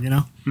round ago, you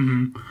know?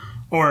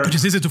 Which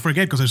is easy to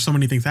forget because there's so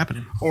many things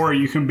happening. Or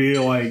you can be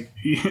like,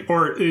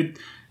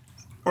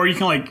 or you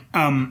can like,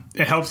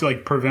 it helps you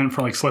like prevent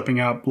from like slipping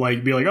up,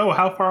 like be like, oh,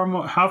 how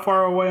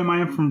far away am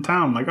I from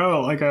town? Like,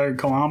 oh, like a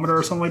kilometer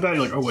or something like that.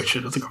 You're like, oh wait,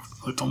 shit, it's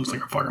almost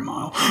like a fucking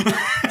mile.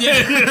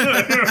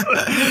 Yeah.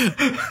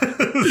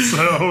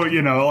 So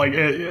like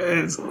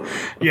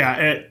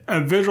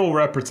a visual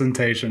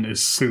representation is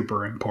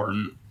super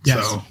important.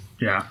 Yes. So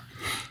yeah.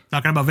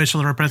 Talking about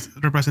visual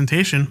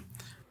representation.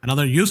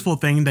 Another useful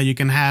thing that you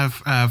can have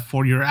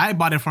for your, I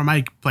bought it for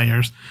my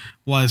players,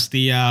 was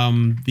the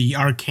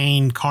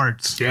arcane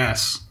cards.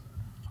 Yes.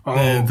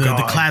 Oh,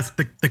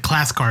 the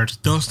class cards.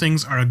 Those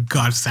things are a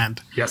godsend.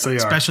 Yes, they are.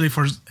 Especially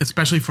for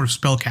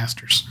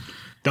spellcasters.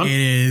 It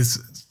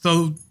is,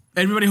 so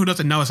everybody who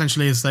doesn't know,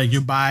 essentially, is like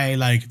you buy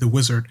like the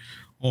wizard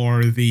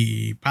or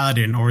the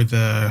paladin or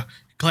the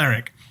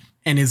cleric,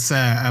 and it's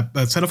a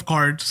set of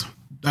cards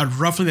that are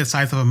roughly the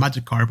size of a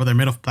magic card, but they're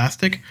made of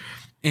plastic.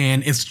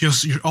 And it's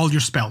just all your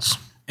spells,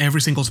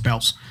 every single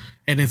spells.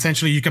 And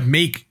essentially you can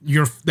make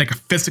your like a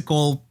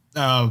physical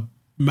spell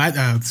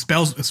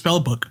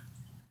book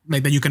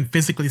like that you can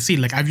physically see.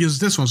 Like I've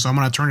used this one, so I'm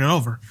going to turn it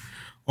over.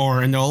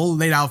 And they're all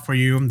laid out for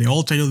you. They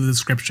all tell you the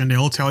description. They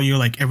all tell you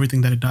like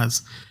everything that it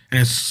does. And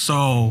it's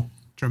so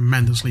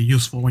tremendously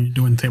useful when you're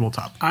doing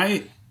tabletop.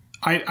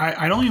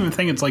 I don't even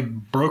think it's like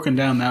broken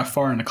down that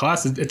far into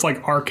classes. It's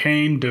like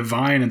arcane,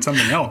 divine, and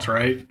something else,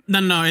 right?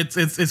 No.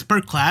 It's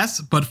per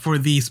class, but for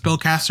the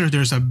spellcaster,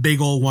 there's a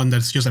big old one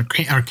that's just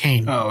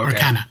arcane. Oh, okay.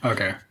 Arcana.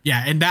 Okay.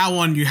 Yeah, in that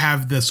one you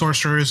have the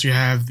sorcerers, you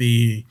have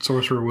the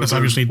sorcerer, wizard,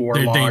 obviously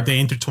warlock. they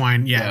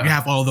intertwine. Yeah, you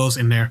have all those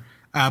in there.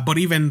 But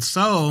even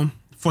so,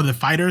 for the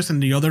fighters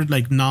and the other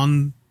like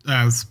non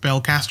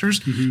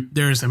spellcasters,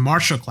 there's a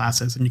martial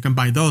classes, and you can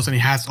buy those, and it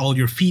has all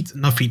your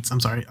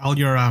all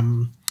your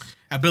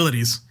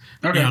abilities.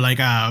 Okay. You know, like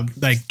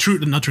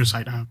true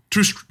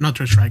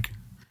strike,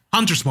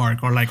 hunter's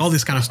mark, or like all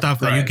this kind of stuff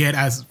that you get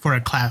as for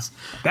a class.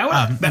 That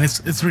would, and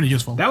it's really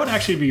useful. That would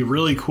actually be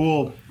really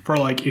cool for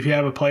like if you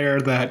have a player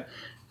that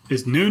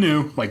is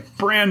new, like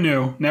brand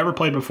new, never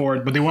played before,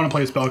 but they want to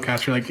play a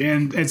spellcaster, like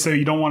and so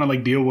you don't want to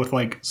like deal with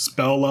like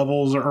spell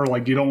levels or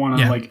like you don't want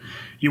to like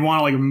you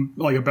want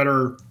like a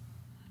better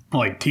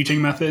like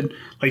teaching method.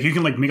 Like you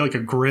can like make like a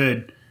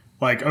grid,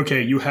 like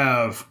okay, you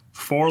have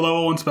 4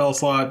 level 1 spell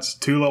slots,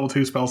 2 level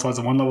 2 spell slots,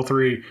 and 1 level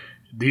 3.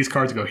 These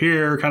cards go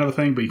here, kind of a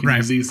thing, but you can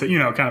use these, you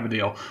know, kind of a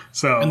deal.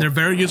 So and they're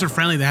very user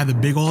friendly. They have the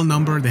big old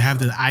number. They have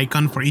the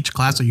icon for each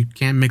class, so you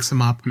can't mix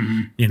them up.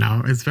 You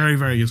know, it's very,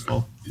 very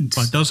useful.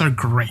 But those are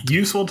great.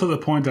 Useful to the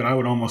point that I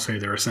would almost say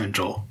they're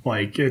essential.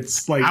 Like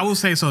it's like I will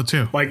say so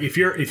too. Like if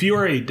you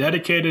are a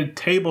dedicated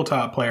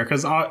tabletop player,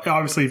 because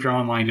obviously if you're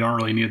online, you don't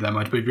really need it that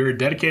much. But if you're a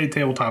dedicated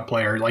tabletop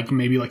player, like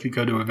maybe like you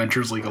go to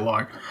Adventures League a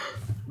lot.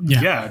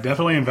 Yeah,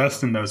 definitely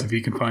invest in those if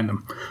you can find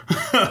them.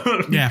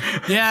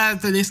 yeah.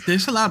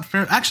 There's a lot.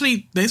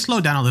 Actually, they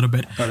slowed down a little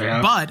bit.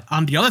 Oh, but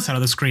on the other side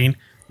of the screen,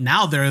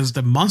 now there's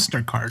the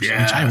monster cards, which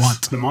I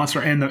want. The monster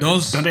and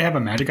those. Don't they have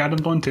a magic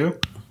items one too?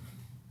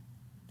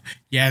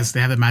 Yes, they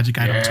have the magic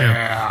item too.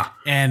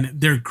 And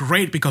they're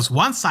great because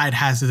one side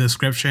has the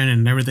description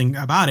and everything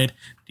about it.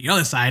 The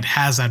other side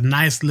has a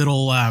nice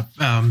little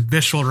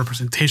visual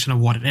representation of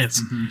what it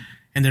is.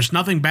 And there's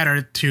nothing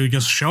better to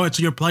just show it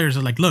to your players.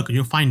 Like, look,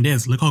 you'll find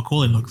this. Look how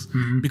cool it looks.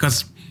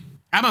 Because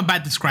I'm a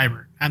bad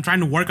describer. I'm trying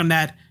to work on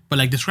that. But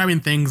like describing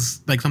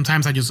things, like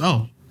sometimes I just,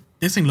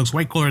 this thing looks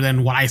way cooler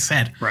than what I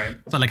said. Right.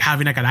 So like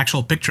having like an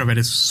actual picture of it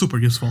is super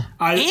useful.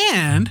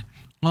 And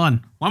hold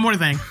on, one more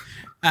thing.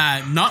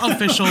 Not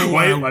official.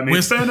 Wait, let me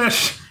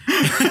finish.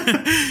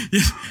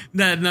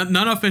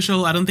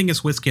 Non-official. I don't think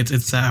it's WizKids.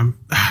 It's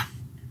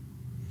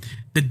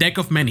the Deck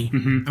of Many. I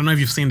don't know if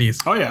you've seen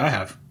these. Oh yeah, I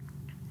have.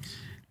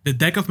 The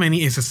Deck of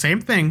Many is the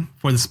same thing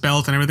for the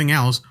spells and everything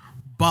else,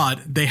 but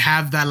they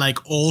have that like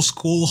old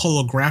school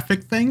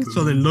holographic thing,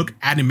 so they look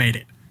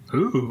animated.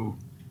 Ooh.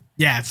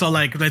 Yeah. So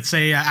like, let's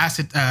say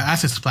acid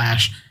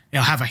splash.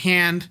 It'll have a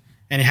hand.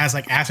 And it has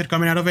like acid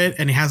coming out of it,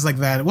 and it has like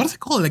that. What is it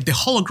called? Like the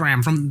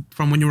hologram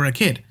from when you were a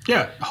kid.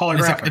 Yeah,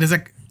 holographic. It is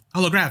like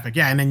holographic.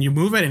 Yeah, and then you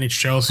move it, and it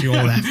shows you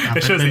all that stuff.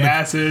 It shows the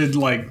acid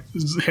like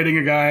hitting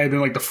a guy, then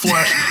like the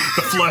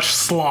flesh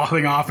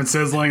sloughing off and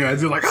sizzling. And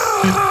it's like,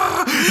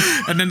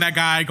 and then that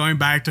guy going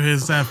back to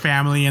his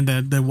family, and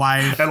the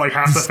wife, and like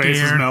half the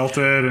face is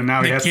melted, and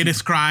now the kid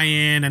is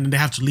crying, and they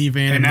have to leave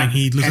in, and then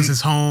he loses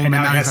his home, and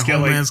now he's a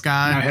homeless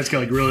guy. Now he has to get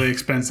like really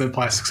expensive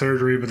plastic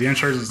surgery, but the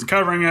insurance isn't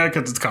covering it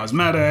because it's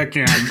cosmetic,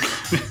 and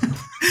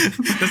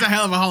that's a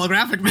hell of a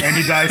holographic, man. And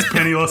he dies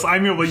penniless. I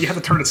mean, well, you have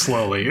to turn it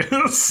slowly.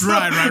 So.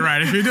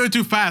 Right. If you do it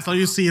too fast, all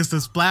you see is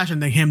the splash,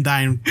 and then him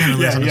dying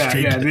penniless on the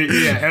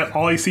street.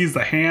 All he sees is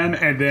the hand,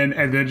 and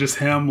then just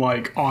him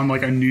like on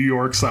like a New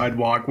York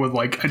sidewalk with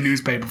like a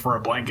newspaper for a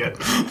blanket.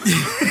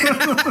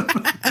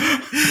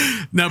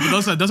 No,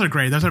 but those are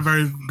great. Those are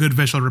very good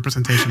visual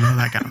representation of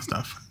that kind of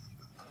stuff.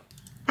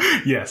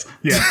 Yes,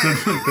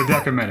 the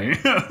Deck of Many.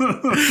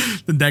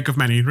 The Deck of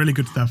Many, really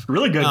good stuff.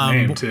 Really good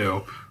name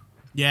too.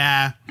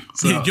 Yeah,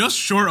 so, just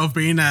short of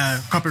being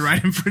a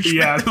copyright infringement.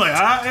 Yeah, like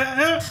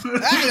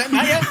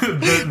not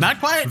yet. Not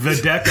quite. The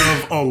deck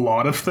of a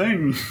lot of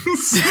things.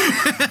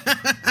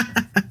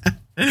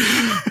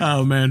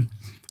 Oh man,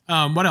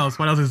 what else?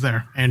 What else is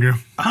there, Andrew?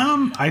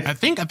 I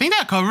think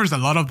that covers a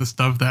lot of the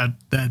stuff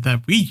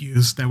that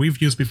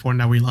we've used before and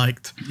that we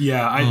liked.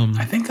 Yeah,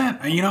 I think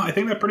that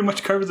pretty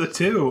much covers it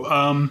too.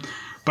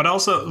 But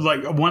also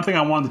like one thing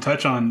I wanted to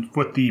touch on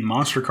with the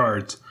monster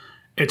cards.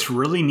 It's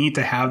really neat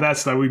to have that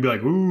so that we'd be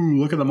like, ooh,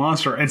 look at the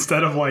monster,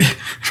 instead of like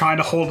trying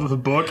to hold the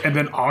book and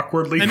then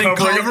awkwardly cover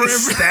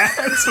the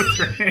stats with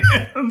your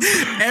hands.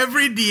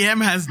 Every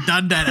DM has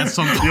done that at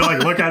some point. You're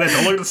like, look at it,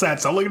 don't look at the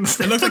stats, don't look at the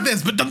stats. It looks like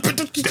this, but nope.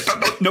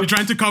 You're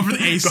trying to cover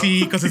the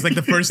AC because it's like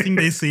the first thing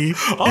they see.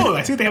 Oh,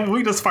 I see they have a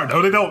weakness fire.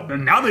 No, they don't.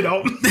 And now they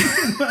don't.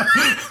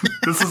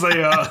 This is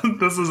a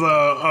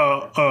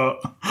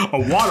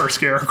water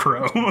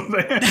scarecrow.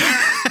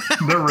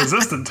 They're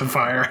resistant to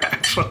fire,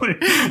 actually.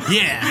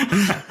 Yeah.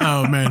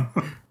 Oh man.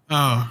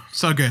 Oh,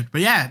 so good.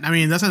 But yeah, I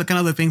mean, that's the kind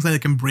of the things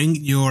that can bring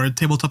your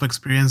tabletop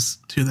experience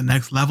to the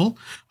next level.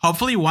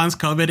 Hopefully, once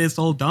COVID is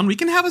all done, we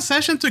can have a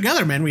session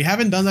together, man. We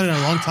haven't done that in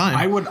a long time.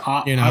 I would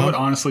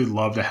honestly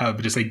love to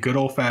have just a good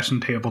old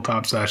fashioned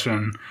tabletop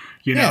session.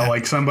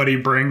 Like somebody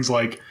brings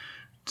like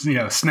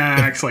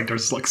snacks. Like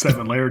there's like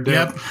 7-layer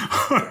dip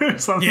or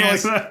something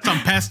like that. Some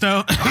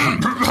pesto.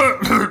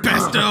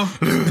 Pesto.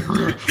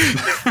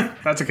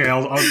 That's okay.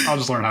 I'll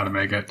just learn how to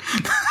make it.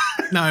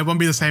 No, it won't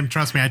be the same.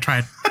 Trust me, I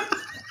tried.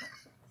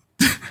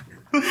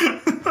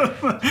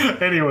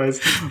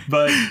 Anyways,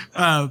 but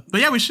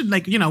yeah, we should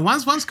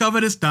once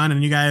COVID is done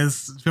and you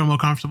guys feel more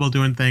comfortable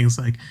doing things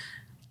like.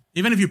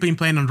 Even if you've been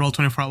playing on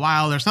Roll20 for a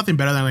while, there's nothing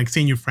better than like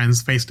seeing your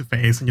friends face to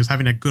face and just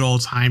having a good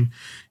old time.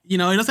 It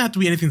doesn't have to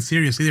be anything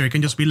serious either. It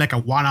can just be like a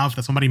one-off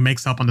that somebody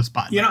makes up on the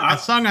spot.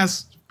 As long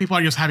as people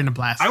are just having a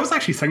blast. I was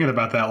actually thinking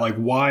about that, like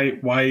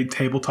why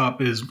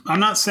tabletop is. I'm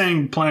not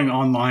saying playing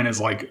online is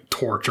like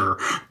torture,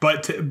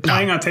 but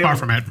playing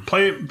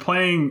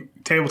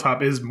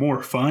tabletop is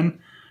more fun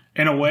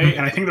in a way.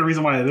 And I think the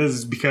reason why it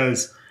is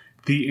because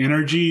the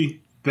energy.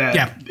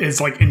 That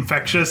is like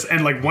infectious,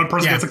 and like one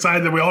person gets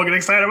excited, then we all get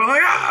excited. We're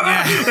like,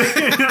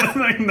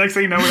 like, next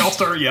thing you know, we all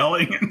start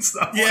yelling and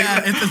stuff.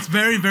 Yeah, it's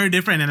very, very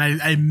different,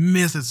 and I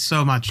miss it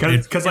so much.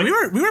 Because like, we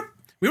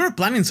were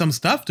planning some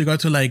stuff to go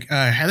to like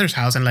Heather's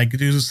house and like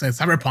do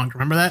Cyberpunk.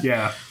 Remember that?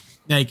 Yeah.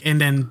 Like, and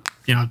then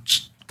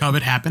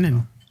COVID happened,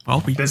 and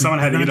then someone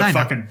had to get a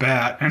fucking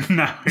bat, and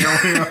now here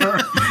we are.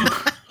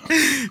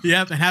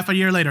 Yep, and half a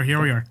year later,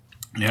 here we are.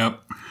 Yep.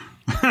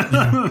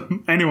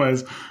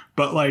 Anyways.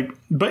 But I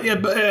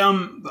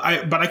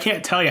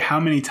can't tell you how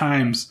many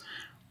times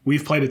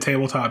we've played a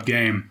tabletop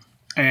game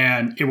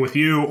and with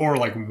you or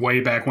like way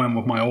back when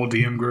with my old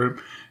DM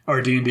group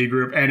or D&D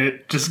group, and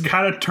it just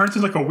kind of turns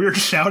into like a weird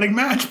shouting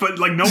match, but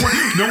like no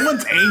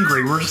one's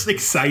angry. We're just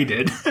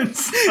excited. And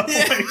stuff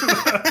like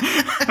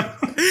that.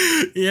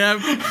 Yeah,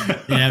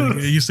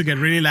 it used to get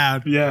really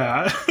loud.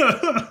 Yeah.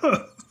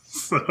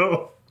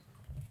 So,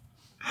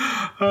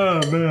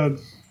 oh man.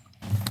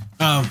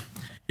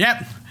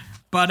 Yep.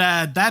 But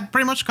that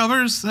pretty much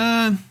covers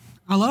a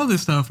lot of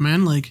this stuff,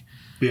 man. Like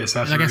the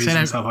accessories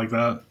and stuff like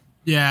that.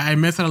 Yeah, I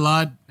miss it a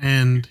lot,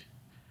 and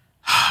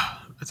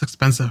it's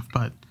expensive,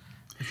 but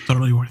it's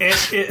totally worth it.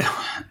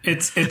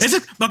 It's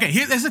okay.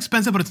 It's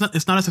expensive, but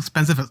it's not as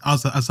expensive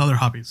as other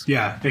hobbies.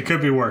 Yeah, it could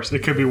be worse.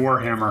 It could be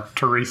Warhammer,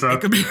 Teresa. It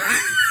could be.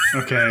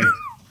 Okay.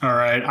 All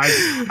right.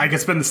 I could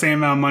spend the same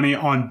amount of money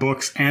on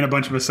books and a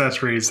bunch of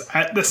accessories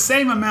at the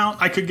same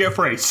amount I could get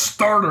for a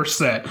starter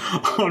set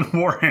on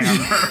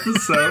Warhammer.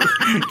 So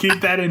keep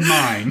that in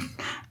mind.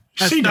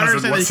 She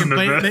doesn't listen to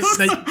this.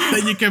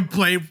 That you can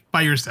play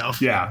by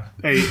yourself. Yeah.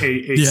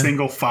 A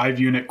single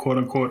 5-unit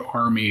quote-unquote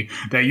army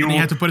that you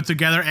have to put it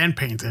together and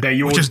paint it,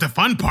 which is the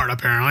fun part,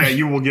 apparently. That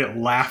you will get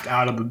laughed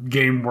out of the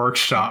game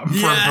workshop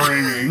for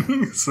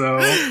bringing. So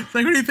it's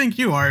like, who do you think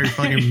you are, you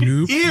fucking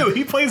noob? Ew,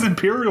 he plays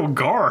Imperial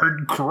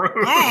Guard. Gross.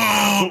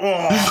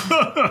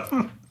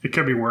 Oh. It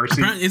could be worse.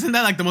 Isn't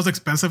that like the most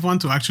expensive one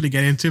to actually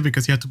get into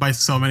because you have to buy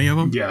so many of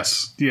them?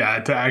 Yes. Yeah,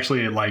 to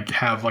actually like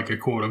have like a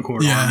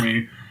quote-unquote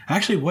army.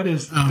 Actually, what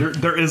is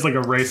there is like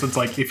a race that's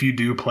like if you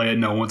do play it,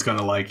 no one's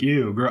gonna like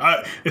you.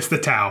 It's the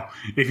Tau.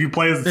 If you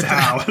play as the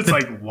Tau, it's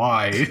like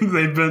why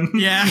they've been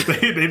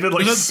they've been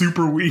like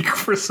super weak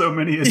for so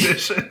many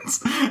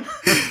editions.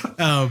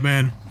 Oh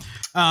man,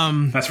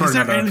 that's for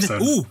another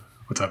episode. Ooh,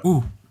 what's up?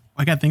 Ooh,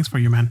 I got things for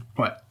you, man.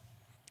 What?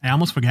 I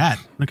almost forgot.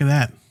 Look at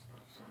that.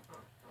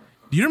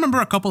 Do you remember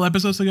a couple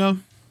episodes ago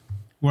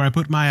where I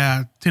put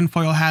my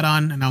tinfoil hat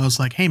on and I was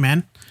like, "Hey,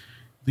 man,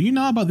 do you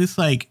know about this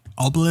like?"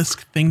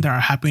 obelisk thing that are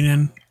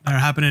happening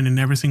in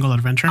every single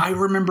adventure? I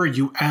remember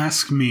you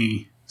asked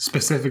me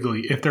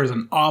specifically if there's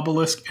an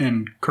obelisk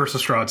in Curse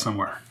of Strahd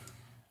somewhere.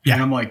 Yeah.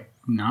 And I'm like,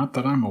 not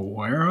that I'm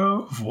aware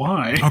of.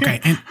 Why? Okay,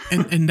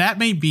 and that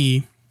may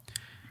be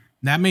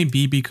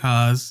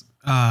because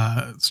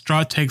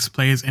Strahd takes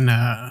place in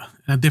a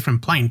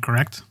different plane,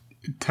 correct?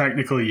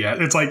 Technically, yeah.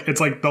 It's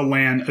like the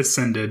land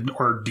ascended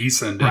or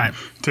descended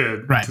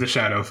to the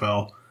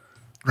Shadowfell.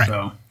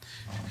 Right.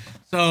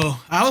 So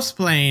I was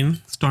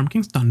playing Storm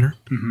King's Thunder,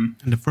 and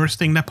the first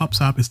thing that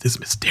pops up is this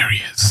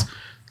mysterious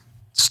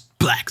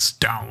black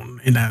stone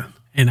in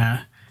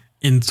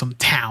some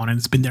town, and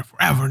it's been there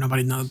forever.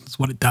 Nobody knows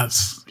what it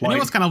does. And it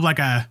was kind of like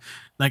it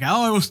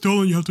was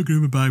stolen. You have to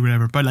give it back,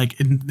 whatever. But like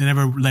it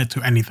never led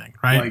to anything,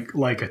 right?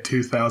 Like a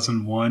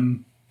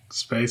 2001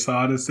 Space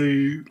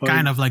Odyssey,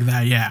 kind of like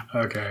that, yeah.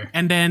 Okay.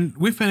 And then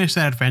we finished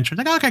that adventure.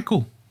 Like, okay,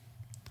 cool.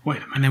 Wait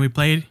a minute. And then we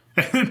played.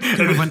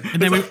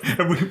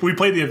 we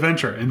played the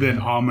adventure, and then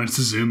ominous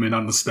zoom in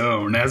on the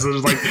stone as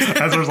there's like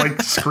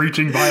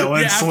screeching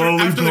violins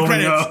slowly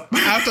blowing up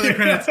after the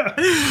credits.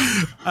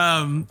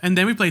 And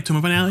then we played Tomb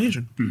of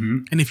Annihilation.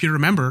 And if you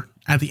remember,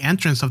 at the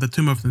entrance of the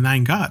Tomb of the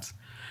Nine Gods,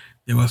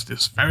 there was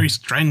this very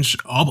strange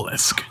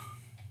obelisk,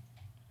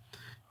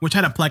 which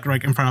had a plaque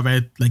right in front of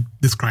it, like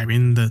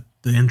describing the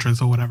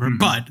entrance or whatever.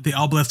 But the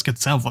obelisk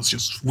itself was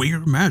just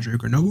weird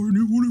magic, and nobody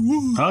knew what it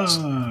was.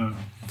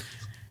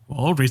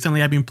 Well,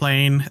 recently I've been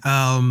playing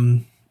Out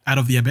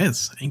of the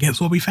Abyss, and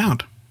guess what we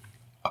found?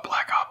 A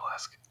black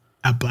obelisk.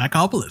 A black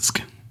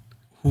obelisk,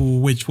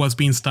 which was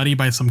being studied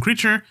by some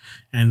creature,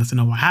 and doesn't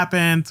know what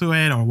happened to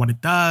it or what it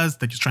does.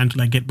 They're just trying to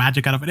like get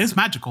magic out of it. It's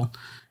magical,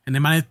 and they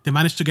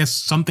managed to get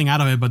something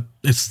out of it, but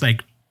it's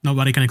like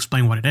nobody can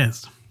explain what it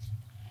is.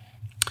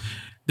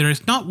 There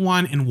is not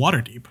one in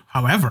Waterdeep.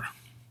 However,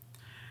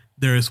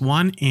 there is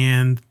one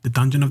in the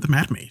Dungeon of the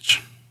Mad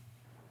Mage.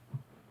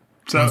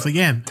 So once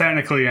again,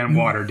 technically in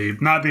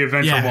Waterdeep, not the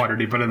adventure of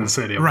Waterdeep, but in the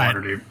city of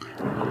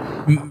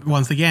Waterdeep.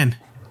 Once again,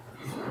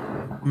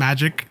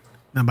 magic.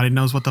 Nobody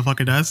knows what the fuck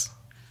it does.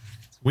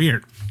 It's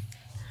weird.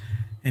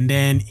 And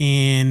then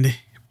in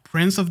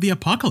Prince of the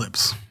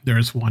Apocalypse,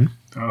 there's one.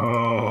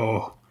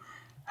 Oh,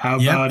 how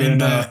about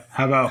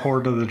how about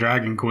Horde of the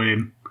Dragon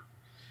Queen?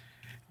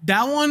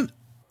 That one,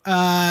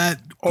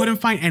 couldn't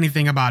find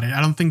anything about it.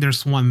 I don't think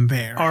there's one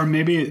there. Or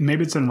maybe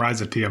it's in Rise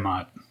of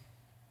Tiamat.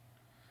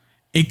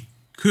 It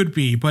could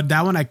be, but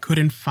that one I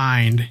couldn't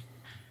find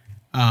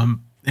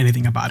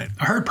anything about it.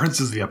 I heard Prince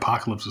of the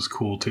Apocalypse was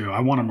cool too.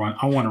 I want to run.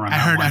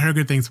 I heard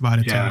good things about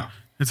it too.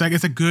 It's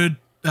a good,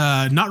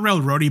 not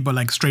railroady, but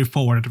like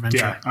straightforward adventure.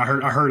 Yeah, I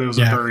heard it was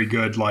a very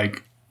good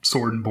like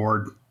sword and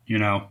board,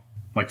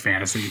 like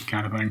fantasy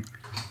kind of thing.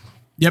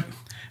 Yep.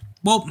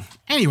 Well,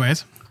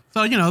 anyways,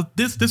 so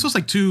this was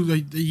like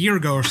a year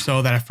ago or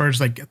so that I first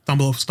like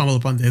stumbled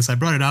upon this. I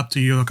brought it up to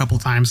you a couple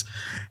times,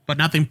 but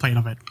nothing played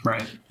of it.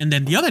 Right. And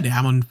then the other day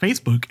I'm on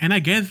Facebook and I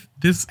get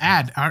this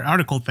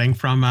article thing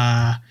from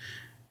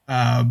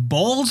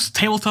Bowl's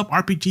Tabletop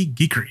RPG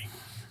Geekery.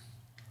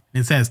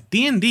 And it says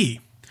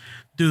D&D.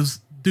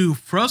 Do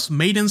Frost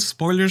Maiden's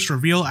spoilers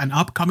reveal an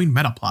upcoming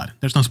meta plot?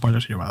 There's no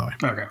spoilers here, by the way.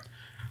 Okay.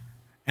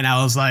 And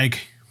I was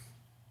like,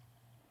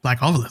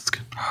 Black Obelisk.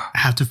 I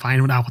have to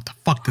find out what the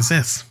fuck this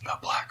is. The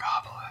Black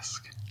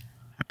Obelisk.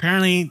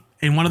 Apparently,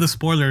 in one of the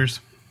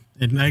spoilers,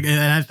 and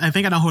I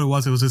think I know who it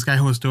was. It was this guy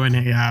who was doing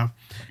a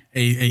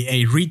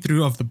read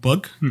through of the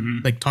book,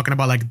 like talking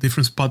about like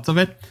different spots of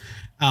it.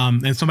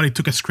 And somebody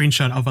took a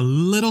screenshot of a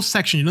little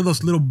section.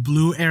 Those little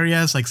blue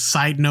areas, like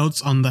side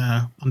notes on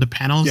the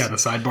panels. Yeah, the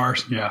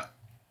sidebars. Yeah.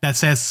 That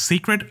says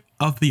 "Secret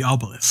of the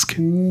Obelisk."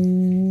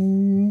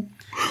 Ooh.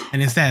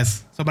 And it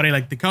says, somebody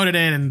like decoded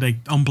it and they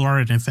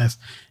unblurred it, and it says,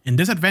 in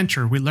this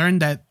adventure, we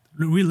learned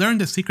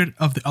the secret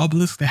of the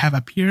obelisk that have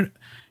appeared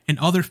in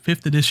other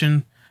 5th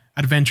edition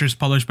adventures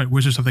published by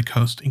Wizards of the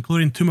Coast,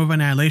 including Tomb of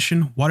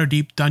Annihilation,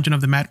 Waterdeep, Dungeon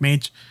of the Mad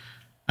Mage.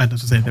 Doesn't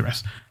say the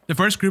rest. The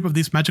first group of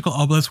these magical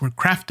obelisks were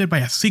crafted by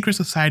a secret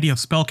society of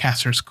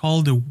spellcasters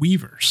called the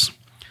Weavers.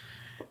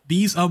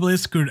 These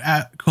obelisks could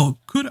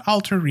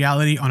alter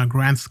reality on a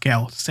grand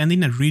scale,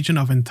 sending a region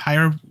of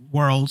entire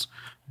worlds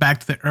back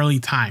to the early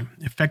time,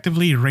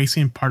 effectively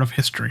erasing part of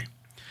history.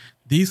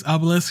 These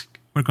obelisks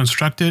were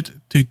constructed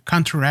to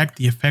counteract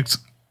the effects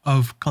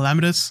of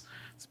calamitous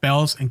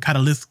spells and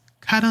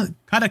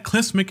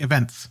cataclysmic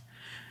events.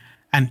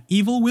 An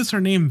evil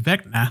wizard named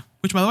Vecna,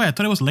 which by the way, I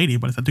thought it was a lady,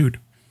 but it's a dude.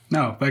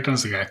 No,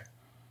 Vecna's a guy.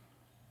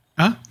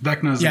 Huh?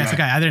 Vecna's a guy. Yeah, it's a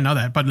guy. I didn't know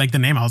that, but like the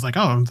name, I was like,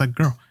 oh, it's a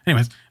girl.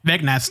 Anyways,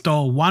 Vecna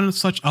stole one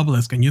such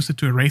obelisk and used it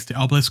to erase the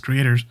obelisk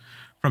creators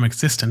from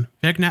existence.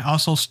 Vecna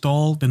also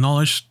stole the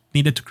knowledge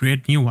needed to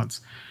create new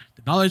ones.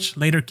 The knowledge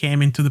later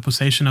came into the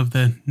possession of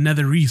the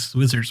Netherese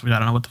wizards, which I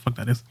don't know what the fuck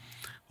that is,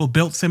 who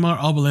built similar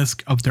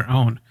obelisks of their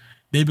own.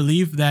 They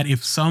believed that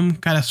if some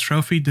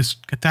catastrophe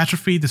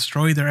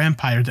destroyed their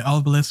empire, the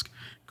obelisk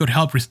could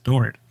help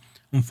restore it.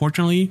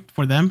 Unfortunately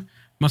for them,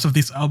 most of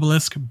these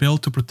obelisks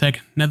built to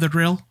protect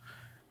Netherrealm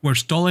were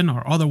stolen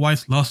or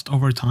otherwise lost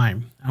over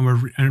time,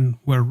 and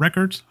were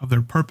records of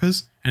their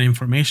purpose and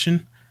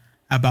information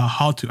about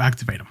how to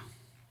activate them.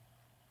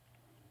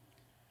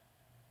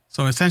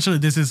 So essentially,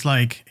 this is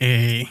like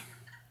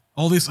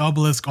all these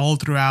obelisks all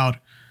throughout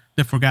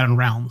the Forgotten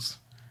Realms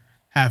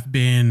have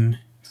been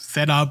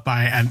set up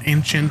by an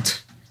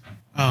ancient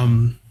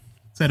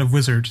set of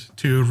wizards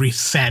to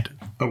reset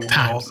the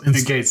world in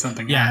case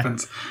something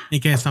happens.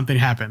 In case something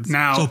happens.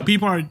 Now, so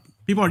people are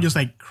just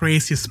like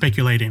crazy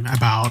speculating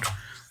about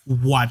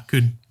what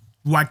could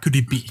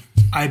it be.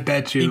 I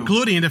bet you,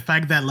 including the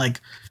fact that like,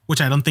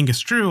 which I don't think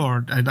is true,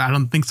 or I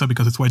don't think so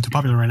because it's way too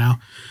popular right now,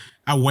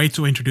 a way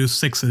to introduce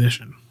 6th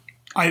edition.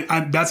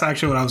 That's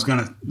actually what I was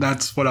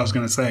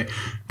gonna say,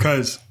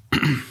 because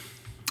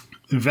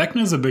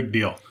Vecna is a big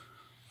deal.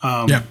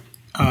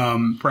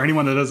 For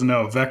anyone that doesn't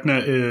know,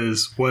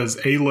 Vecna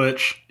was a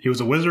lich. He was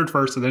a wizard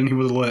first, and then he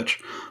was a lich.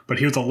 But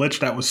he was a lich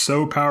that was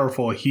so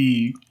powerful,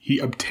 he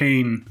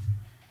obtained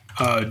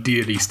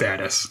deity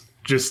status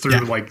just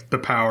through like the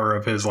power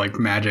of his like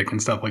magic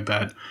and stuff like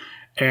that.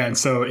 And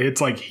so it's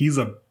like he's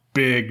a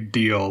big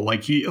deal.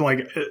 Like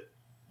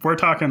we're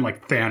talking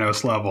like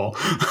Thanos level.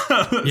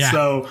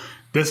 So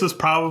this is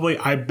probably,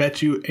 I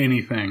bet you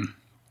anything,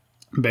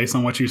 based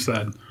on what you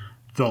said,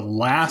 the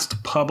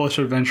last published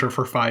adventure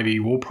for 5e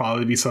will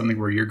probably be something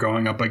where you're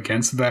going up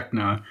against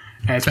Vecna,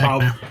 and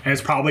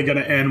it's probably going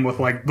to end with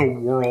like the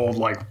world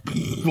like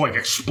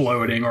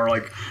exploding or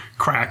like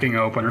cracking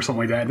open or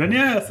something like that. And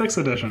then 6th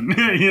edition,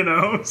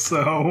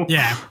 So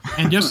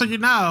and just so you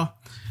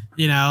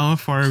know,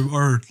 for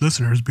our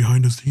listeners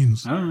behind the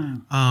scenes,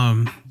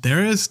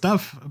 there is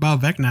stuff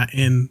about Vecna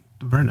in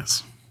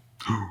Avernus.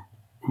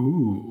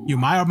 Ooh. You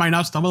might or might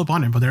not stumble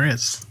upon it, but there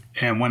is.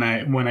 And when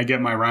I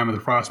get my Rime of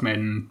the Frost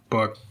Maiden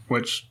book,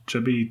 which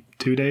should be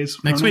 2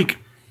 days next week.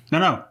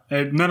 No.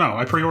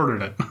 I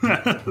pre-ordered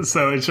it,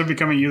 so it should be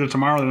coming either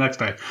tomorrow or the next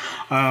day.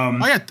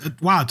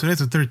 Wow, today's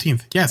the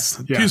 13th.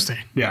 Yes, yeah, Tuesday.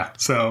 Yeah,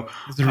 so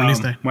it's the release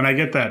day. When I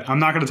get that, I'm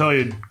not going to tell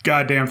you a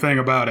goddamn thing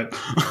about it.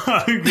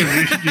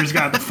 You're just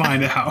got to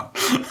find out.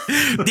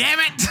 Damn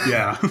it!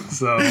 Yeah,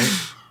 so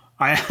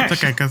I've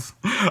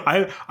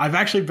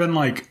actually been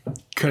like,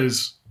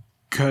 cause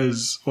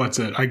what's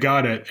it? I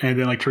got it, and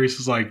then like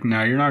Teresa's like,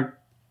 no, you're not.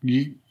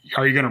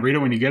 Are you going to read it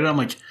when you get it? I'm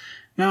like,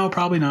 no,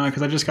 probably not,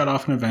 because I just got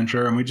off an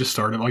adventure and we just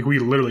started. Like, we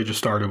literally just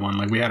started one.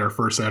 Like, we had our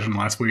first session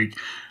last week.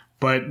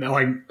 But,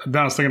 like,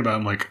 then I was thinking about it.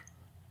 I'm like,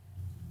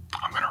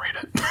 I'm going to read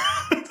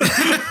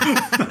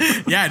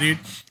it. Yeah, dude.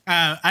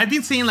 I've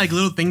been seeing, like,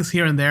 little things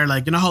here and there.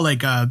 Like, you know how, like,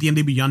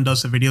 D&D Beyond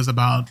does the videos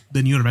about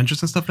the new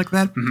adventures and stuff like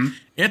that? Mm-hmm.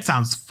 It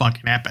sounds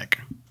fucking epic.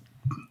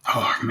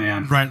 Oh,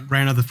 man.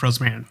 Right of the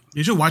Frost Man.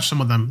 You should watch some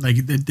of them. Like,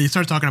 they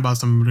start talking about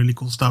some really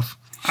cool stuff.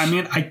 I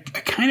mean, I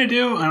kind of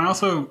do. And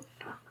also,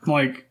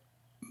 like,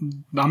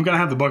 I'm gonna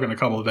have the book in a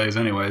couple of days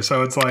anyway,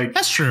 so it's like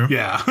that's true.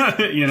 Yeah,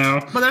 you know.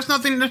 But there's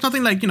nothing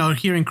like, you know,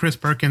 hearing Chris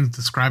Perkins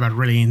describe a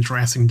really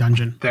interesting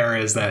dungeon. There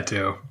is that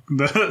too.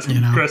 You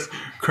know?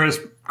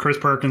 Chris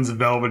Perkins'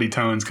 velvety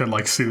tones could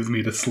like soothe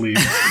me to sleep.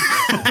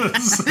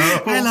 So,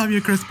 I love you,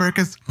 Chris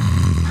Perkins.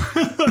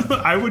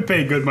 I would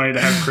pay good money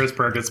to have Chris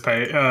Perkins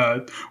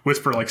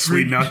whisper like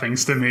sweet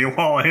nothings to me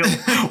while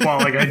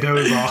I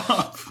doze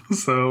off.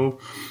 So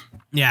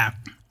yeah.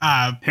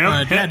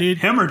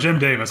 Him or Jim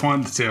Davis,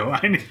 one of the two.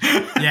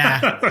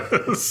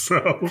 Yeah.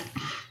 So,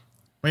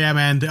 but yeah,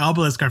 man, the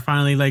obelisk are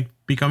finally like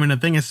becoming a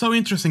thing. It's so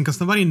interesting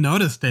because nobody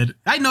noticed it.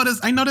 I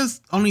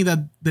noticed only that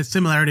the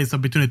similarities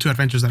between the two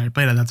adventures that I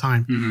played at that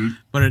time. Mm-hmm.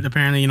 But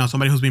apparently, you know,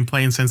 somebody who's been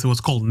playing since it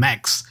was called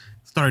Nex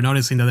started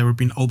noticing that there were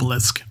being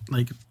obelisk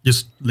like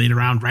just laid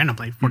around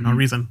randomly for no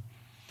reason,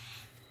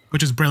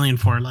 which is brilliant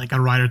for like a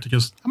writer to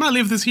just, I'm gonna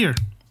leave this here.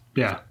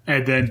 Yeah,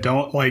 and then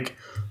don't like.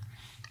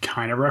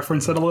 Kind of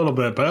reference it a little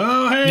bit, but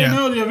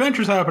the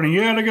adventure's happening.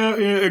 You gotta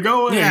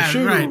go and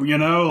shoot. Right. You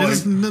know, like,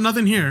 there's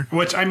nothing here.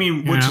 Which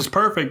is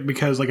perfect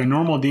because like a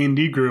normal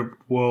D&D group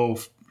will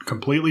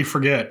completely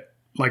forget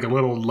like a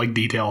little like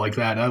detail like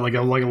that, like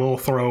a little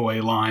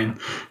throwaway line.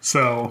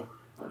 So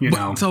you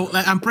know, so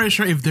I'm pretty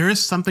sure if there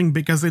is something,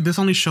 because this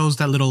only shows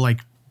that little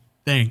like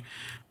thing,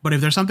 but if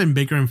there's something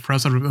bigger in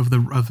front of the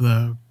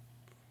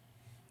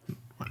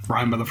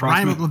Rime of the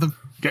Frost.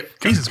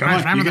 Jesus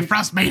Christ, Rime of the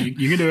Frost Maiden.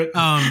 You can do it.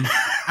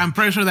 I'm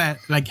pretty sure that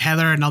like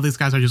Heather and all these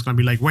guys are just going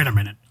to be like, wait a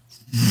minute.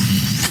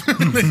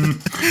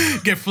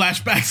 Get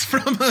flashbacks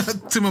from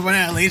Tomb of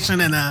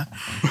Annihilation and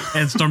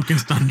Storm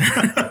King's Thunder.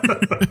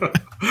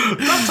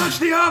 Don't touch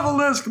the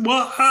obelisk.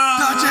 What?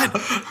 Touch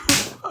it.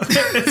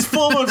 It's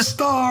full of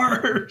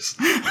stars.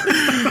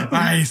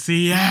 I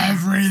see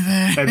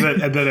everything. And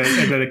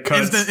then it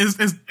cuts.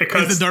 It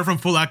cuts the door from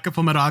Full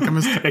Metal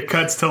Alchemist. It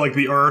cuts to like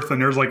the Earth, and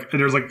there's like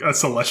a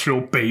celestial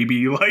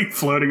baby like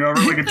floating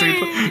over like a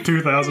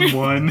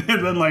 2001, and then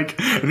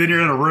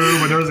you're in a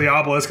room and there's the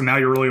obelisk, and now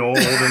you're really old,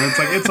 and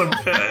it's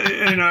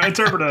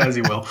interpret it as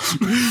you will.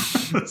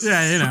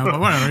 Yeah, you know, but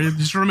whatever.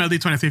 Just roll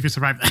D20 see if you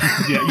survive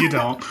that. Yeah, you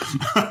don't.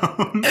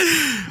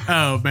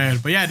 Oh man,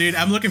 but yeah, dude,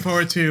 I'm looking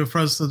forward to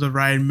Frost of the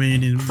Rhine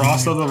Maiden.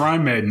 Frost of the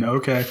Rhine Maiden.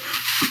 Okay.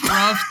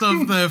 Frost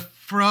of the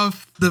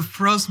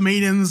Frost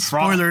Maiden.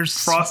 Spoilers.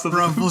 Frost of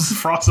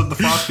the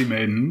Frosty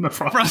Maiden.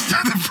 Frost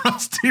of the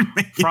Frosty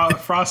Maiden.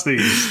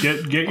 Frosties,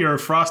 get your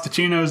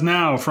Frosticinos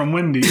now from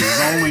Wendy's.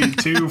 Only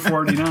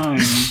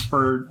 $2.49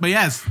 for. But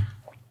yes,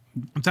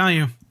 I'm telling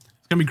you,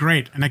 it's gonna be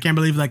great, and I can't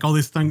believe like all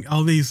these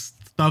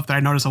stuff that I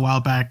noticed a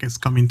while back is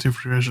coming to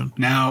fruition.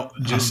 Now,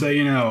 just so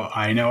you know,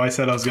 I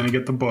said I was going to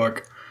get the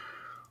book,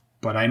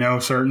 but I know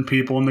certain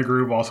people in the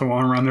group also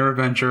want to run their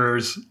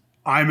adventures.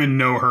 I'm in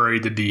no hurry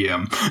to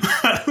DM.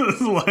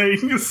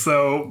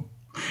 So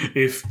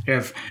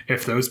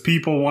if those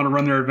people want to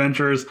run their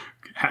adventures,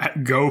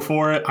 go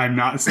for it. I'm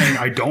not saying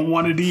I don't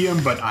want to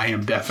DM, but I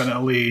am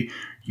definitely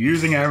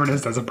using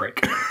Avernus as a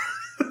break.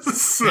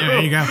 So,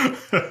 there you go.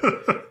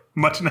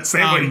 Much in the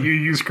same way you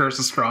use Curse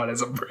of Strahd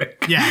as a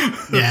break.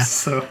 Yeah.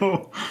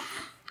 So,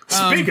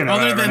 speaking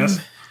of Avernus.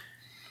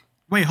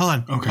 Wait, hold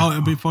on. Okay. Oh,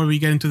 before we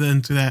get into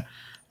that.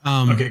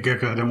 Okay,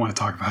 good. I didn't want to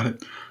talk about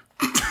it.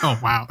 Oh,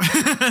 wow.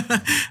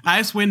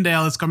 Icewind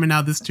Dale is coming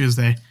out this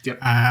Tuesday. Yep.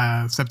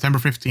 September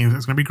 15th.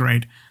 It's going to be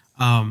great.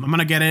 I'm going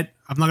to get it.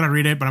 I'm not going to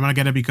read it, but I'm going to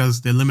get it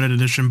because the limited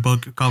edition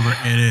book cover,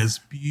 it is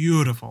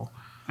beautiful.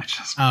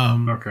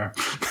 Okay.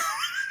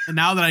 And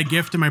now that I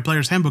gifted my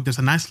player's handbook, there's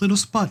a nice little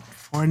spot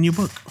for a new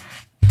book.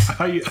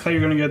 I thought you were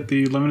going to get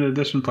the limited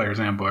edition player's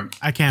handbook.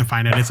 I can't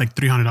find it. It's like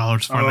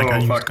 $300 for like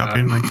a used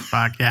copy. Like,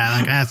 fuck. Yeah,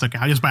 like that's okay.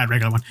 I'll just buy a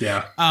regular one.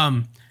 Yeah.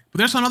 But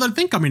there's another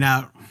thing coming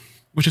out,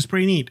 which is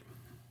pretty neat.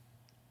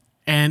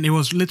 And it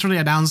was literally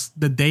announced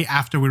the day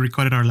after we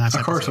recorded our last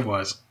episode. Of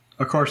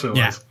course it was.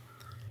 Yeah.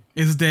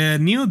 It's the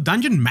new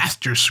Dungeon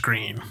Master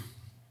screen.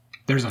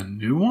 There's a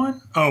new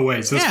one? Oh,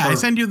 wait. I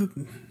sent you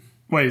the...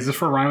 Wait, is this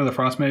for Rime of the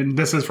Frost Maiden?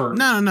 This is for...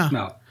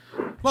 No.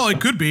 Well,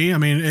 it could be. I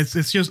mean,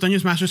 it's just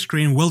Dungeons Master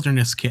Screen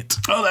Wilderness Kit.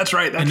 Oh, that's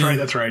right.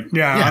 That's right.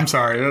 Yeah, I'm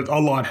sorry. A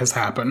lot has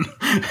happened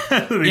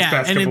these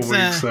past couple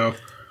weeks. So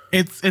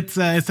it's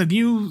a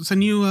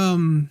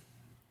new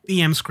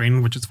EM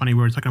screen, which is funny.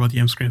 We were talking about the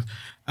EM screens,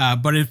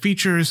 but it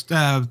features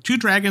 2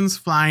 dragons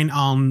flying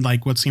on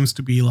like what seems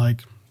to be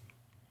like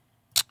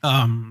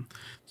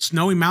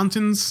snowy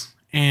mountains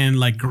and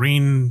like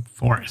green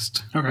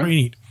forest. Okay. Pretty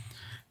neat.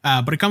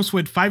 But it comes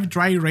with 5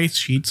 dry erase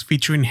sheets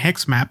featuring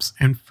hex maps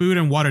and food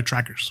and water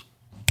trackers.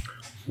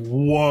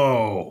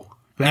 Whoa.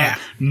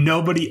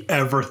 Nobody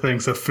ever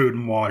thinks of food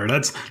and water.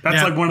 That's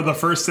like one of the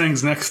first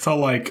things next to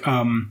like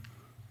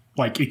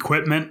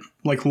equipment,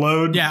 like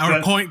load. Yeah,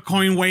 or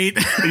coin weight.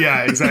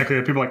 Yeah, exactly.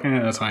 People are like,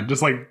 that's fine.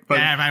 Just like, but,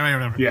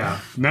 whatever. Yeah.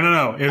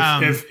 No.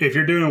 If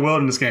you're doing a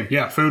wilderness game,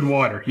 food and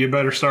water, you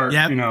better start,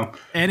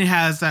 And it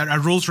has a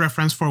rules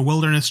reference for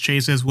wilderness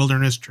chases,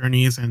 wilderness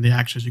journeys, and the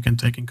actions you can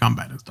take in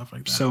combat and stuff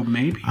like that. So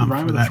maybe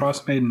Rime of the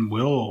Frost Maiden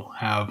will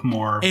have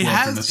more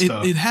wilderness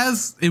stuff.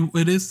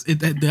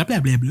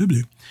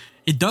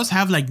 It does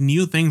have like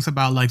new things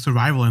about like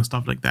survival and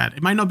stuff like that.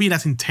 It might not be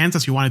as intense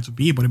as you want it to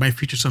be, but it might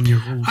feature some new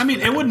rules. I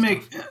mean, it would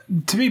make,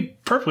 to be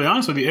perfectly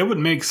honest with you, it would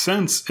make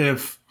sense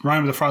if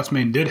Rime of the Frost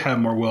Maiden did have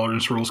more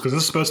wilderness rules, because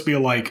this is supposed to be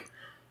like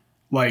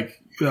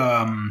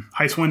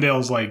Icewind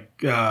Dale's like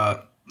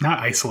not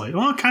isolated,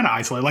 well, kind of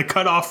isolated, like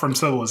cut off from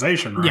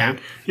civilization, right?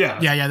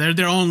 Yeah. They're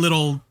their own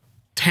little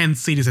 10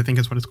 cities, I think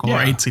is what it's called,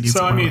 or 8 cities.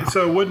 So I mean,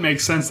 so it would make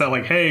sense that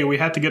like, hey, we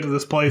have to get to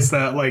this place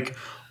that like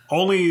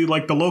only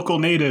like the local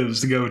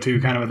natives go to,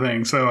 kind of a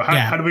thing. So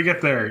how do we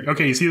get there?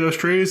 Okay, you see those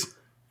trees?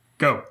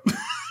 Go.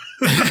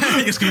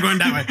 Just keep going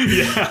that way.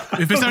 Yeah.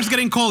 If it starts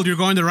getting cold, you're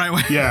going the right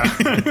way. Yeah.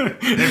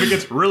 If it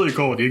gets really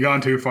cold, you've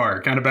gone too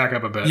far. Kind of back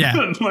up a bit.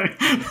 Yeah.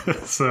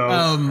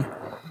 So.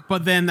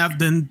 But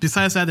then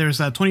besides that, there's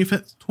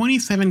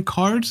 27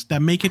 cards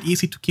that make it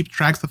easy to keep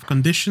tracks of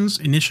conditions,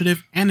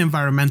 initiative, and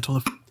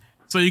environmental.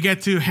 So you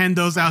get to hand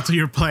those out to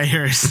your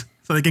players,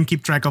 so they can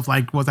keep track of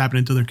like what's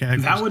happening to their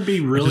characters. That would be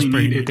really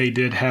neat if they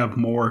did have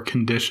more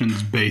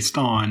conditions based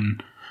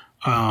on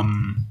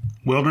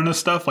wilderness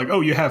stuff. Like, oh,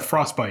 you have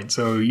frostbite,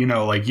 so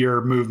like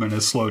your movement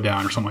is slowed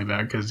down or something like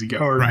that because you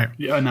get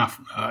enough.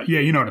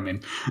 You know what I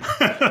mean.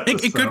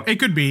 It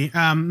could be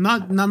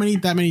not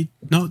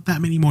that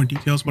many more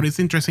details, but it's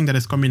interesting that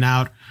it's coming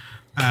out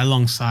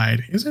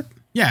alongside. Is it?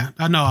 Yeah.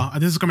 No,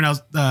 this is coming out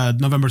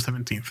November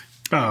 17th.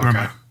 Oh, okay.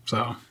 Remember.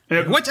 So.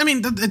 Which, I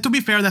mean, to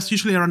be fair, that's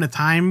usually around the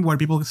time where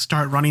people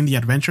start running the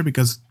adventure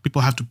because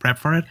people have to prep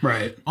for it.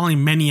 Right. Only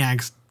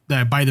maniacs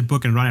that buy the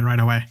book and run it right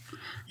away.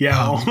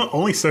 Yeah,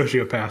 only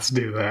sociopaths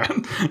do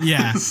that.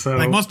 Yeah. So.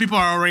 Like most people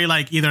are already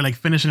like either like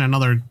finishing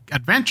another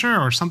adventure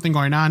or something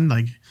going on.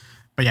 Like,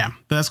 but yeah,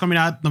 that's coming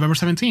out November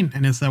 17th,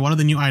 and it's one of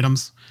the new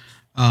items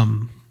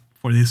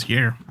for this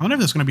year. I wonder if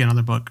there's going to be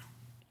another book.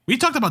 We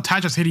talked about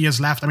Tasha's Hideous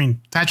Laugh. I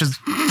mean, Tasha's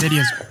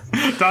Hideous.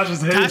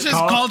 Tasha's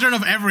Cauldron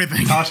of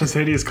everything. Tasha's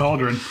Hideous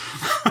Cauldron.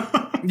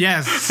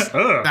 Yes.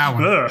 That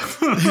one.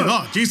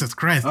 Oh, Jesus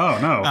Christ. Oh,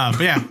 no.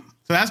 But yeah.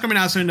 So that's coming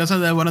out soon. That's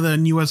one of the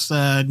newest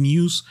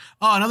news.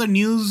 Oh, another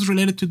news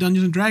related to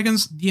Dungeons &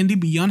 Dragons. D&D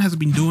Beyond has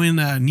been doing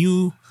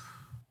new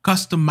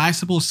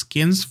customizable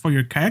skins for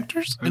your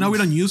characters. I know we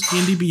don't use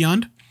D&D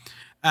Beyond,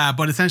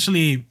 but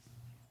essentially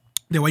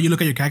the way you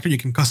look at your character, you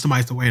can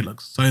customize the way it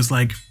looks. So it's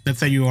like, let's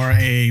say you are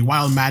a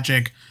wild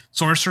magic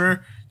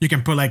sorcerer, you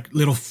can put like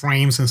little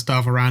frames and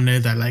stuff around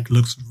it that like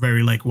looks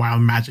very like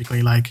wild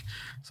magically like.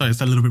 So it's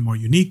a little bit more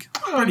unique.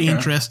 Pretty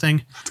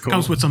interesting. Cool.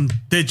 Comes with some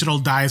digital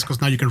dice because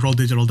now you can roll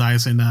digital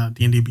dice in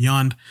D&D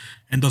Beyond,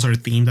 and those are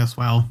themed as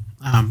well.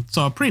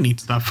 So pretty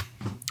neat stuff.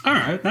 All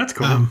right, that's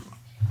cool.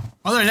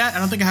 Other than that, I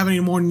don't think I have any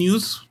more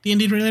news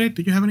D&D related.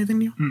 Did you have anything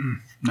new?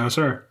 No,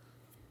 sir.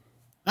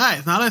 All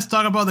right, now let's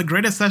talk about the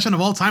greatest session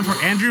of all time for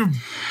Andrew.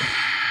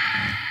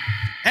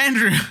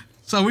 Andrew,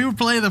 so we were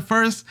playing the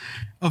first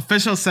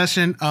official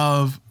session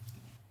of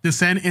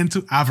Descent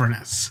into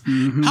Avernus.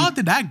 Mm-hmm. How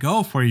did that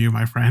go for you,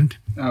 my friend?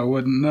 I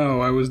wouldn't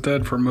know. I was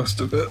dead for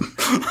most of it.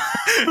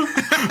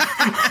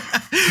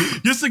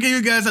 Just to give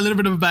you guys a little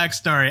bit of a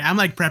backstory, I'm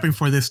like prepping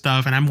for this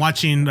stuff, and I'm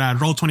watching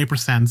Roll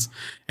 20%,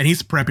 and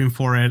he's prepping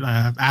for it.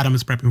 Adam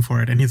is prepping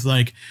for it, and he's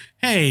like,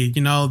 hey,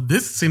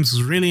 this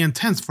seems really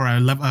intense for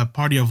a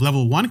party of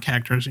level 1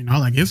 characters.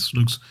 Like this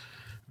looks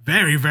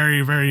very,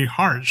 very, very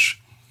harsh.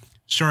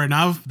 Sure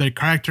enough, the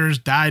characters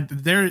died.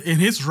 They're in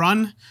his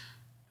run.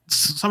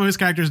 Some of his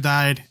characters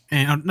died,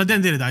 and no,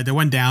 then they died. They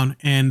went down,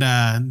 and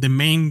the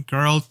main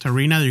girl,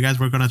 Tarina, that you guys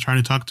were gonna try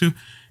to talk to,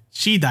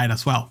 she died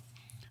as well.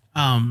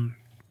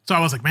 So I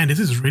was like, man, this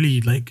is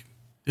really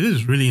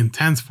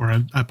intense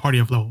for a party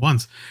of level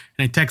 1s.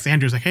 And I text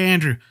Andrew, like, hey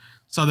Andrew,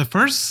 so the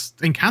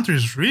first encounter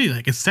is really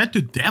like it's set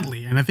to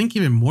deadly, and I think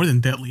even more than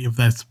deadly if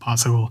that's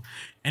possible.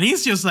 And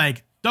he's just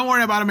like, don't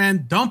worry about it,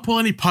 man. Don't pull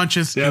any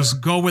punches. Yep.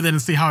 Just go with it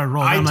and see how it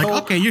rolls. I'm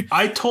like, okay,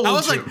 I told you.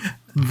 Like,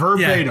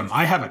 verbatim,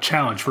 I have a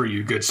challenge for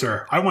you, good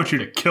sir. I want you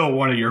to kill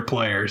one of your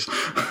players.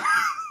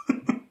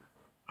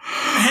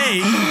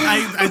 Hey,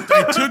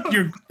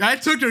 I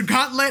took your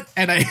gauntlet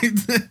and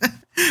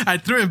I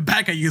threw it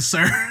back at you,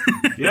 sir.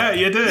 Yeah,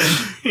 you did.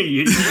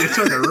 You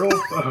took a real...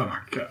 Oh, my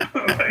God.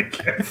 I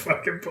can't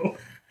fucking pull.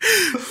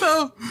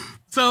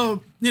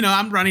 So,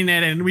 I'm running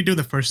it, and we do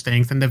the first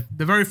things. And the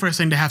very first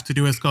thing they have to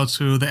do is go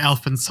to the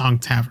Elfin Song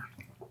Tavern.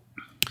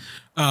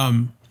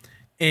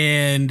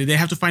 And they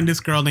have to find this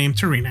girl named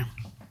Tarina.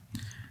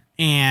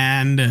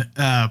 And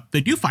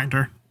they do find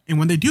her. And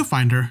when they do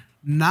find her,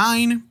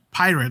 9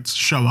 pirates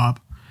show up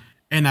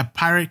and a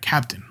pirate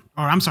captain.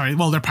 Or I'm sorry,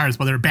 well, they're pirates,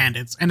 but they're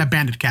bandits. And a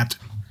bandit captain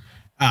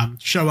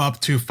show up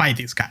to fight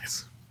these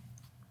guys.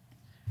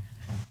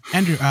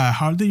 Andrew,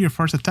 how did your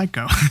first attack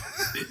go?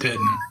 It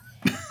didn't.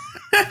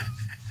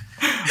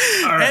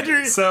 All right.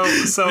 Andrew, so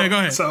yeah, go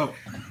ahead. So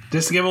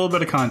just to give a little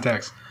bit of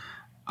context,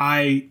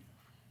 I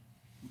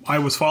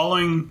was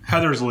following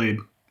Heather's lead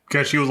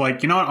because she was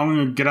like, you know what, I'm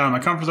going to get out of my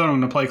comfort zone. I'm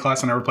going to play a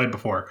class I never played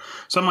before.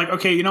 So I'm like,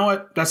 okay, you know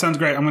what? That sounds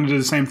great. I'm going to do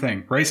the same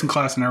thing. Racing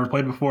class I never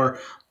played before,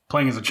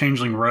 playing as a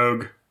changeling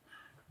rogue.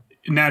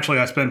 Naturally,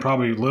 I spend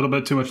probably a little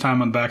bit too much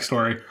time on the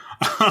backstory.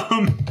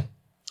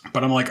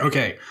 But I'm like,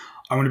 okay,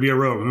 I'm going to be a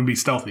rogue. I'm going to be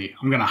stealthy.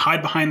 I'm going to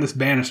hide behind this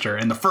banister.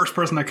 And the first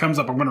person that comes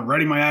up, I'm going to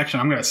ready my action.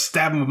 I'm going to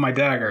stab him with my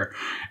dagger.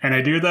 And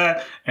I do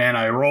that, and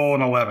I roll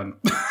an 11.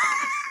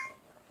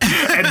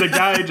 And the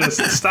guy just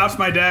stops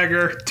my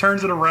dagger,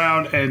 turns it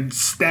around, and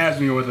stabs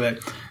me with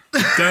it.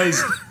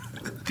 Does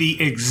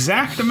the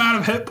exact amount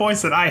of hit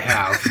points that I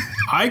have.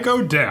 I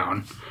go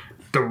down.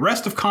 The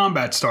rest of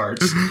combat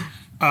starts.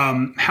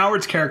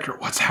 Howard's character...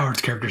 What's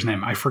Howard's character's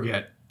name? I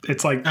forget.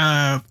 It's like...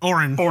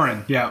 Oren.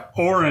 Oren, yeah.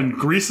 Oren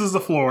greases the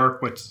floor,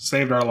 which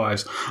saved our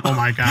lives. Oh,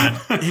 my God.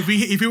 If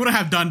he would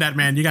have done that,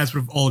 man, you guys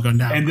would have all gone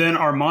down. And then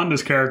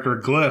Armando's character,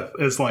 Glyph,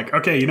 is like,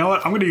 okay, you know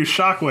what? I'm going to use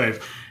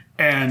Shockwave.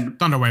 And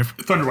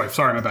Thunderwave,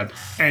 sorry, my bad.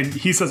 And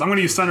he says, I'm going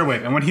to use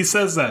Thunderwave. And when he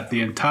says that,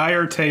 the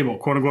entire table,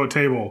 quote-unquote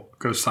table,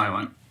 goes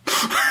silent.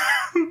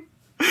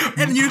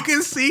 And you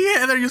can see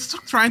Heather just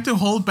trying to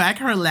hold back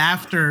her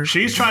laughter.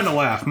 She's trying to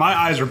laugh. My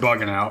eyes are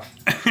bugging out.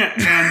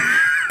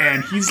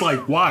 And he's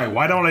like, why?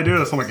 Why don't I do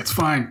this? I'm like, it's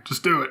fine.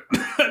 Just do it.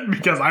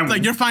 Because I'm... It's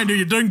like, you're fine, dude.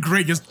 You're doing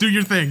great. Just do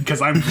your thing.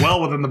 Because I'm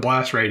well within the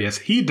blast radius.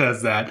 He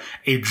does that.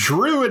 A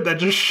druid that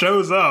just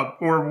shows up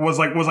or was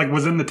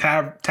in the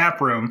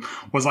tap room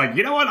was like,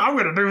 you know what? I'm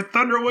going to do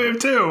Thunderwave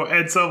too.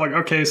 And so I'm like,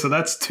 okay, so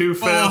that's 2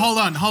 fails. Oh,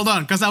 hold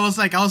on. Because I was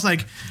like,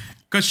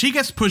 because she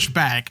gets pushed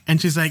back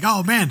and she's like,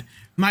 oh man,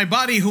 my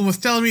buddy who was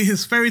telling me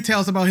his fairy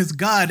tales about his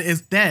god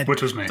is dead.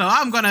 Which was me. So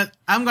I'm gonna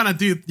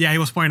do, yeah, he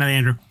was pointing at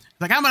Andrew.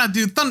 Like, I'm gonna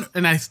do thunder,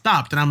 and I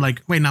stopped and I'm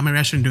like, wait, no, maybe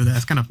I shouldn't do that.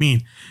 That's kind of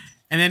mean.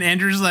 And then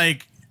Andrew's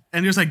like,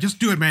 just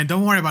do it, man.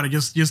 Don't worry about it.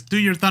 Just do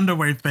your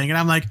Thunderwave thing. And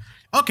I'm like,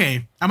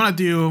 okay, I'm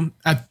gonna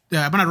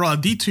roll a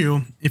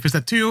D2. If it's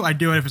a 2, I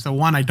do it. If it's a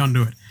 1, I don't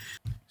do it.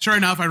 Sure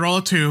enough, I roll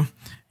a 2,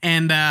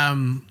 and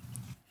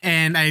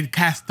I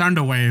cast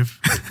Thunderwave.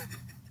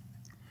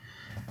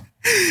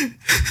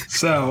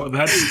 So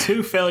that's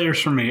 2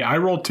 failures for me. I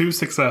rolled 2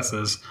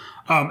 successes.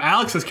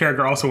 Alex's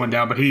character also went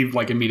down, but he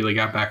immediately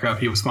got back up.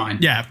 He was fine.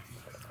 Yeah.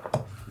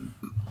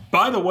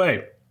 By the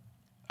way,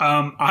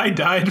 I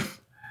died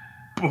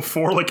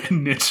before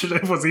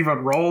initiative was even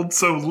rolled.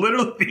 So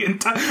literally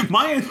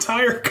my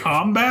entire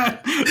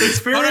combat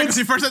experience.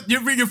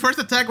 Your first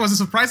attack was a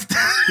surprise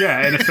attack.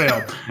 Yeah, and it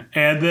failed.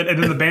 And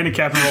then the bandit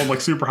captain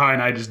rolled super high,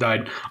 and I just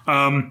died.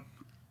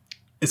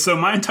 So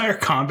my entire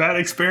combat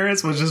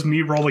experience was just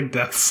me rolling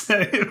death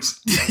saves.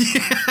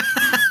 Yeah.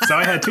 So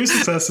I had 2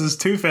 successes,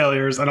 2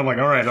 failures, and I'm like,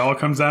 all right, it all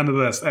comes down to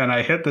this. And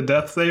I hit the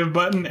death save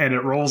button, and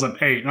it rolls an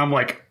 8. And I'm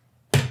like,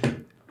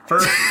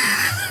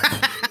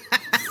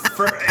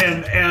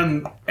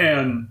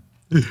 and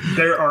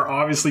there are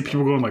obviously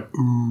people going like,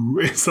 ooh,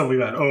 and stuff like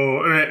that.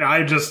 Oh, and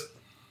I just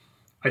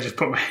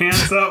put my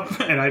hands up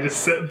and I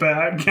just sit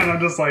back and I'm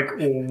just like,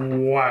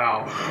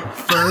 wow,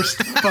 first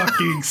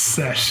fucking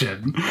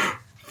session.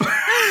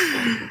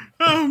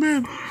 Oh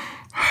man.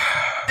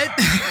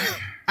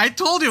 I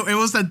told you it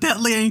was a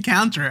deadly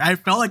encounter. I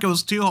felt like it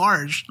was too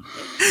harsh.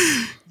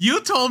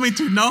 You told me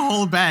to no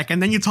hold back,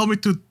 and then you told me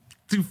to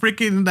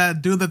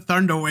freaking do the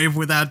thunder wave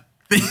with that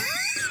thing.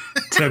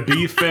 To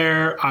be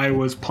fair, I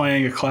was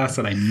playing a class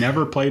that I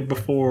never played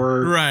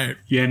before. Right.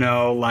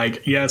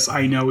 Yes,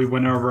 I know we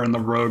went over in the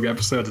Rogue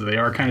episode that they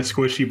are kind of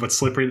squishy but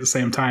slippery at the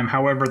same time.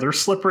 However, their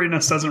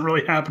slipperiness doesn't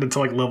really happen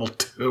until level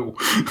 2.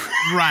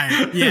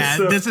 Right. Yeah.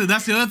 So,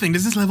 that's the other thing.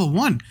 This is level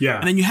 1. Yeah.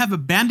 And then you have a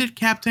bandit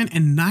captain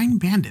and 9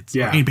 bandits.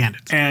 Yeah. Or 8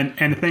 bandits. And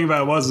the thing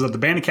about it was that the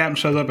bandit captain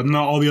shows up and then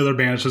all the other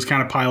bandits just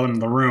kind of pile into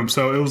the room.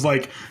 So it was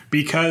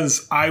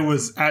because I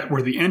was at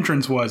where the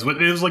entrance was, it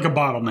was like a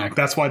bottleneck.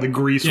 That's why the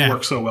grease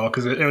worked so well,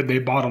 because they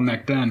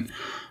bottlenecked in.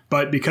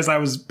 But because I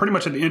was pretty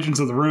much at the entrance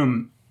of the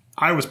room,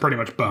 I was pretty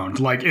much boned.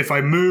 If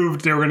I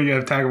moved, they were going to get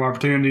attack of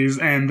opportunities.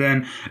 And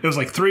then it was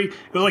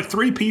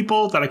 3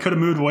 people that I could have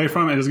moved away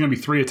from, and it was going to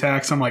be 3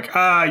 attacks. I'm like,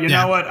 you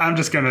know what? I'm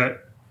just going to...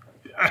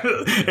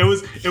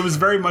 It was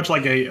very much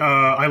like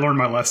I learned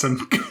my lesson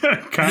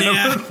kind of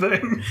a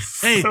thing.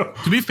 Hey,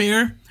 to be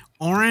fair,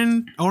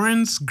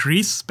 Oren's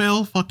grease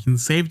spell fucking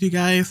saved you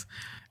guys.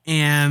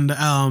 And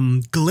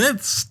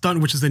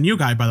Glitz, which is the new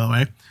guy, by the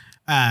way,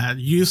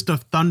 used the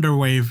thunder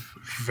wave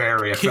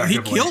very effectively.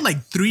 He killed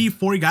like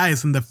 3-4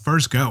 guys in the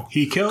first go.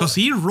 He killed because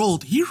he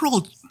rolled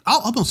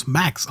almost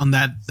max on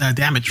that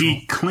damage roll.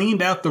 He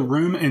cleaned out the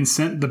room and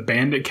sent the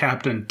bandit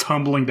captain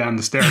tumbling down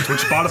the stairs,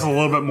 which bought us a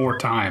little bit more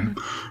time.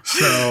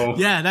 So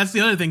yeah, that's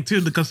the other thing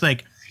too, because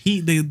like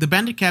the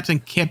bandit captain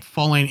kept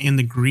falling in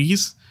the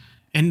grease,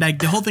 and like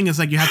the whole thing is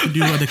like you have to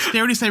do a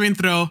dexterity saving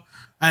throw,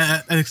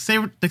 a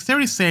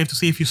dexterity save to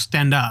see if you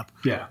stand up.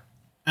 Yeah.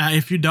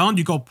 If you don't,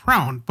 you go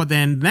prone. But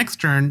then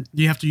next turn,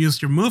 you have to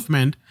use your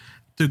movement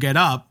to get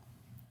up,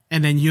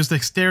 and then use the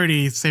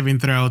dexterity saving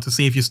throw to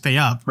see if you stay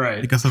up.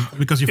 Right. Because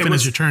you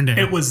finished your turn there.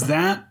 It was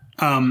that.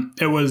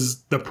 It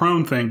was the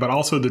prone thing, but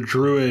also the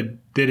druid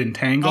did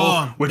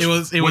entangle. Which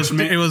was which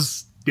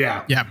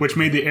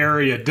made the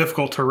area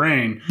difficult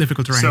terrain.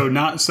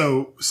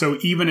 So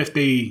even if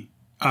they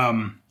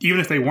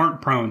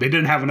weren't prone, they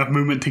didn't have enough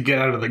movement to get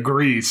out of the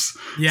grease.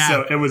 Yeah.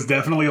 So it was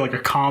definitely like a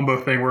combo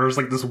thing where it was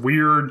like this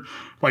weird,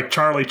 like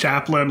Charlie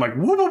Chaplin, like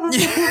whoop, whoop, whoop,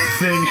 whoop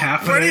thing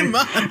happening. Pretty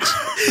much.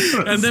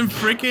 And then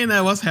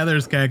freaking, what's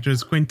Heather's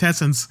character's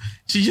Quintessence?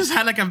 She just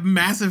had like a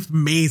massive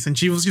mace and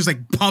she was just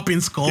like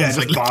popping skulls. Yeah, just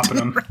like popping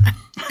them.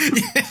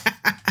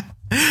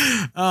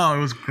 Oh, it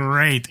was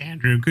great,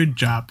 Andrew. Good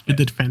job. You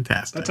did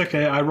fantastic. That's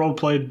okay. I role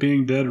played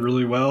being dead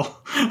really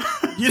well.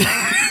 It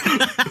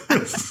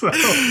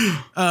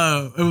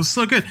was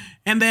so good.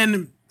 And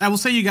then I will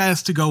say you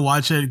guys to go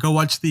watch it. Go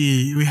watch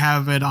we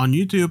have it on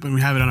YouTube and we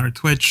have it on our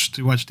Twitch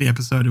to watch the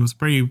episode. It was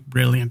pretty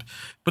brilliant.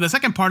 But the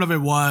second part of it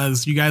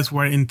was you guys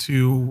went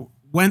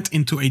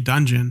into a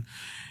dungeon.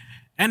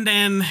 And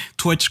then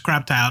Twitch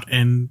crapped out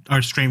and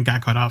our stream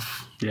got cut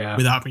off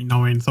without me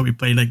knowing. So we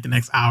played like the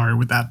next hour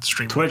with that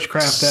stream. Twitch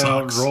crapped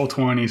out.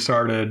 Roll20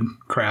 started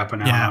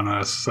crapping out on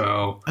us.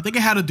 So I think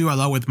it had to do a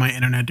lot with my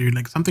internet, dude.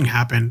 Like something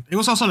happened. It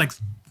was also like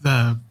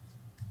the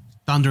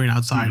thundering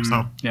outside.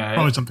 So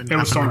probably something. It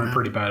was storming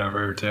pretty bad over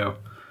here too.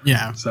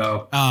 Yeah.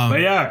 So,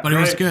 but it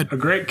was good. A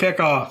great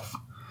kickoff.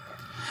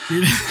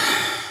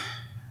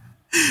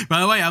 By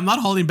the way, I'm not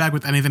holding back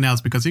with anything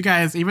else because you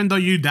guys, even though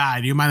you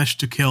died, you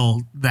managed to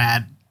kill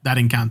that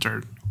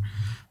encounter.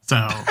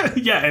 So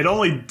yeah, it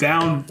only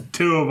downed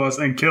 2 of us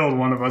and killed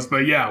 1 of us,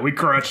 but yeah, we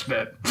crushed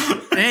it.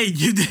 Hey,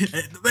 you did.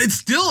 It's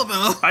still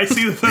though. I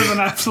see this as an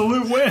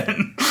absolute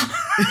win.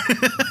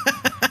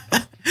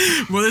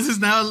 Well, this is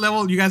now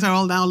level. You guys are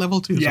all now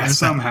level 2. Yeah, so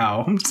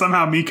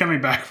somehow me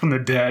coming back from the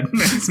dead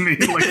makes me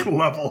like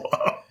level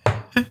up.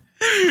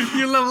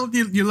 You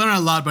learn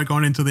a lot by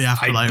going into the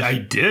afterlife. I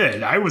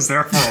did. I was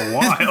there for a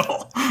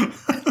while.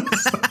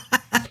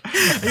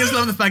 I just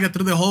love the fact that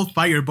through the whole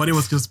fight, your body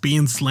was just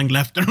being slinged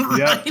left and right.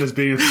 Yep, just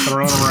being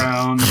thrown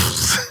around.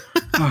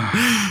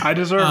 I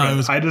deserve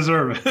it. I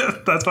deserve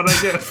it. That's what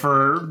I get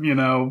for, being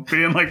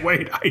like,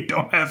 wait, I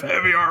don't have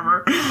heavy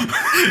armor.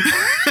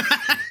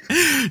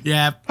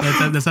 Yeah,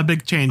 that's a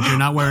big change. You're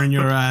not wearing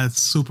your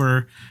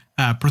super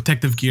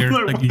protective gear.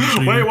 Like you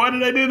usually wait, why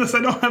did I do this?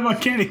 I don't have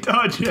uncanny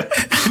dodge yet.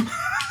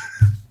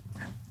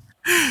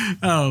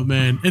 Oh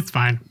man, it's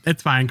fine.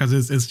 It's fine because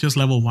it's just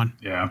level 1.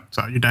 Yeah.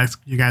 So you guys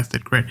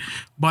did great.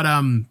 But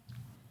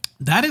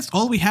that is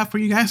all we have for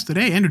you guys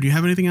today. Andrew, do you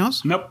have anything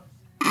else? Nope.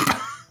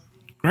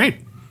 Great.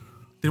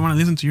 Didn't want to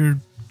listen to your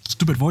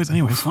stupid voice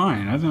anyway.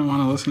 Fine. I didn't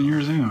want to listen to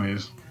yours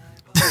anyways.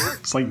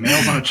 It's like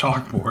nails on a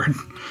chalkboard.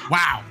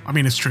 Wow. I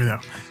mean, it's true though.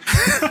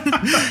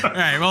 All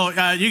right.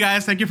 Well, you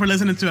guys, thank you for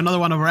listening to another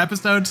one of our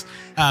episodes.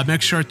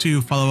 Make sure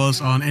to follow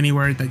us on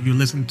anywhere that you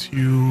listen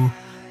to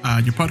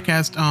your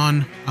podcast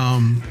on.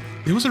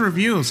 Leave us a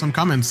review, some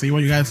comments, see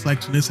what you guys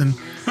like to listen.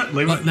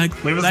 leave us a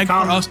comment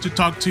for us to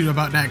talk to you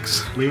about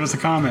next. Leave us a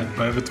comment,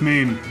 but if it's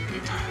mean,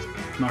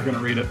 I'm not gonna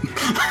read it.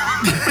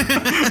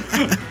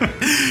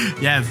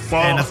 Yes,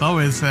 and as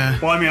always.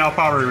 Well, I mean, I'll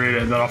probably read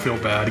it, and then I'll feel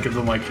bad because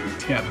I'm like,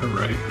 yeah, they're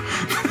right.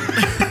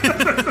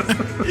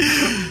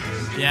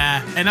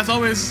 Yeah, and as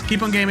always,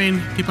 keep on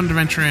gaming, keep on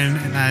adventuring,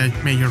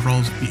 and may your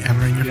rolls be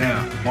ever in your favor.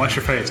 Yeah, wash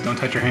your face. Don't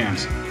touch your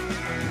hands.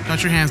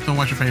 Touch your hands, don't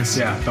wash your face.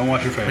 Yeah, don't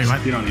wash your face. Wait,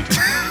 what? You don't need to.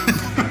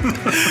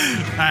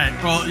 All right,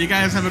 well, you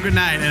guys have a good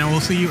night, and we'll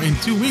see you in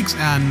 2 weeks.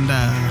 And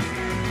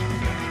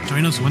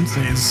join us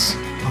Wednesdays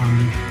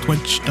on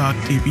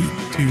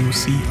twitch.tv to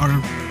see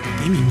our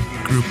gaming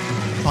group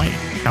play.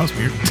 That was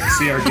weird.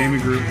 See our gaming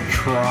group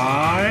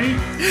try?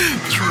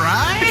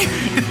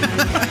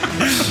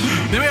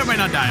 They may or may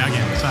not die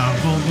again, so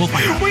we'll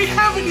find out. We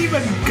haven't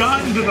even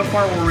gotten to the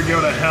part where we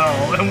go to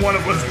hell and one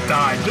of us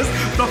died. Just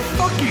the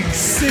fucking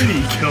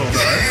city killed us.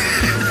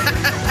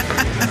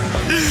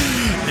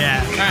 Yeah.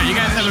 All right, you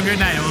guys have a good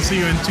night, and we'll see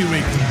you in 2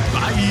 weeks.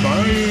 Bye.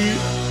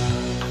 Bye.